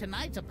 without whom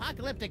tonight's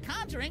apocalyptic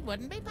conjuring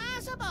wouldn't be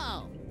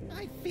possible.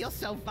 I feel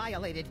so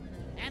violated.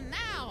 And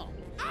now,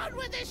 on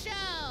with the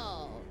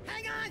show!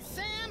 Hang on,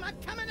 Sam, I'm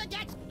coming to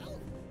get you!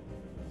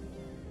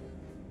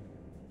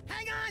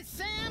 Hang on,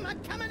 Sam, I'm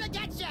coming to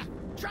get you!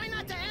 Try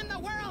not to end the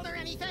world or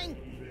anything!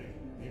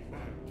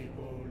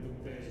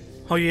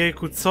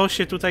 Ojejku, co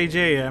się tutaj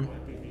dzieje?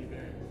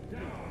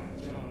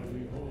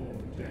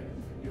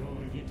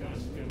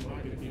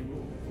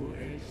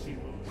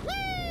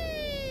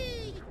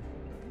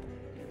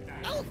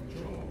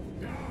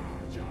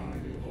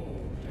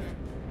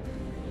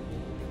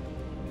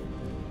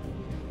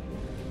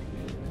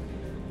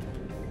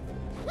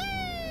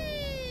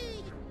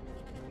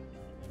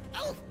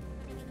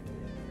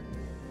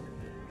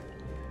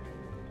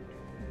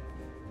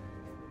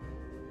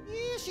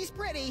 She's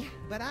pretty,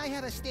 but I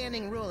have a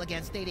standing rule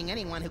against dating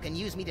anyone who can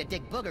use me to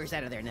dig boogers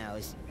out of their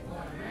nose.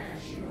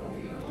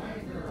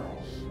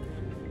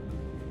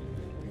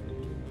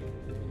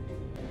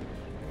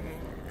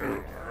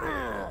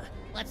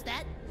 What's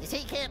that? You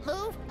say you can't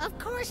move? Of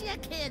course you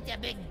can't, you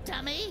big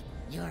dummy!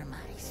 You're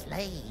my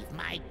slave,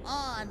 my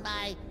pawn,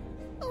 my...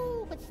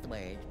 Oh, what's the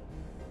word?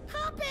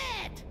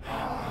 Puppet!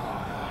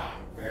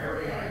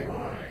 Very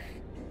ironic.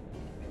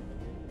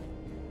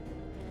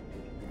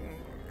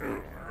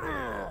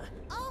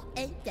 Oh,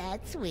 ain't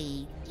that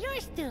sweet?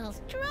 You're still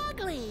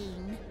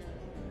struggling.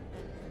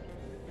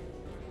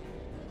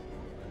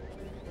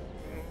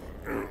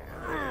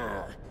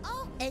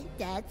 Oh, ain't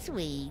that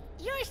sweet?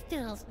 You're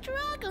still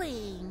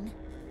struggling.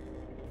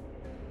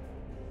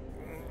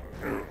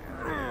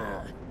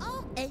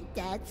 Oh, ain't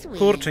that sweet?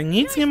 Kurczę,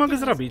 nic nie mogę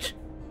zrobić.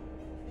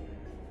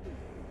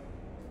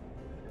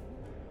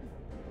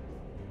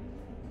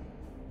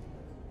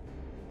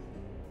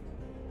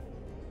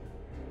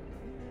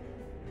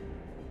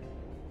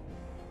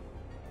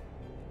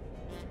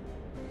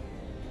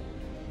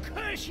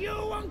 Curse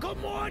you, Uncle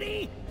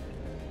Morty!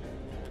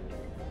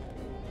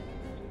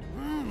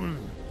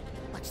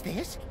 What's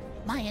this?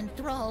 My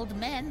enthralled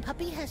man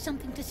puppy has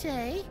something to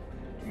say.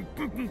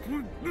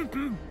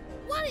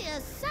 What do you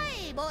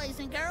say, boys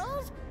and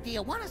girls? Do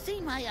you want to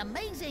see my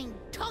amazing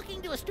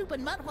talking to a stupid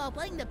mutt while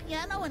playing the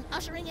piano and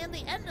ushering in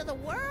the end of the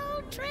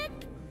world trick?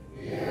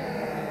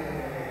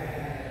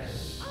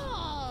 Yes!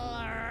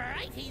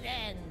 Alrighty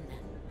then.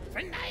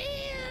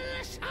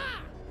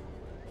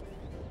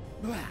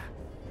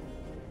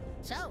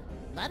 So,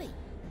 buddy,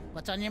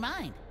 what's on your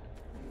mind?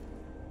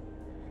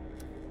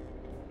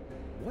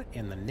 What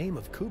in the name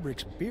of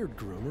Kubrick's beard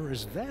groomer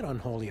is that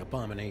unholy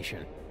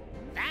abomination?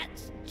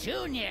 That's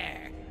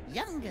Junior,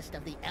 youngest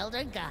of the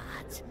Elder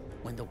Gods.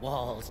 When the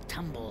walls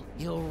tumble,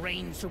 he'll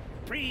reign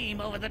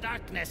supreme over the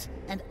darkness,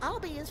 and I'll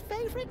be his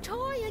favorite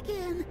toy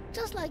again,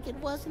 just like it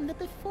was in the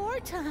before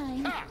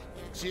time. Ha!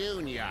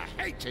 Junior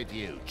hated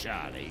you,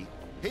 Charlie.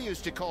 He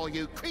used to call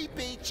you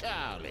Creepy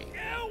Charlie.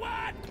 You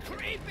want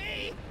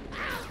creepy?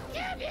 I'll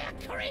give you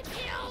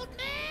creepy, old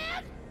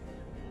man!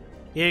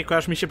 Jejku,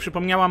 aż mi się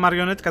przypomniała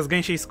marionetka z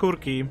gęsiej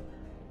skórki.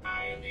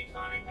 I am the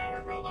sonic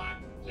powered robot.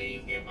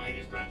 Please give my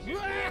instructions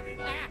to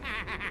everybody.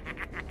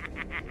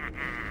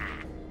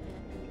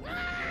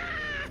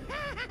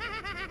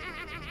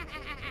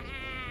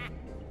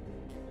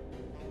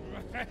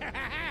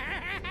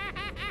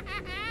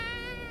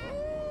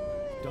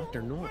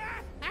 Dr. North.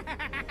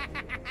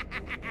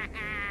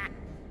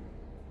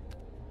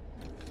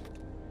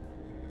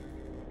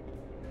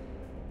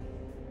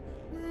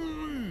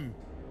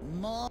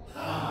 More.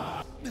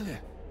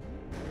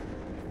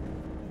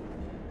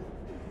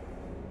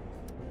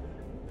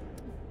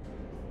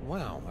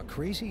 Wow, a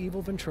crazy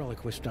evil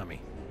ventriloquist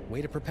dummy.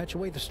 Way to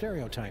perpetuate the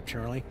stereotype,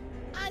 Charlie.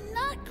 I'm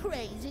not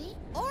crazy,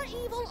 or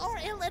evil, or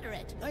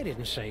illiterate. I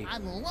didn't say...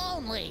 I'm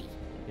lonely.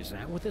 Is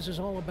that what this is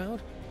all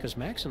about? Because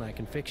Max and I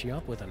can fix you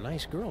up with a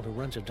nice girl who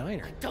runs a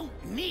diner. I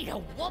don't need a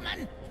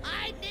woman.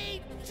 I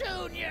need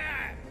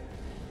Junior.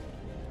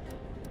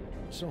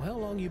 So how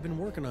long you been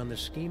working on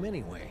this scheme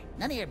anyway?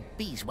 None of your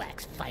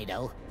beeswax,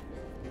 Fido.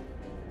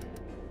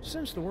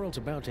 Since the world's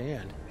about to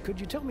end, could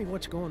you tell me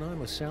what's going on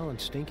with Sal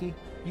and Stinky?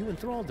 You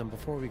enthralled them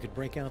before we could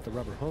break out the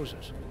rubber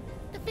hoses.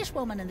 The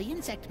fishwoman and the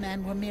insect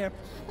man were mere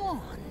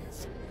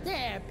pawns.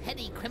 Their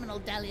petty criminal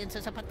dalliance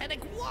is a pathetic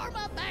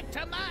warm-up back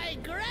to my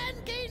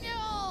grand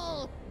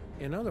guignol!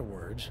 In other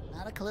words...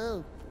 Not a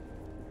clue.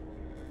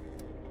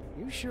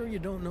 You sure you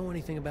don't know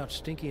anything about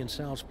Stinky and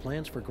Sal's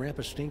plans for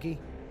Grandpa Stinky?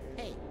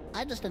 Hey,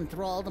 I just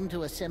enthralled them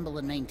to assemble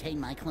and maintain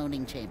my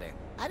cloning chamber.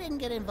 I didn't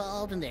get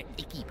involved in their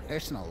icky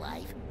personal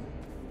life.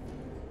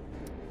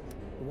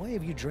 Why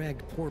have you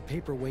dragged poor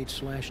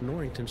paperweight /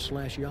 Norrington /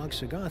 Yog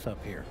Sagoth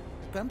up here?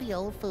 Grumpy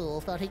old fool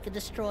thought he could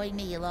destroy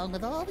me along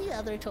with all the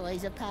other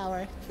toys of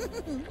power.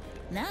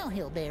 Now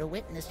he'll bear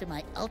witness to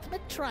my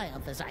ultimate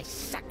triumph as I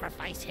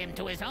sacrifice him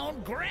to his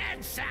own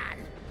grandson!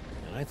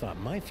 And I thought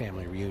my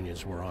family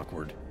reunions were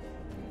awkward.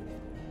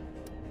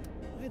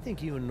 I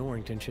think you and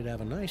Norrington should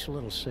have a nice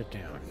little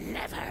sit-down.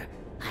 Never!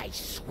 I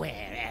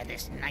swear, ere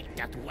this night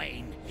doth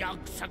wane,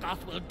 Yog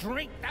Sagoth will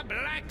drink the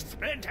black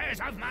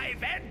splinters of my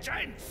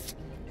vengeance!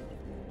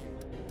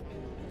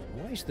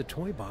 Why's the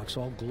toy box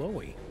all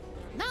glowy?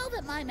 Now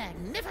that my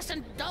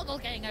magnificent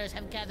doppelgangers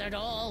have gathered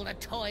all the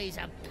toys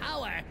of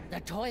power, the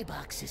toy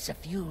box is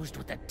suffused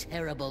with the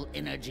terrible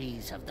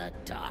energies of the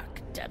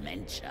dark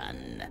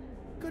dimension.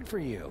 Good for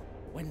you.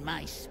 When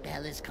my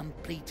spell is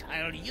complete,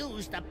 I'll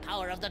use the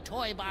power of the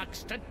toy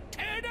box to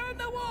tear down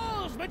the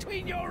walls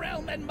between your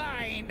realm and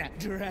mine,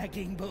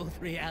 dragging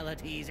both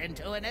realities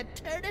into an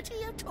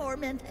eternity of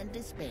torment and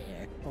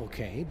despair.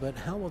 Okay, but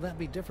how will that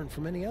be different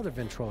from any other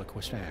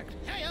ventriloquist act?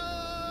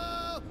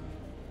 Hi-yo!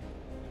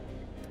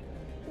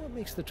 What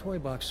makes the toy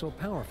box so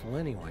powerful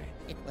anyway?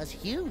 It was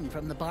hewn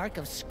from the bark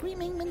of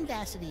screaming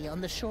mendacity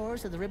on the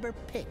shores of the river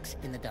Pyx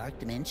in the dark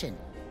dimension.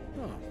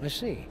 Oh, I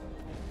see.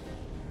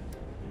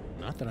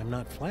 Not that I'm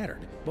not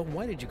flattered, but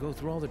why did you go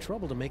through all the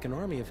trouble to make an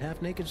army of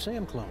half-naked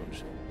Sam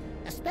clones?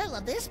 A spell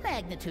of this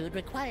magnitude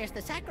requires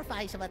the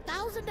sacrifice of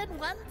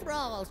 1,001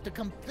 thralls to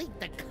complete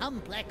the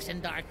complex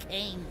and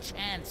arcane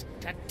chance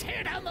to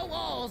tear down the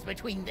walls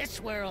between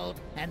this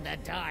world and the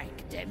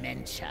dark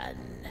dimension.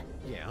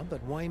 Yeah,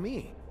 but why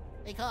me?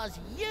 Because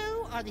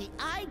you are the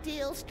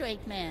ideal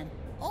straight man.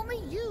 Only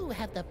you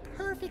have the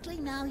perfectly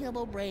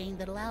malleable brain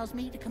that allows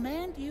me to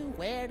command you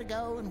where to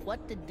go and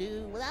what to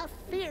do without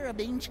fear of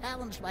being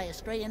challenged by a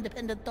stray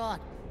independent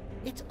thought.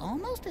 It's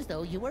almost as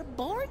though you were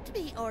born to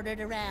be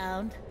ordered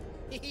around.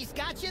 He's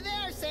got you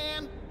there,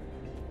 Sam!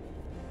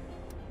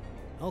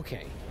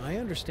 Okay, I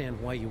understand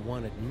why you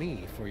wanted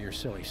me for your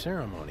silly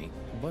ceremony,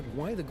 but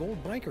why the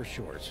gold biker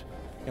shorts?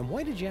 And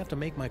why did you have to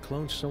make my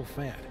clones so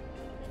fat?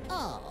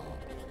 Oh,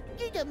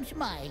 Didum's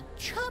my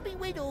chubby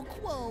little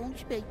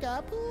clones make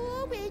the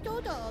poor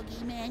little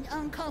doggy man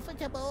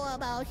uncomfortable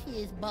about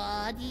his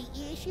body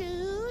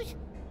issues.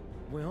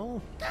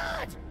 Well...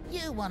 God!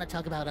 You want to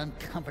talk about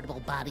uncomfortable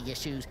body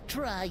issues?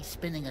 Try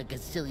spending a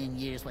gazillion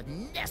years with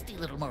nasty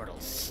little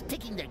mortals,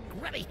 sticking their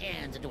grubby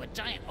hands into a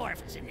giant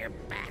orifice in your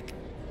back.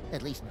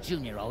 At least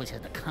Junior always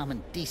had the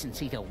common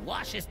decency to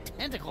wash his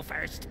tentacle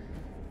first.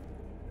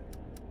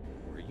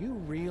 Were you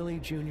really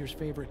Junior's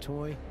favorite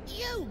toy?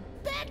 You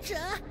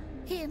betcha!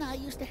 He and I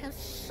used to have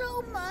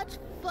so much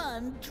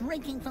fun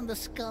drinking from the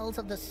skulls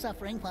of the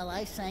suffering while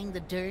I sang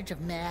the Dirge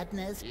of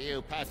Madness.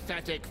 You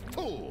pathetic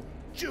fool!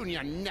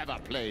 Junior never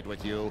played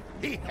with you.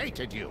 He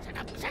hated you. Shut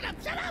up, shut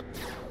up, shut up!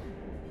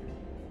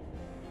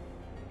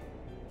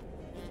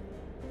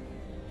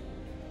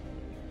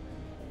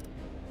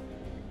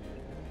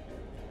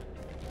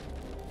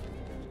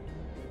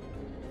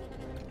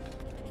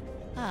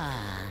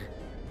 Ah,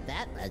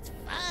 that was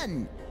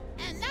fun.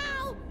 And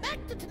now,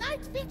 back to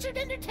tonight's featured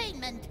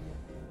entertainment.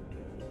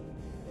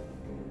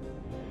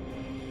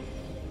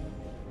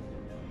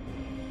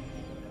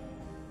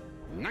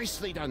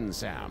 Nicely done,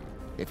 Sam.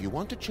 If you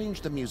want to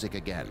change the music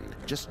again,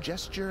 just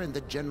gesture in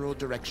the general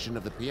direction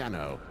of the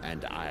piano,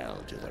 and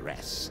I'll do the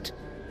rest.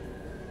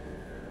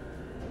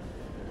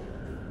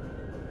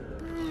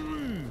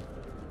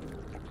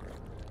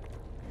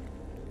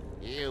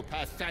 You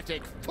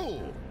pathetic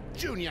fool!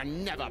 Junior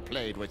never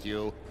played with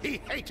you. He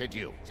hated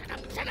you. Shut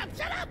up, shut up,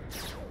 shut up!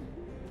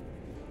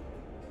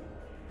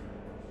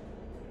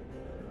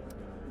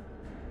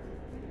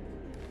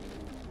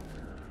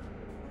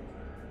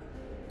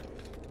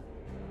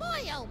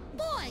 Boy, oh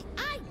boy,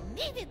 I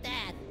needed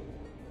that!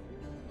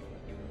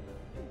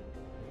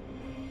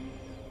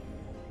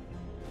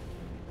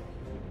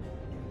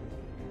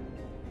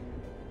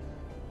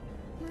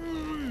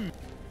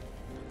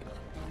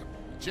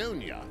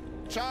 Junior.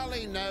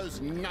 Charlie knows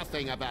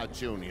nothing about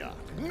Junior.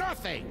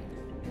 Nothing!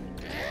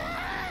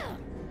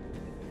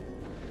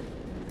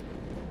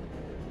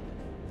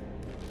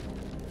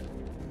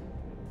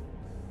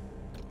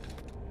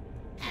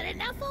 Had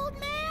enough, old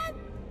man?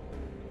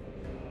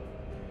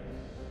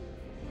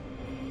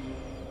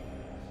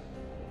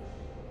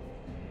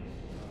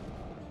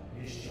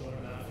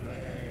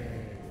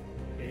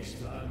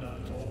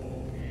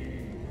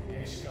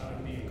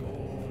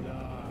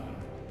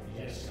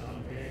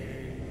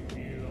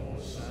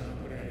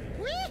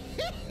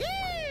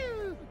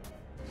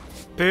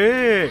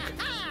 Big!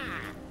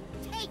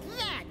 Take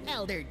that,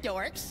 elder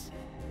dorks!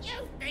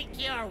 You think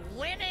you're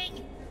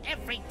winning?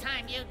 Every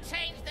time you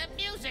change the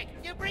music,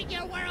 you bring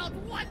your world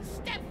one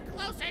step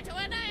closer to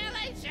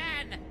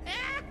annihilation!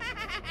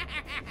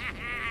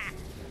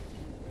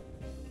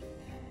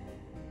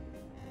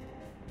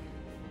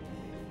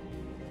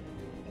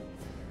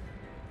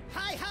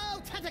 Hi-ho,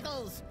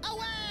 tentacles!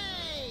 Away!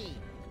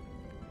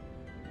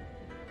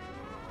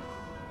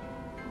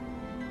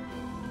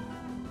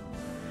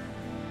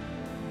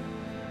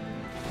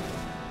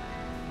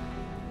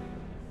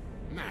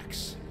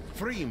 Max,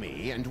 free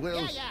me and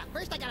we'll... Yeah.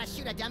 First I gotta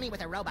shoot a dummy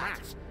with a robot.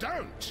 Max,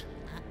 don't!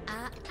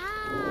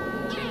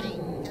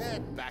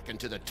 Get back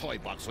into the toy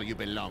box where you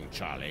belong,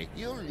 Charlie.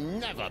 You'll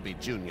never be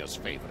Junior's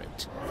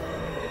favorite.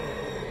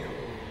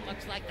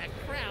 Looks like the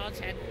crowd's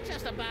had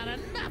just about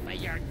enough of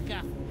your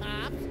guff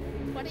pops.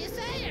 What do you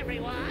say,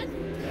 everyone?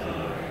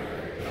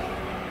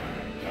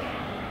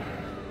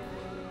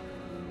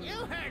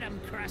 You heard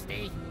him,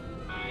 Krusty.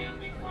 I am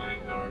the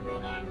flying powered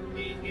robot.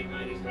 Please give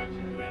my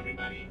instructions to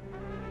everybody.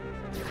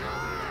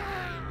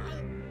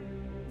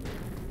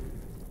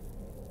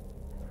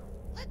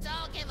 Let's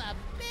all give a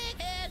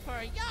big hand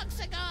for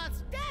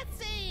Yoxagoth's death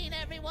scene,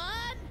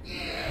 everyone!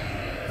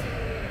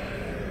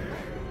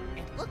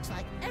 It looks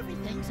like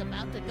everything's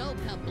about to go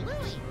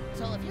kablooey,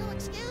 so if you'll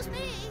excuse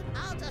me,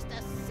 I'll just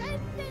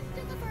ascend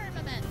into the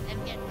firmament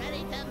and get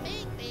ready to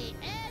meet the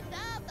end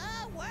of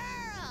the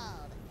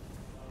world!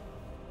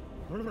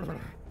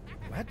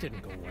 That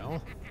didn't go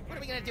well. What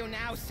are we gonna do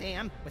now,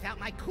 Sam? Without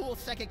my cool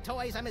psychic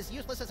toys, I'm as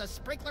useless as a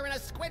sprinkler in a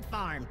squid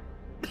farm.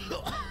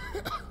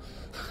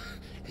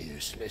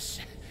 Useless?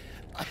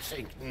 I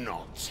think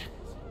not.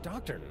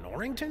 Dr.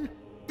 Norrington?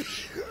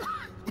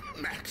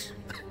 Max,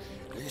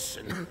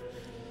 listen.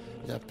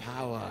 The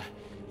power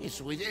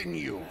is within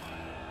you.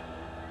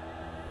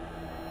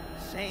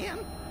 Sam?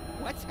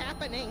 What's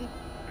happening?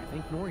 I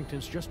think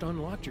Norrington's just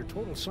unlocked your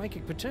total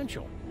psychic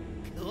potential.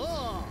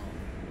 Cool.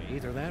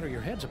 Either that or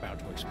your head's about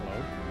to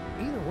explode.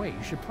 Either way,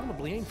 you should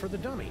probably aim for the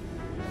dummy.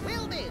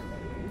 Will do.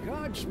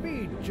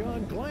 Godspeed,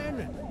 John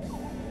Glenn.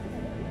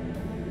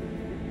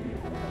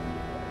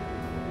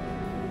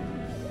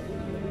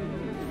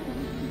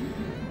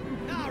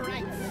 All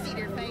right,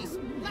 Cedar Face.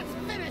 Let's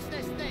finish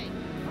this thing.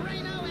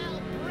 Braino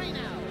El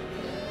Braino.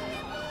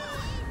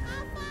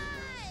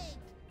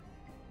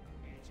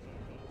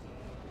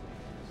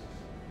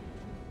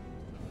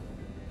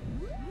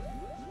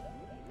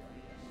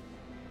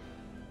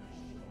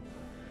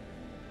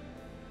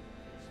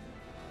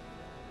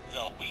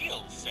 The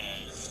wheel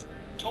says,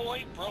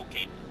 toy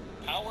broken.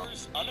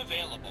 Powers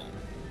unavailable.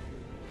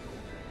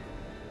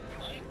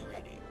 Mind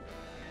reading.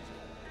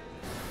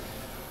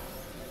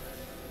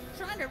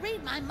 Trying to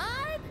read my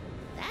mind?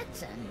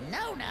 That's a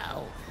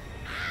no-no.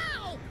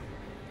 Ow!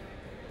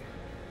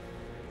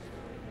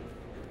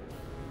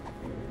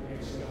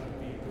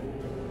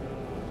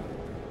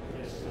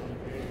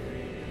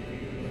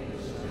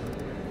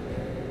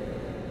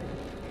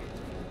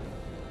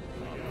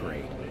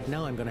 Great.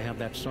 Now I'm gonna have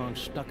that song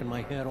stuck in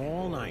my head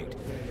all night.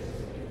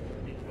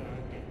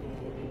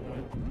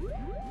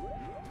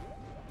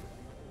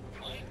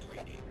 Mind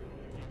reading.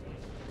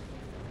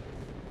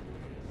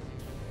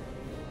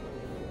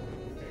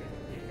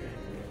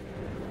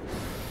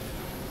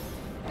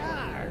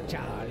 Dar,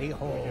 Charlie,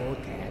 hold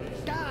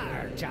that.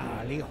 Dar,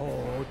 Charlie,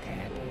 hold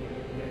that.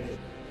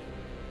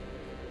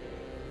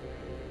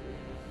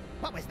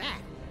 What was that?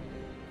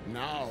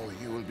 Now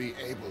you will be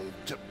able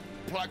to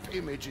pluck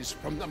images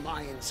from the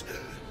minds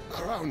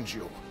around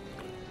you.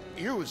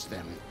 Use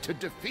them to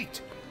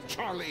defeat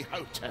Charlie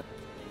Hotep.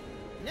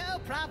 No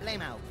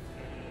problemo.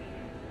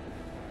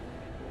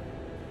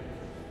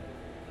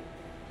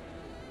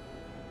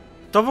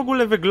 To w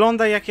ogóle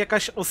wygląda jak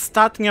jakaś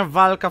ostatnia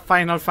walka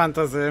Final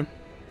Fantasy.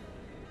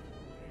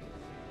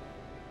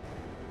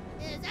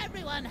 Is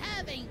everyone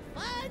having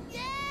fun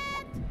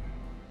yet?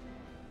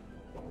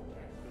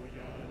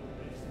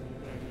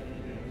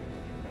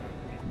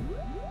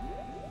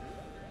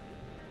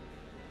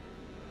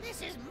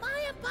 This is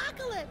my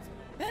apocalypse,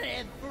 and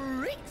it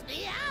freaks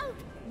me out.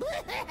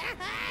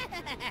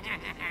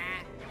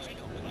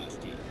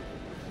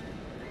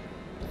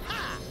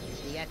 Ha!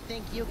 Do you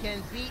think you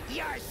can beat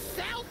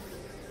yourself?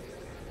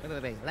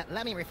 Wait.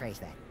 Let me rephrase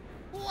that.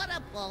 What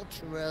a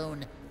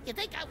poltroon. You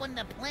think I wouldn't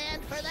have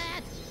planned for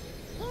that?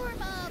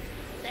 Form up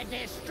the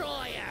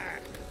Destroyer.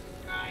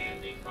 I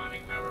am the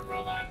chronic powered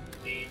robot.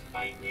 Please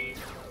fight me.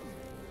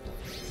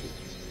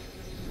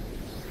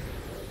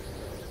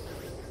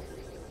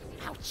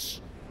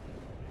 Ouch!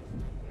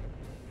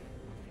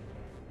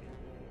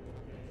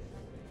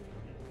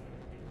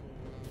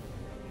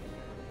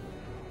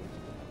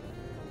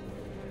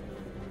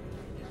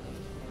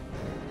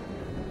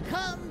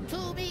 Come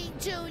to me,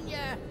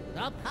 Junior.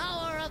 The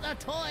power of the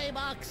toy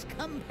box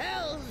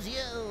compels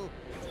you.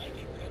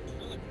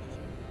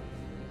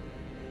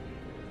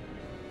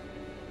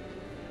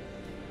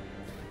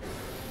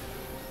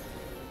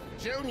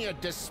 Junior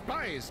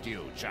despised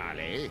you,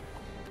 Charlie.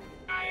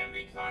 I am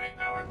the sonic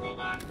powered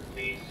robot.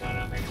 Please shut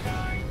up and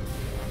die.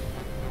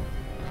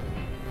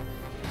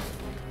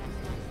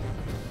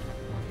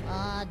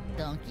 Ah,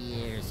 donkey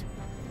ears.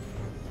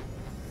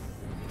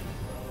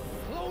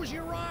 Close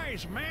your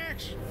eyes,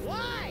 Max.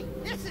 Why?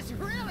 This is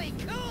really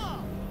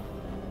cool!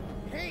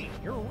 Hey,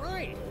 you're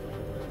right.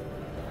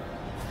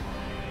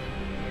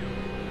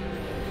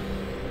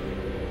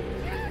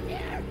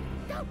 Junior!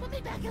 Don't put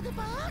me back in the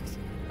box!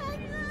 I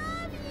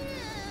love you!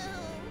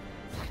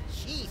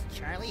 Jeez,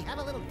 Charlie, have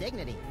a little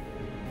dignity.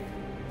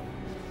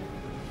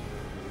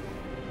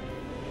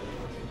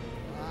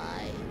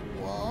 Why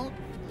won't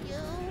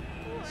you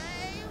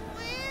play with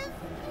me?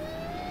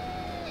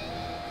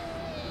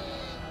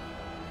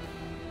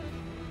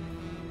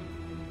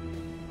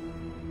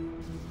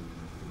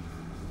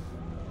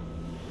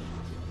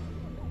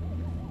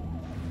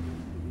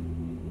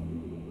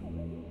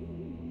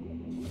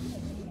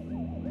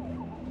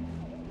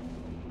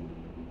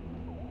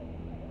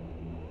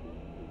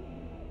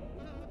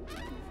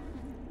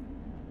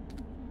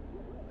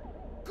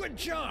 Good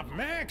job,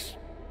 Max.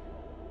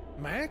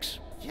 Max?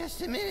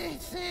 Just a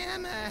minute,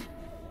 Sam.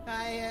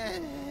 Max!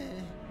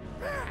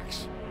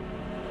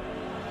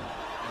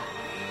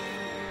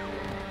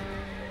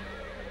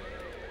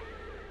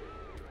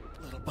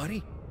 Little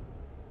buddy?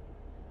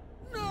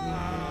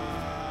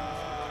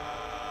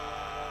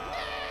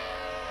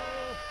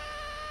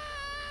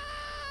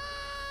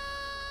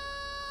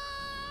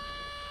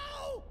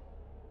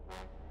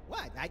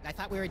 What? I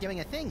thought we were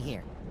doing a thing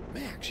here.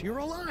 Max, you're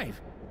alive.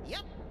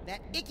 Yep,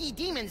 that icky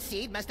demon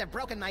seed must have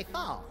broken my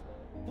fall.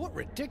 What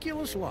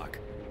ridiculous luck.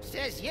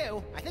 Says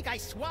you. I think I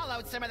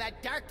swallowed some of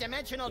that dark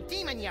dimensional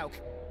demon yolk.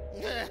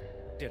 Ugh.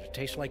 Did it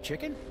taste like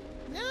chicken?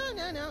 No.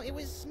 It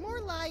was more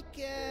like,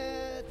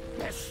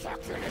 The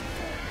succulent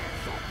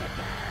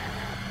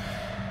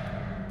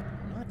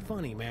Not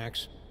funny,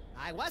 Max.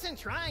 I wasn't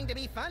trying to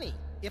be funny.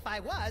 If I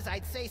was,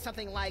 I'd say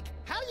something like,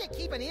 how do you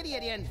keep an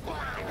idiot in...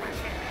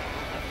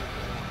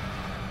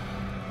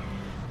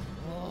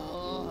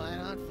 Oh, I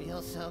don't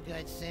feel so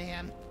good,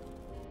 Sam.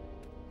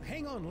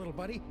 Hang on, little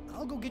buddy.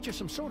 I'll go get you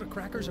some soda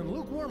crackers and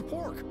lukewarm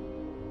pork.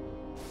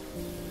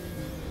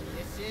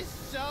 This is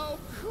so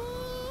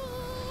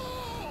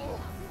cool!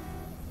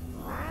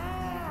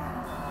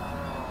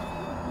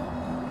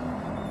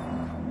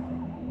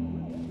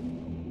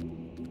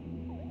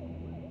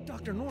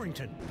 Dr.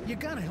 Norrington, you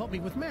gotta help me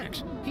with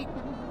Max.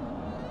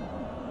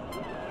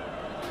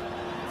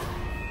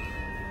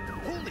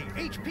 Holy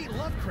H.P.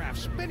 Lovecraft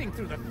spinning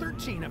through the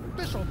 13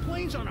 abyssal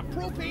planes on a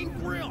propane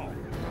grill!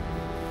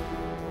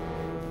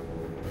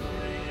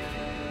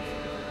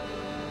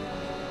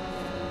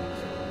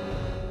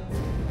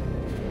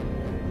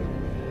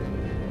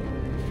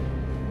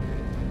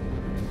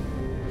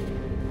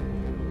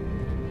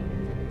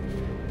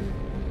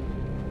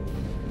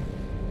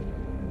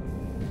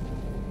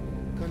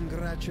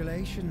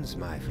 Congratulations,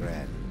 my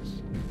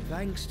friends.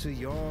 Thanks to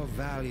your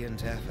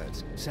valiant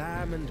efforts,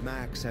 Sam and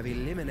Max have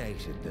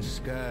eliminated the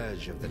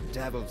scourge of the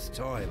Devil's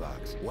Toy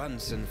Box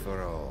once and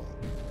for all.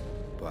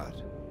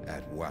 But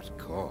at what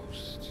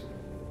cost?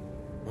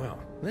 Well,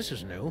 this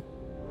is new.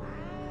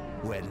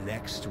 When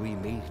next we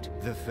meet,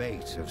 the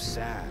fate of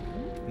Sam,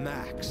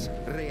 Max,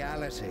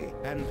 reality,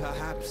 and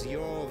perhaps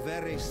your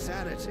very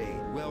sanity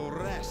will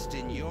rest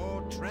in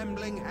your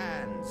trembling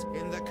hands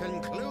in the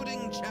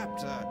concluding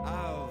chapter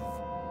of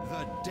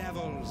The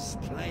Devil's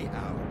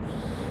Playhouse.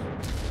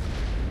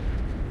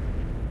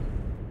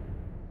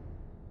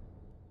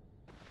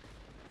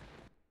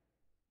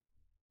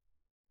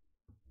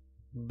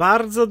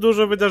 Bardzo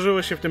dużo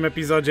wydarzyło się w tym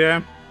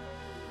epizodzie.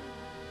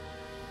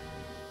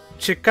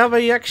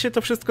 Ciekawe, jak się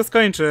to wszystko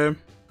skończy.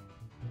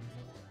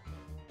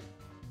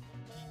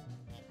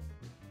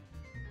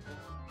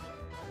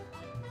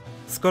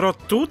 Skoro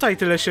tutaj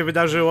tyle się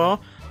wydarzyło,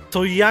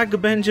 to jak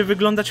będzie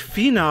wyglądać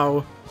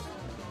finał?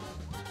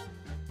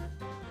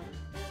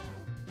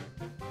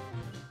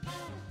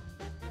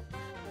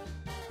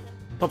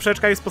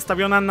 Poprzeczka jest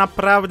postawiona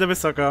naprawdę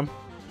wysoko.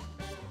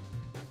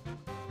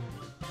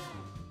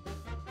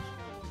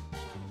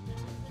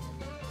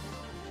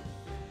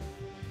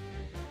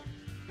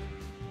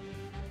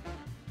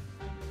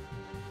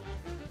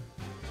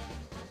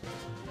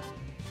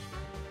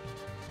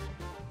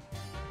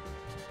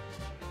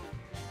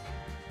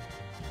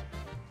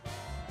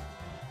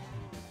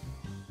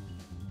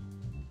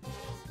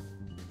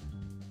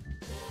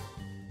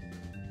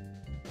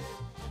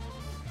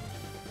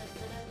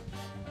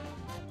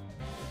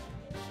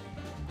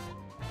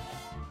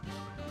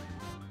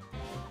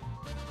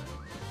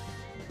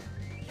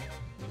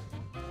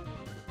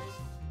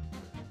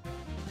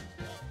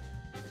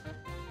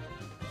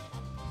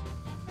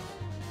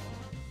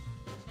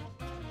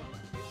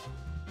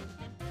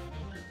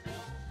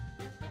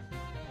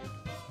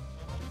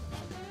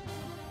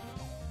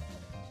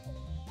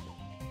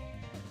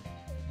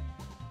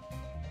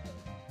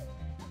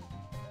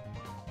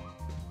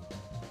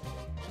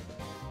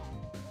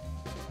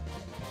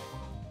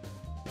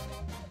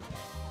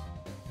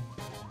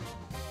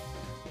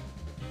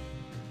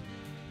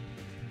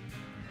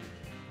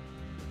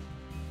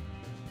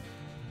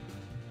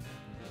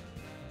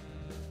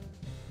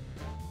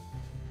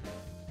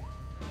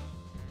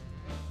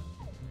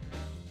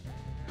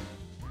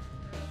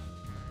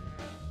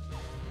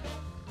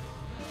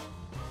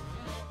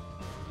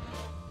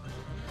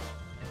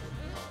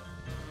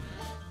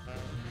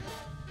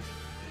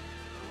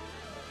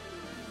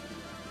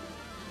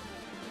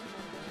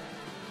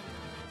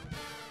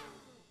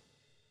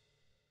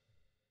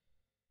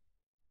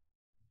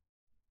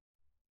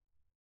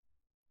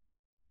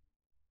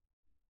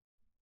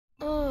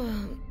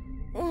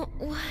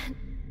 What?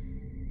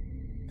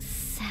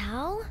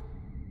 Sal?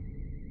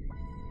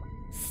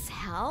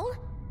 Sal?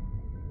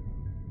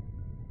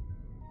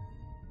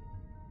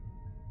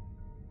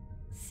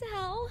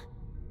 Sal?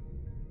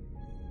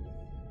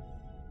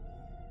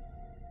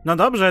 No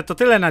dobrze, to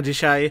tyle na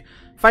dzisiaj.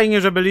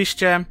 Fajnie, że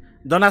byliście.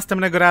 Do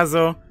następnego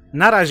razu.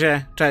 Na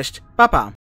razie, cześć, pa pa.